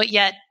 but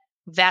yet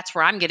that's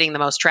where I'm getting the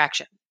most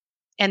traction.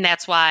 And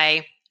that's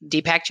why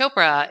Deepak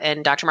Chopra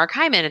and Dr. Mark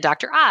Hyman and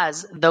Dr.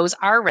 Oz, those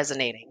are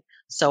resonating.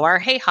 So are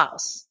Hay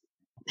House.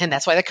 And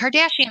that's why the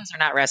Kardashians are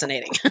not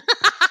resonating.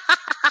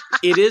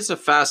 It is a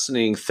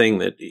fascinating thing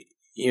that,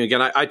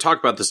 again, I talk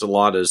about this a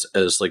lot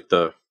as like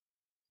the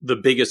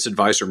biggest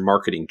advisor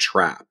marketing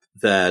trap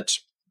that,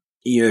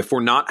 if we're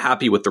not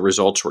happy with the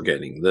results we're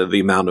getting, the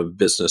amount of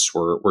business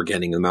we're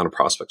getting, the amount of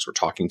prospects we're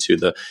talking to,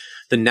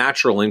 the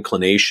natural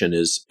inclination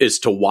is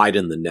to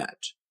widen the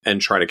net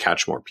and try to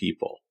catch more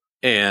people.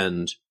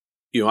 And,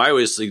 I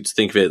always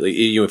think of it,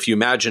 if you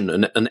imagine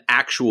an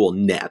actual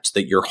net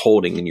that you're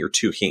holding in your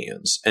two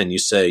hands and you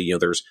say,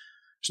 there's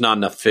not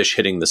enough fish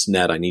hitting this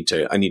net. I need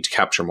to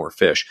capture more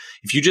fish.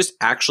 If you just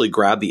actually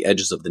grab the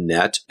edges of the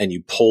net and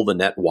you pull the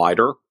net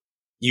wider,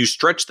 you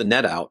stretch the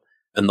net out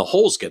and the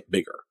holes get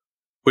bigger.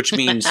 Which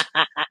means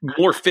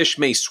more fish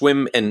may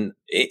swim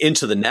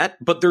into the net,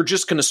 but they're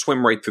just going to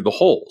swim right through the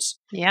holes.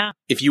 Yeah.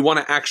 If you want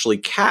to actually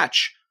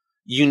catch,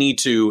 you need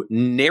to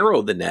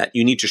narrow the net.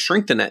 You need to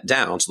shrink the net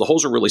down so the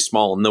holes are really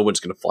small and no one's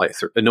going to fly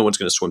through, and no one's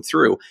going to swim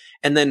through.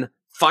 And then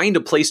find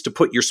a place to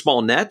put your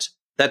small net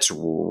that's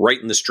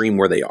right in the stream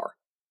where they are.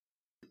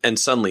 And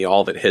suddenly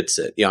all of it hits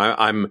it.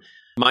 I'm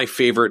my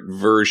favorite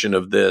version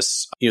of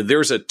this.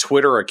 There's a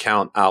Twitter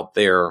account out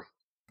there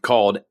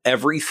called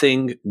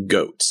Everything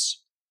Goats.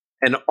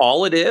 And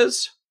all it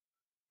is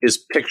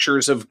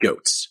pictures of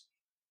goats.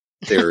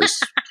 There's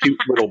cute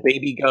little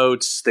baby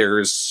goats.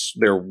 There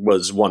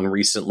was one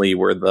recently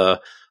where the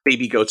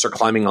baby goats are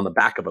climbing on the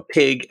back of a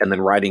pig and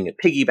then riding a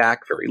piggyback,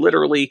 very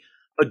literally.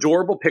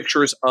 Adorable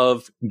pictures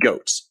of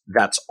goats.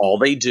 That's all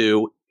they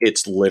do.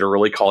 It's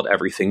literally called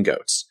Everything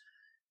Goats.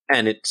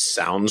 And it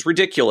sounds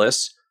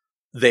ridiculous.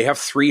 They have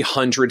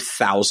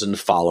 300,000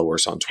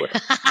 followers on Twitter.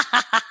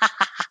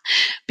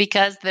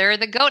 Because they're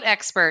the goat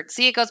expert.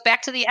 See, it goes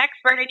back to the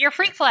expert in your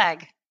freak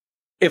flag.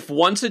 If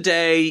once a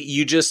day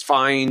you just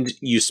find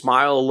you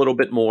smile a little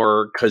bit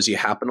more because you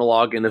happen to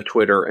log into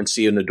Twitter and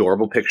see an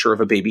adorable picture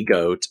of a baby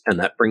goat, and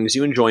that brings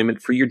you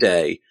enjoyment for your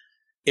day,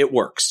 it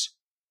works.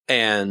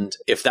 And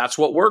if that's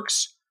what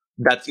works,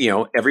 that's,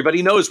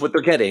 everybody knows what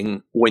they're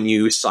getting when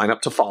you sign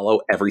up to follow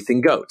Everything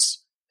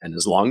Goats. And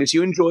as long as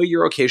you enjoy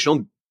your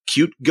occasional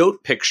cute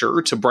goat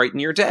picture to brighten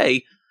your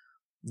day,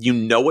 you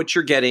know what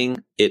you're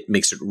getting. It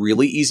makes it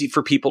really easy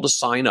for people to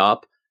sign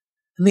up.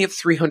 And they have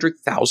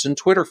 300,000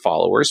 Twitter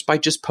followers by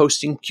just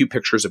posting cute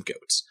pictures of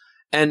goats.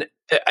 And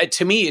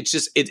to me,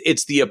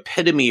 it's the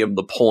epitome of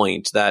the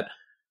point that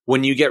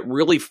when you get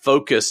really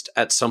focused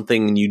at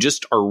something and you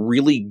just are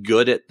really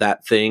good at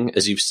that thing,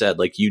 as you've said,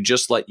 like you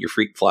just let your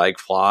freak flag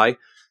fly,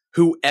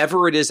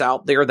 whoever it is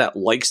out there that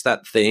likes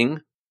that thing,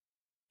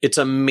 it's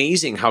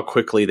amazing how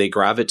quickly they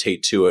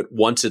gravitate to it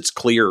once it's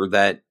clear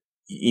that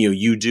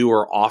you do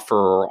or offer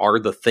or are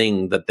the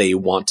thing that they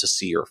want to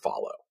see or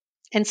follow.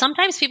 And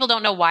sometimes people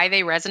don't know why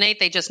they resonate.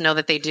 They just know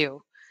that they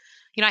do.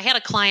 I had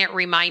a client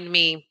remind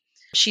me,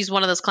 she's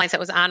one of those clients that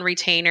was on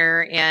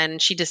retainer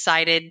and she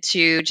decided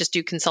to just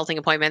do consulting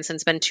appointments. And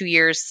it's been 2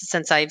 years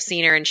since I've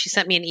seen her. And she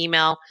sent me an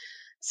email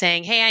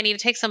saying, hey, I need to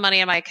take some money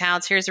out of my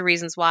accounts. Here's the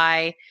reasons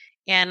why.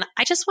 And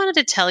I just wanted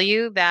to tell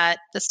you that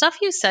the stuff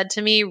you said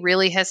to me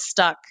really has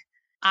stuck.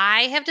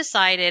 I have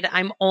decided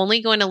I'm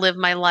only going to live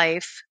my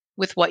life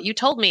with what you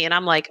told me. And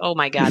I'm like, oh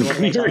my God, what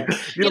did I tell you?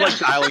 You're like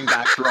dialing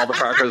back through all the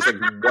progress.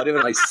 Like, what did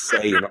I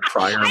say in a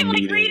prior meeting? I'm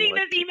like reading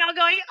this email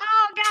going,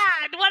 oh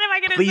God, what am I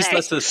going to say? Please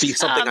let this be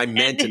something I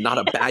meant and not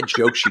a bad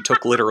joke she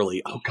took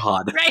literally. Oh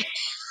God. Right.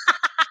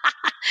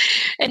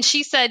 And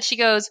she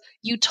goes,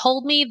 you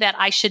told me that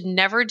I should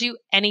never do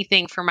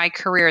anything for my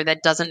career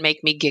that doesn't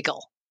make me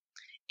giggle.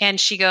 And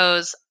she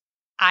goes,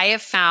 I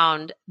have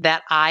found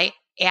that I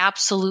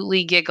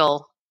absolutely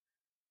giggle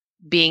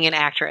being an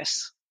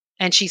actress.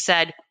 And she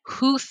said,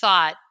 who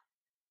thought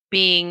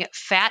being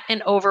fat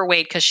and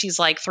overweight, because she's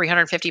like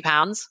 350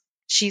 pounds,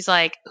 she's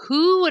like,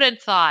 who would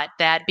have thought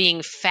that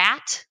being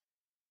fat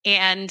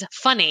and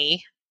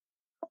funny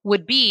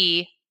would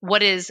be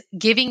what is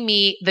giving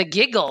me the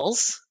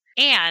giggles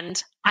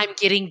And I'm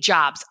getting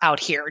jobs out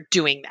here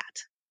doing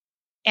that.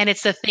 And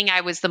it's the thing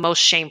I was the most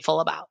shameful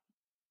about.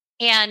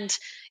 And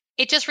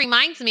it just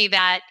reminds me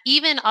that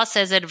even us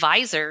as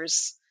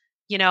advisors,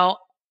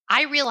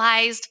 I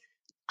realized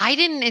I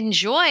didn't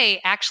enjoy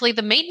actually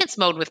the maintenance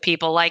mode with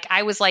people. Like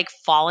I was like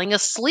falling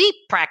asleep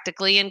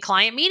practically in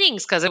client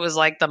meetings because it was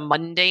like the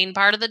mundane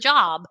part of the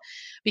job.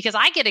 Because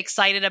I get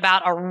excited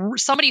about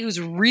somebody who's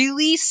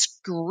really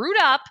screwed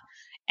up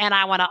and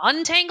I want to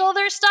untangle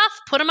their stuff,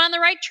 put them on the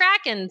right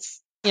track and,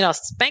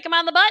 spank them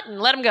on the butt and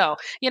let them go,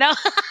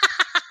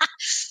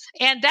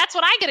 And that's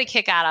what I get a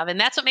kick out of. And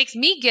that's what makes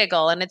me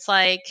giggle. And it's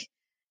like,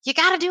 you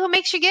got to do what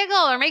makes you giggle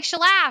or makes you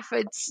laugh.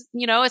 It's,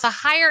 it's a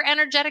higher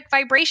energetic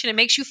vibration. It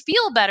makes you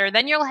feel better.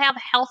 Then you'll have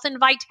health and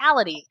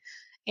vitality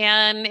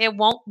and it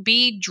won't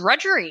be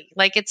drudgery.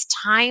 Like it's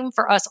time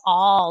for us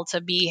all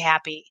to be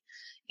happy.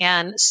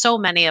 And so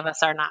many of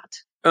us are not.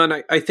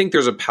 And I think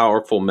there's a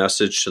powerful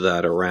message to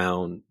that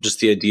around just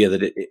the idea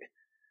that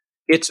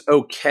it's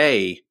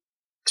okay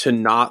to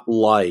not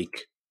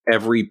like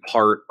every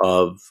part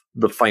of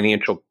the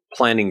financial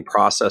planning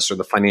process or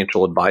the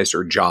financial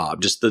advisor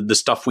job, just the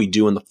stuff we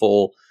do in the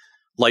full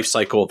life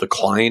cycle of the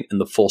client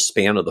and the full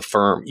span of the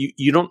firm.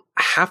 You don't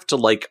have to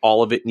like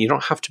all of it and you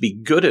don't have to be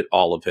good at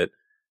all of it.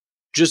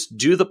 Just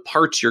do the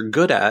parts you're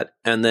good at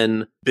and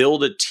then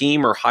build a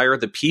team or hire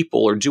the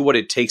people or do what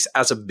it takes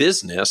as a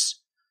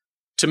business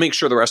to make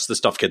sure the rest of the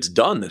stuff gets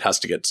done that has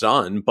to get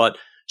done. But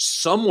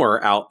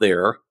somewhere out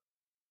there,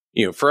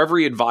 for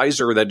every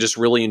advisor that just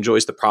really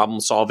enjoys the problem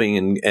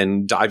solving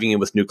and diving in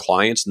with new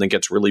clients and then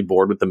gets really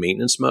bored with the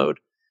maintenance mode,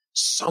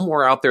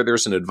 somewhere out there,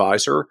 there's an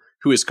advisor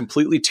who is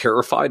completely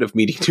terrified of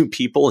meeting new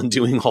people and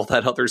doing all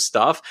that other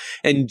stuff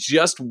and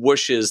just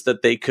wishes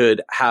that they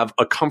could have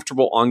a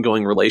comfortable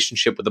ongoing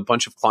relationship with a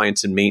bunch of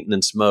clients in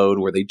maintenance mode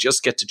where they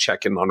just get to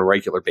check in on a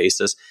regular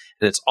basis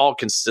and it's all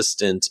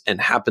consistent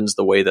and happens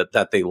the way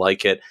that they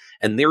like it.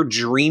 And their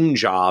dream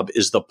job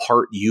is the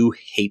part you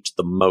hate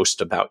the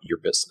most about your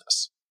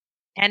business.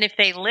 And if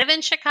they live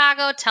in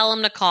Chicago, tell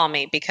them to call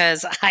me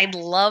because I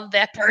love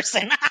that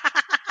person.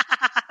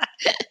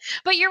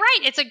 But you're right.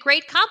 It's a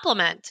great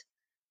compliment,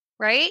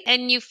 right?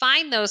 And you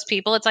find those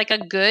people, it's like a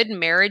good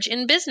marriage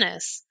in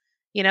business,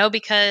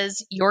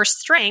 because your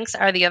strengths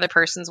are the other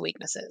person's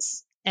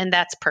weaknesses. And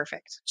that's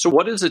perfect. So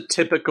what does a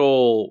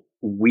typical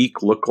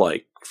week look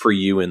like for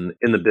you in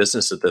the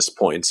business at this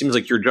point? It seems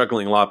like you're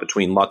juggling a lot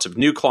between lots of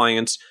new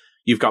clients.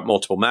 You've got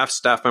multiple MAF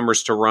staff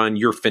members to run.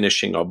 You're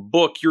finishing a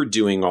book. You're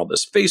doing all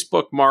this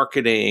Facebook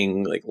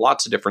marketing, like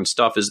lots of different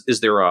stuff.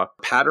 Is there a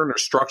pattern or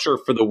structure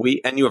for the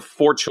week? And you have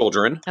 4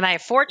 children. And I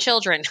have 4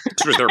 children.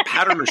 So is there a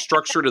pattern or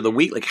structure to the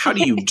week? Like, how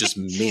do you just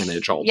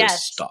manage all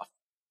this stuff?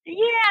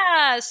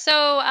 Yeah.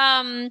 So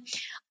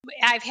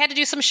I've had to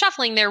do some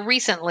shuffling there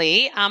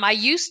recently. I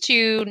used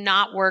to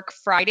not work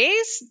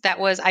Fridays.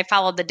 I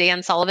followed the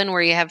Dan Sullivan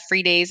where you have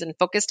free days and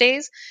focus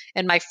days.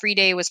 And my free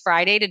day was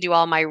Friday to do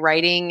all my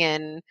writing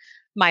and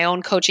my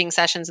own coaching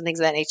sessions and things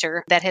of that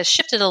nature. That has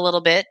shifted a little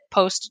bit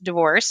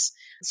post-divorce.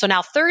 So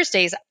now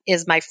Thursdays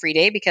is my free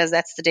day because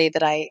that's the day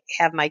that I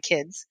have my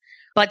kids.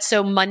 But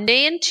so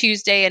Monday and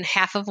Tuesday and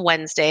half of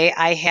Wednesday,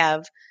 I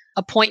have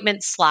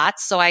appointment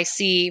slots. So I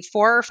see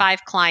 4 or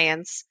 5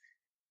 clients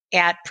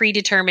at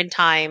predetermined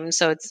time.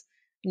 So it's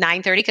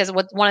 9:30 because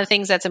one of the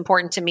things that's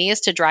important to me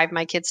is to drive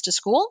my kids to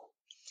school.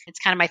 It's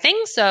kind of my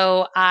thing.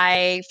 So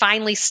I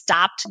finally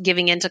stopped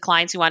giving in to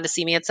clients who wanted to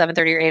see me at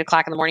 7:30 or 8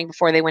 o'clock in the morning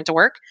before they went to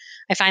work.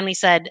 I finally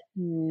said,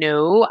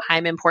 no,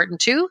 I'm important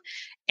too.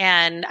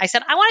 And I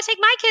said, I want to take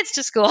my kids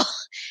to school.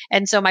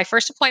 And so my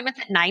first appointment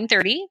at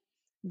 9:30,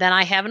 then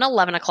I have an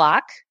 11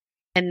 o'clock.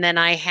 And then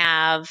I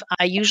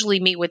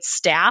usually meet with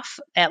staff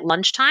at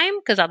lunchtime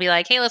because I'll be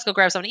like, hey, let's go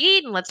grab something to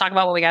eat and let's talk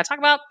about what we got to talk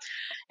about.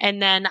 And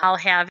then I'll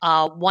have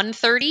a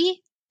 1:30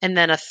 and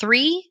then a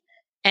 3.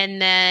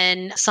 And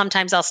then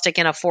sometimes I'll stick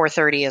in a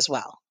 4:30 as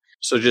well.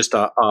 So just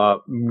a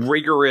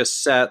rigorous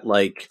set,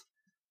 like,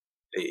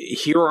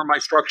 here are my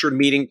structured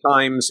meeting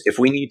times. If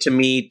we need to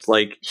meet,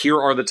 like,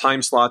 here are the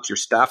time slots. Your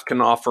staff can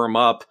offer them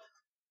up.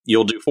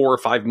 You'll do 4 or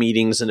 5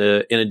 meetings in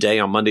a day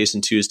on Mondays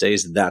and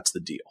Tuesdays. That's the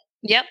deal.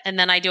 Yep. And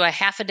then I do a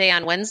half a day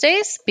on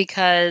Wednesdays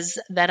because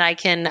then I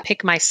can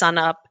pick my son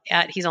up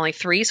he's only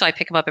 3. So I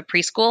pick him up at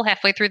preschool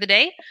halfway through the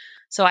day.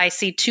 So I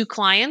see 2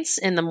 clients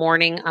in the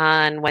morning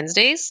on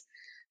Wednesdays.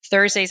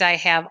 Thursdays I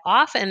have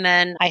off, and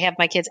then I have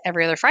my kids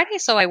every other Friday.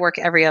 So I work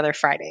every other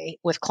Friday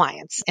with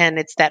clients, and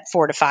it's that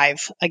 4 to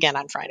 5 again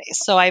on Fridays.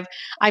 So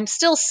I'm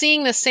still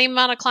seeing the same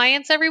amount of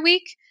clients every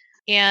week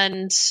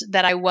and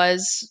that I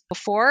was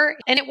before,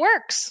 and it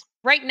works.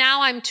 Right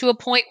now, I'm to a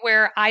point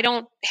where I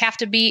don't have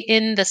to be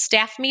in the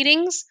staff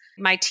meetings.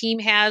 My team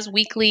has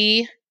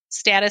weekly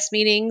status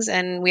meetings,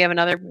 and we have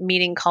another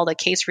meeting called a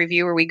case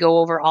review where we go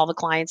over all the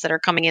clients that are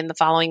coming in the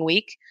following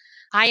week.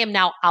 I am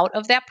now out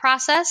of that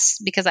process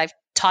because I've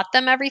taught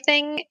them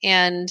everything.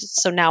 And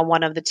so now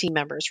one of the team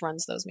members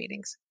runs those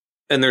meetings.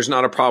 And there's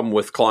not a problem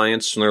with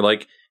clients and they're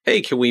like,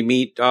 hey, can we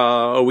meet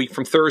a week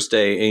from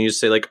Thursday? And you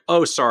say like,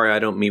 oh, sorry, I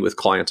don't meet with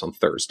clients on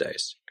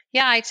Thursdays.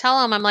 Yeah, I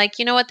tell them, I'm like,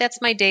 you know what?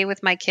 That's my day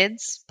with my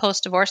kids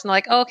post-divorce. And they're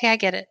like, oh, okay, I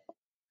get it.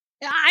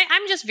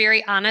 I'm just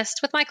very honest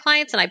with my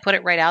clients and I put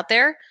it right out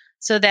there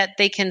so that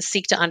they can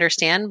seek to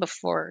understand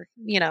before,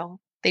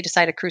 they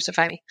decide to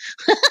crucify me.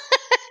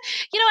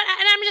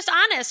 And I'm just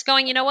honest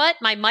going, you know what?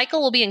 My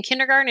Michael will be in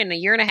kindergarten in a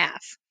year and a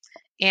half.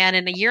 And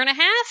in a year and a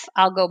half,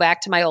 I'll go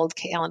back to my old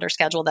calendar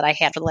schedule that I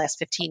had for the last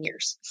 15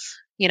 years.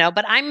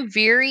 But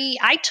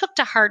I took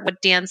to heart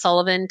what Dan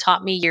Sullivan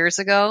taught me years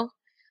ago.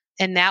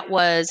 And that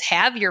was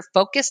have your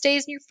focus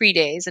days and your free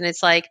days. And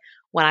it's like,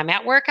 when I'm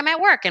at work, I'm at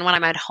work. And when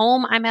I'm at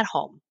home, I'm at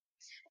home.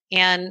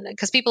 And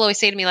because people always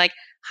say to me, like,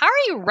 how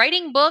are you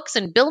writing books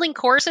and building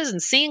courses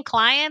and seeing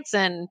clients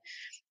and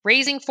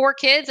raising 4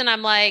 kids? And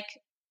I'm like,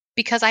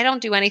 because I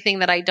don't do anything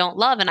that I don't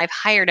love. And I've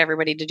hired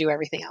everybody to do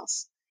everything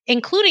else,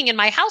 including in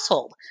my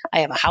household. I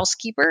have a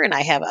housekeeper and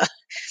I have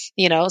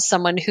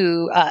someone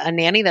a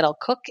nanny that'll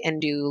cook and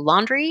do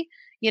laundry,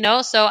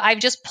 so I've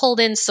just pulled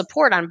in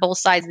support on both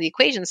sides of the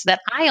equation so that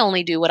I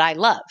only do what I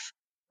love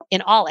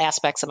in all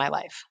aspects of my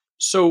life.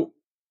 So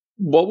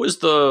what was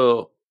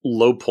the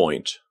low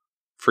point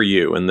for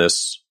you in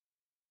this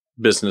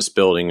business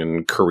building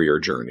and career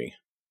journey?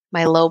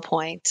 My low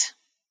point.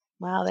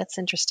 Wow, that's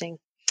interesting.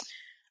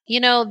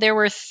 There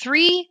were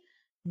 3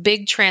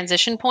 big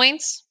transition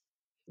points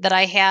that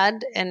I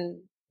had.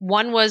 And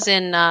one was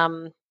in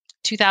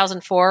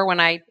 2004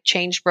 when I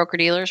changed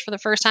broker-dealers for the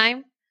first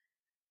time.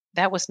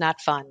 That was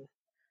not fun.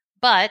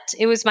 But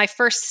it was my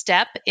first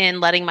step in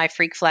letting my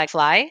freak flag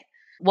fly.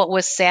 What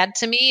was sad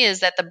to me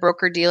is that the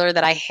broker-dealer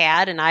that I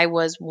had, and I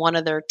was one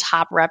of their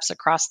top reps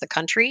across the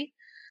country,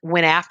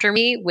 went after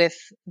me with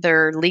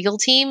their legal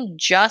team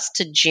just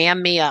to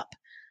jam me up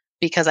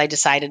because I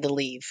decided to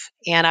leave.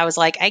 And I was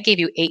like, I gave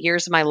you 8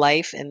 years of my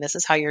life and this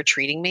is how you're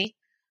treating me.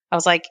 I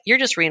was like, you're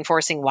just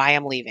reinforcing why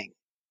I'm leaving.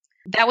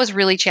 That was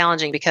really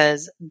challenging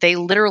because they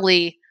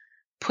literally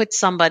put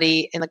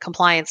somebody in the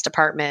compliance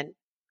department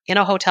in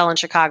a hotel in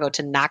Chicago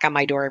to knock on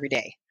my door every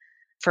day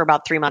for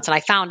about 3 months. And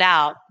I found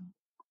out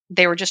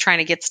they were just trying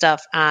to get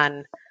stuff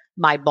on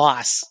my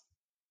boss,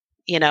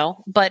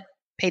 but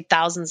paid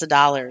thousands of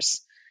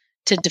dollars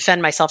to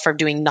defend myself for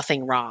doing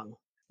nothing wrong.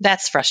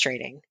 That's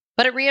frustrating.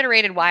 But it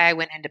reiterated why I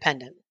went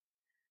independent.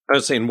 I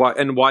was saying,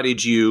 why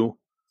did you,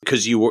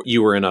 because you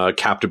were in a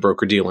captive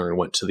broker-dealer and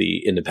went to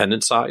the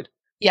independent side?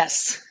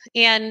 Yes.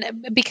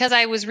 And because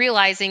I was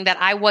realizing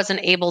that I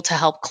wasn't able to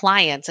help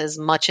clients as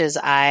much as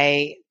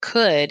I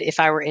could if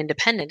I were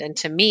independent. And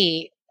to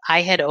me,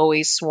 I had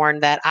always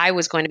sworn that I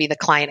was going to be the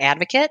client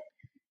advocate.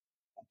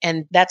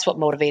 And that's what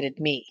motivated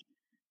me,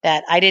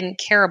 that I didn't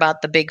care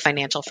about the big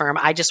financial firm.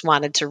 I just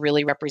wanted to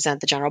really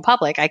represent the general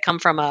public. I come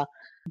from a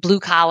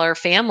blue collar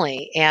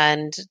family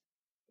and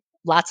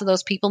lots of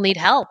those people need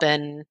help.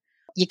 And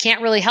you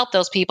can't really help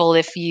those people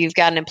if you've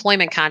got an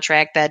employment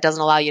contract that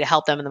doesn't allow you to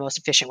help them in the most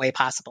efficient way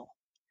possible.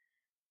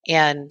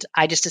 And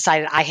I just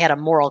decided I had a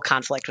moral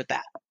conflict with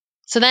that.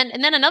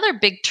 And then another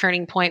big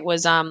turning point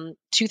was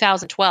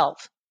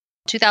 2012.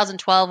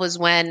 2012 was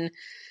when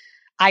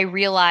I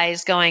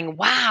realized going,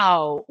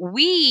 wow,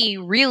 we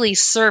really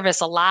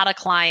service a lot of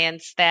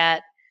clients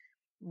that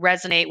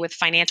resonate with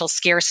financial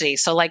scarcity.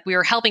 So like we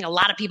were helping a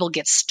lot of people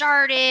get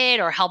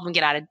started or help them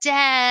get out of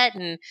debt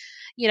and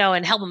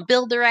help them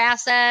build their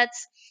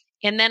assets.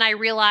 And then I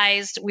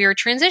realized we were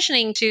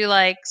transitioning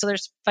to so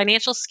there's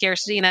financial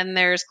scarcity and then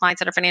there's clients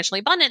that are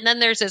financially abundant. And then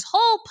there's this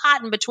whole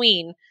pot in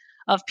between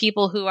of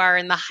people who are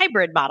in the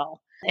hybrid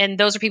model. And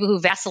those are people who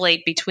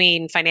vacillate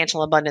between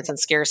financial abundance and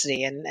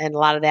scarcity. And a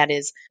lot of that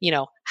is,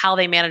 how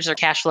they manage their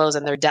cash flows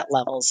and their debt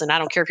levels. And I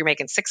don't care if you're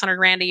making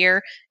 $600,000 a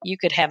year, you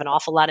could have an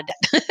awful lot of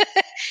debt.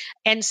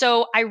 And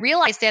so I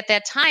realized at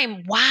that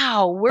time,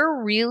 wow,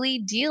 we're really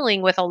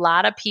dealing with a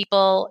lot of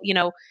people.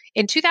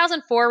 In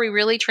 2004, we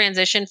really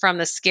transitioned from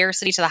the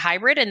scarcity to the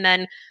hybrid. And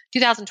then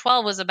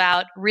 2012 was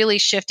about really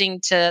shifting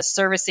to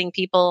servicing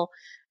people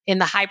in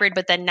the hybrid,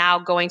 but then now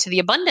going to the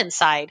abundance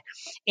side.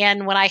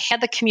 And when I had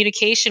the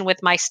communication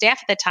with my staff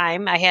at the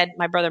time, I had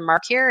my brother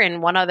Mark here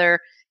and one other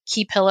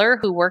key pillar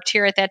who worked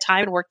here at that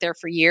time and worked there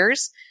for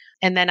years.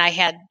 And then I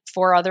had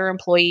 4 other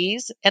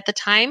employees at the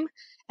time.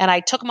 And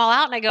I took them all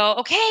out and I go,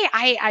 okay,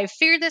 I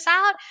figured this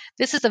out.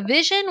 This is the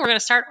vision. We're going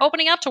to start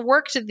opening up to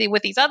work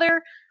with these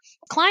other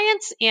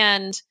clients.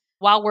 And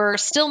while we're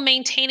still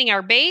maintaining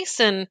our base,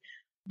 and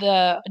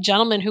the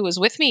gentleman who was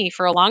with me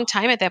for a long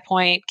time at that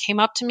point came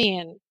up to me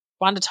and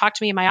wanted to talk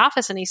to me in my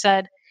office. And he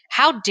said,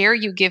 how dare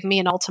you give me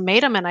an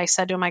ultimatum? And I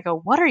said to him, I go,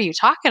 what are you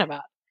talking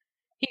about?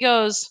 He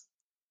goes,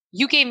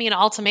 you gave me an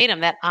ultimatum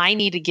that I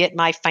need to get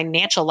my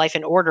financial life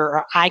in order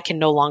or I can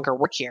no longer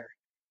work here.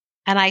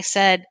 And I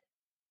said,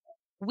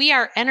 we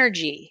are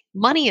energy.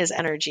 Money is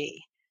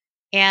energy.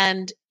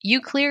 And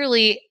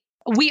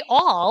we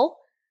all,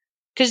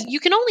 because you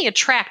can only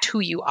attract who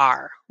you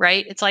are,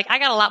 right? It's like I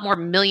got a lot more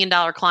 $1 million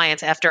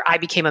clients after I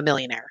became a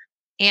millionaire.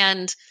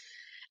 And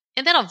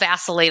then I'll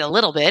vacillate a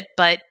little bit,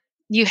 but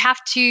you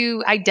have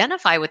to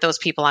identify with those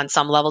people on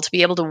some level to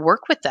be able to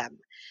work with them.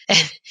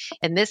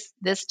 And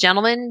this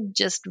gentleman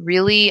just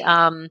really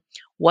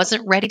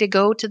wasn't ready to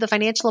go to the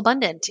financial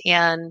abundant.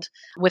 And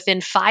within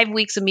 5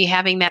 weeks of me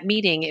having that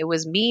meeting, it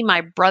was me,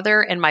 my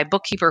brother, and my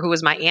bookkeeper, who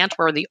was my aunt,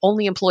 were the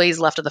only employees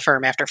left of the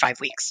firm after 5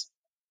 weeks.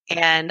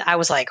 And I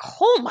was like,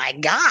 oh my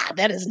God,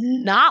 that is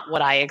not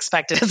what I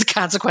expected as a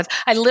consequence.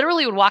 I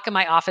literally would walk in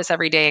my office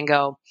every day and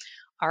go,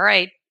 all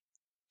right,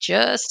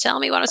 just tell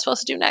me what I'm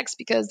supposed to do next,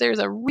 because there's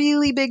a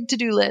really big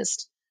to-do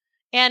list.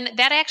 And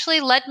that actually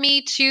led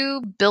me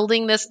to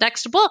building this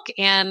next book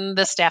and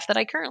the staff that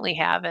I currently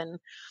have. And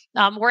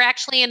we're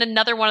actually in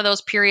another one of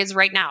those periods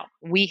right now.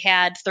 We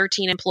had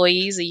 13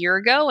 employees a year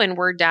ago, and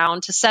we're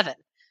down to 7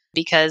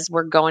 because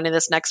we're going to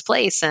this next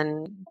place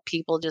and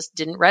people just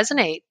didn't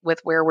resonate with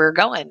where we're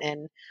going.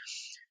 And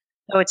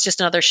so it's just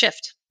another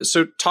shift.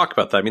 So talk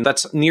about that. I mean,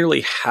 that's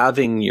nearly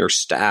having your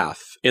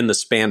staff in the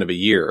span of a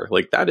year.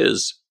 Like, that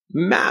is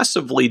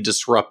massively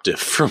disruptive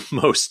for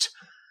most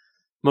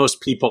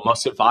people,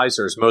 most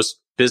advisors, most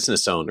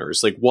business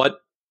owners. Like, what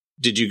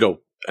did you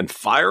go and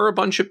fire a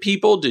bunch of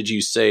people? Did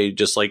you say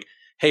just like,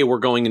 hey, we're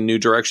going in a new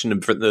direction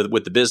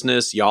with the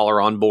business, y'all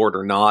are on board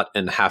or not,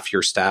 and half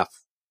your staff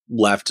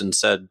left and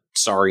said,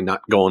 sorry,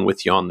 not going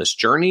with you on this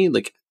journey?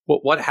 Like,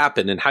 what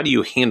happened, and how do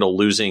you handle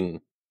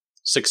losing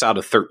 6 out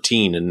of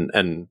 13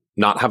 and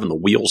not having the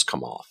wheels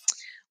come off?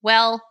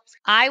 Well,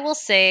 I will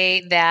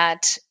say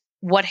that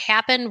what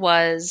happened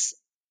was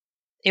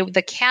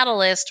the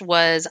catalyst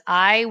was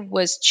I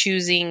was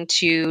choosing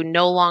to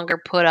no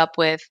longer put up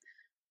with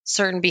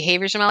certain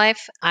behaviors in my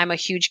life. I'm a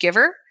huge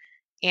giver,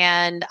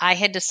 and I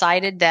had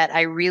decided that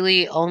I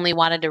really only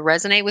wanted to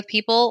resonate with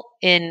people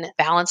in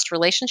balanced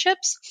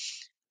relationships.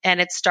 And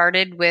it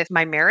started with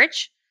my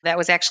marriage. That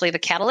was actually the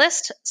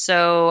catalyst.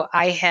 So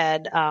I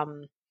had,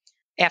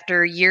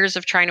 after years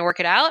of trying to work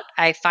it out,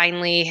 I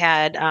finally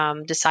had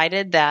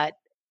decided that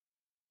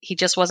he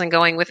just wasn't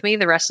going with me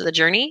the rest of the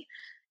journey.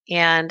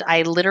 And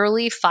I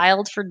literally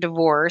filed for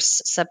divorce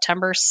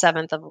September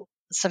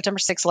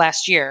 6th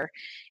last year.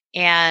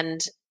 And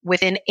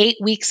within 8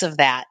 weeks of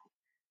that,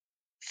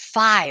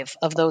 5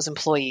 of those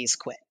employees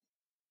quit.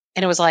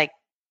 And it was like,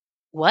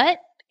 what?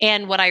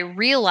 And what I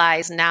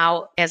realize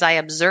now, as I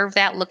observe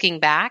that looking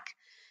back,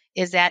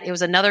 is that it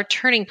was another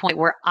turning point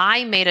where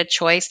I made a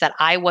choice that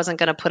I wasn't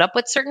going to put up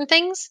with certain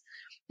things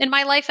in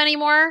my life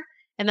anymore.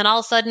 And then all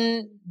of a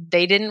sudden,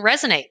 they didn't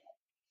resonate.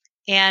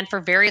 And for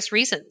various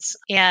reasons.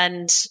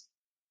 And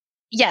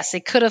yes,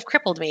 it could have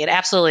crippled me.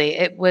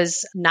 It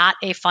was not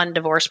a fun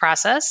divorce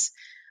process.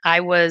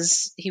 He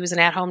was an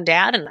at-home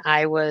dad and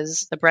I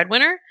was the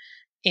breadwinner.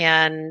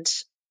 And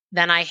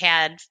then I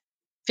had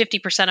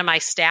 50% of my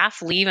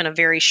staff leave in a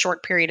very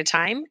short period of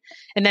time.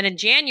 And then in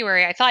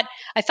January, I thought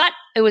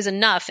it was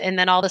enough. And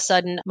then all of a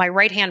sudden, my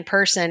right-hand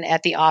person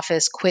at the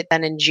office quit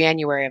then in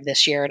January of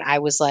this year. And I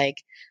was like,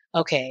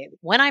 okay,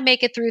 when I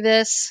make it through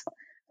this,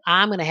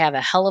 I'm going to have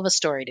a hell of a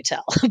story to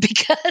tell.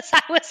 Because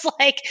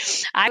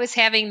I was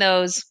having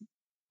those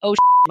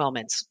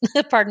moments,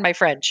 pardon my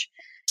French.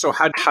 So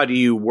how do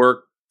you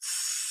work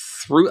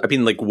through? I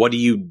mean, like, what do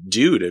you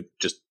do to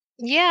just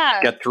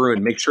get through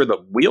and make sure the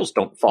wheels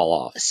don't fall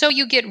off? So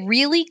you get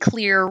really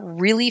clear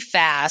really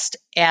fast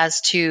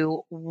as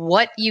to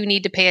what you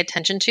need to pay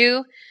attention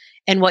to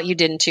and what you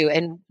didn't to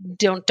and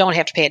don't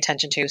have to pay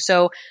attention to.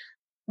 So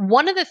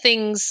one of the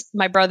things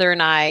my brother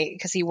and I,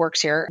 because he works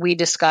here, we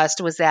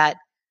discussed was that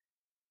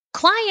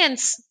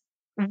clients,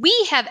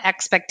 we have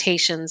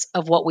expectations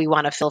of what we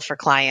want to fill for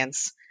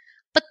clients,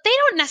 but they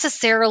don't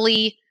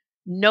necessarily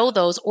know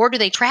those, or do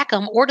they track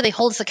them, or do they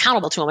hold us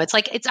accountable to them? It's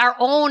like, it's our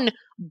own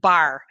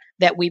bar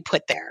that we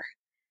put there.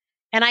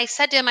 And I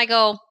said to him, I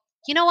go,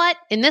 you know what?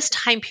 In this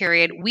time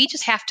period, we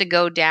just have to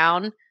go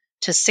down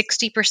to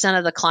 60%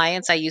 of the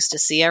clients I used to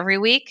see every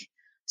week.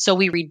 So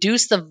we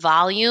reduce the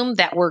volume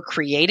that we're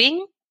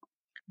creating,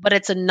 but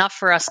it's enough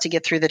for us to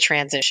get through the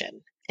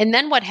transition. And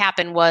then what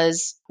happened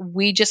was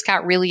we just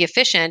got really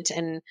efficient.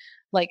 And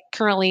like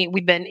currently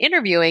we've been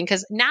interviewing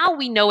because now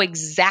we know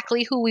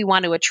exactly who we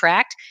want to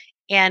attract.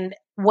 And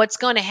what's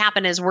going to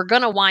happen is we're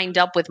going to wind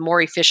up with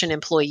more efficient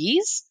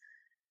employees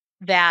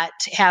that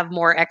have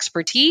more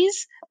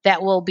expertise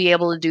that will be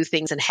able to do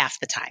things in half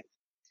the time.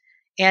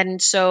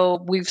 And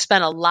so we've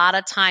spent a lot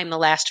of time the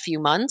last few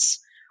months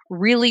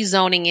really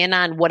zoning in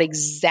on what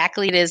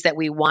exactly it is that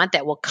we want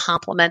that will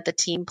complement the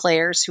team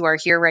players who are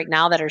here right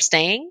now that are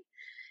staying,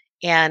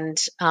 and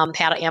how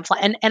to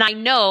amplify. And I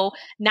know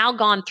now,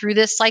 gone through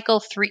this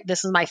cycle,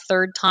 this is my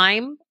 3rd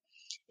time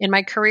in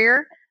my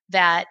career,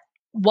 that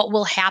what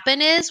will happen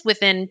is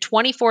within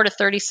 24 to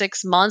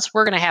 36 months,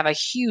 we're going to have a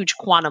huge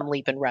quantum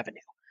leap in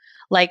revenue.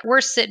 Like,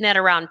 we're sitting at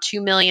around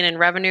 2 million in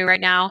revenue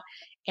right now,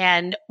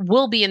 and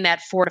we'll be in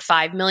that 4 to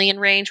 5 million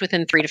range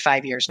within 3 to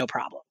 5 years, no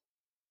problem.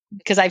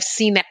 Because I've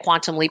seen that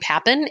quantum leap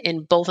happen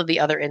in both of the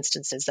other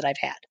instances that I've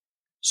had.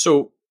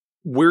 So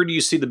where do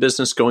you see the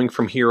business going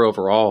from here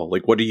overall?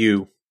 Like, what are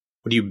you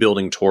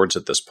building towards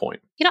at this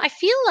point? I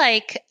feel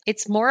like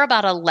it's more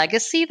about a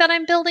legacy that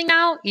I'm building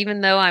now,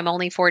 even though I'm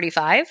only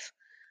 45.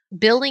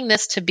 Building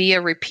this to be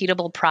a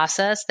repeatable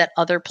process that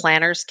other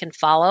planners can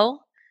follow.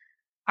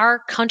 Our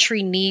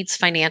country needs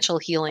financial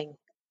healing,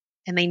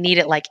 and they need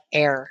it like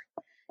air.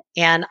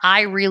 And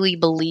I really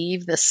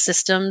believe the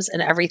systems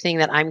and everything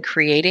that I'm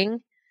creating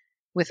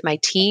with my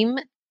team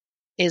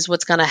is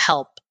what's going to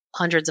help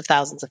hundreds of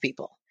thousands of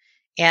people.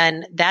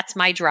 And that's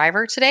my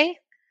driver today.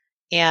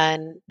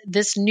 And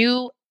this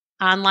new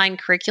online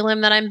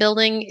curriculum that I'm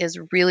building is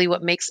really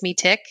what makes me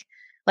tick.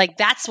 Like,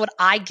 that's what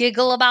I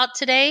giggle about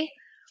today.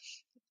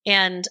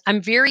 And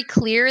I'm very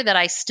clear that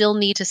I still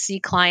need to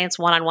see clients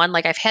one-on-one.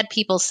 Like, I've had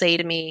people say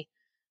to me,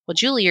 well,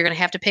 Julie, you're going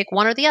to have to pick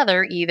one or the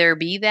other, either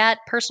be that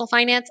personal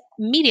finance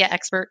media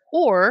expert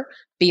or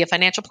be a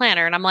financial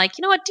planner. And I'm like,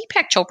 you know what?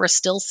 Deepak Chopra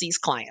still sees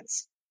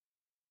clients.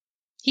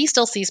 He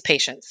still sees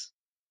patients.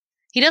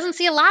 He doesn't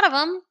see a lot of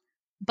them,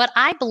 but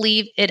I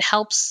believe it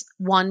helps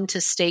one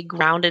to stay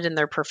grounded in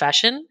their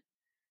profession,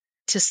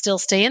 to still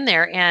stay in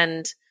there.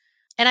 And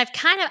I've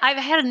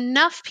had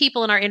enough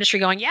people in our industry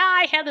going, yeah,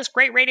 I had this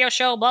great radio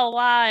show, blah, blah,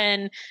 blah.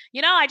 And,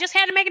 I just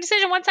had to make a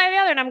decision one side or the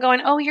other. And I'm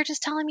going, oh, you're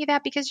just telling me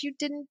that because you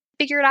didn't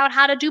figure it out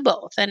how to do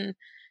both. And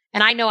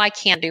I know I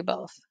can do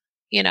both.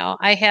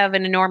 I have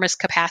an enormous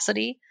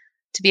capacity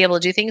to be able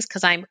to do things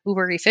because I'm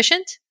uber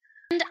efficient.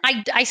 And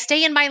I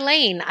stay in my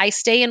lane. I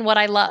stay in what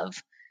I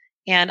love.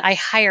 And I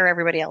hire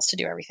everybody else to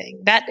do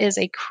everything. That is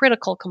a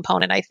critical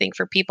component, I think,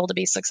 for people to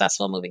be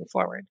successful moving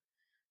forward.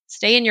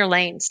 Stay in your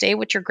lane. Stay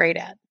what you're great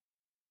at.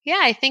 Yeah,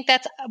 I think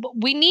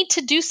we need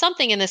to do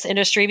something in this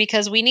industry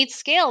because we need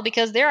scale,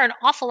 because there are an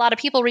awful lot of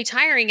people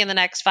retiring in the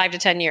next 5 to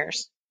 10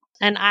 years.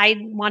 And I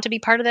want to be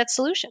part of that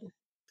solution.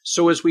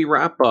 So as we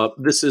wrap up,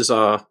 this is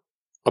a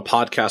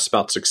podcast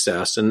about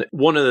success. And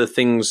one of the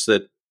things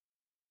that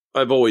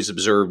I've always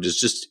observed is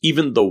just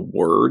even the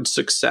word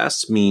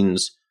success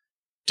means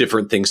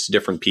different things to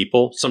different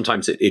people.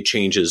 Sometimes it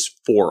changes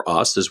for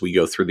us as we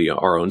go through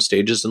our own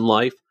stages in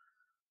life.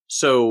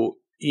 So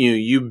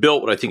you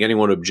built what I think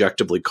anyone would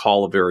objectively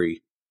call a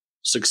very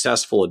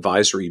successful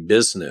advisory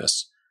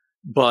business.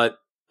 But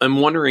I'm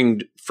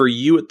wondering, for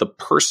you at the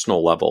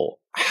personal level,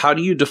 how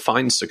do you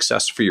define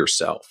success for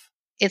yourself?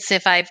 It's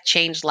if I've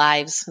changed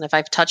lives and if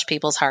I've touched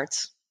people's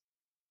hearts.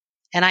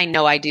 And I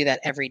know I do that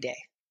every day.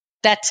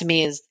 That to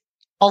me is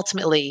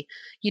ultimately,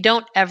 you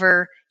don't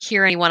ever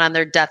hear anyone on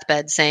their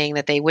deathbed saying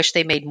that they wish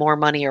they made more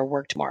money or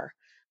worked more.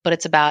 But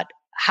it's about,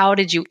 how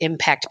did you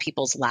impact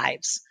people's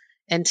lives?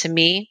 And to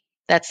me,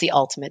 that's the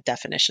ultimate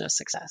definition of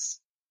success.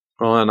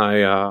 Well, and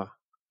I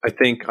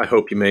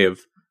hope you may have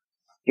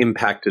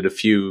impacted a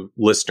few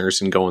listeners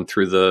in going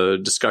through the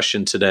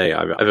discussion today.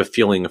 I have a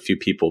feeling a few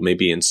people may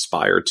be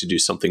inspired to do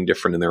something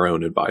different in their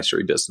own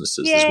advisory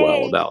businesses as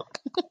well, about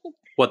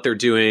what they're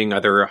doing.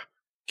 Either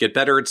get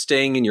better at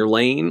staying in your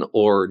lane,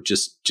 or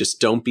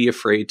just don't be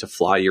afraid to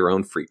fly your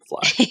own freak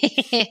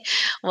flag.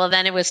 Well,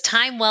 then it was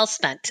time well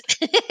spent.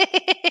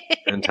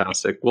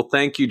 Fantastic. Well,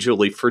 thank you,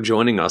 Julie, for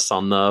joining us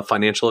on the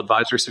Financial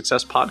Advisor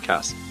Success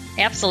Podcast.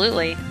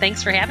 Absolutely.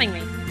 Thanks for having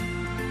me.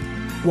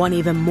 Want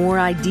even more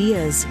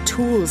ideas,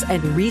 tools,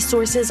 and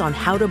resources on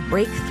how to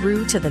break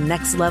through to the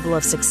next level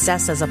of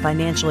success as a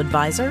financial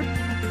advisor?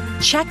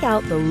 Check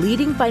out the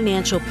leading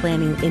financial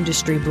planning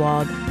industry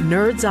blog,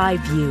 Nerd's Eye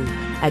View,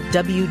 at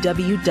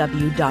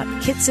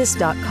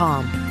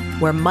www.kitces.com,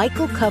 where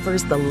Michael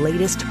covers the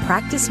latest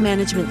practice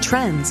management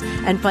trends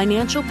and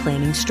financial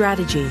planning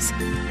strategies.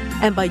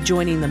 And by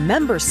joining the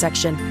members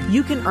section,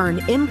 you can earn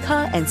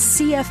IMCA and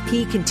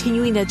CFP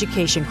continuing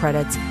education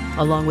credits,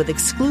 along with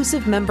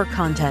exclusive member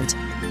content.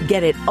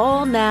 Get it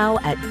all now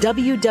at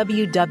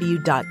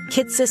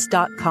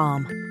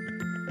www.kitces.com.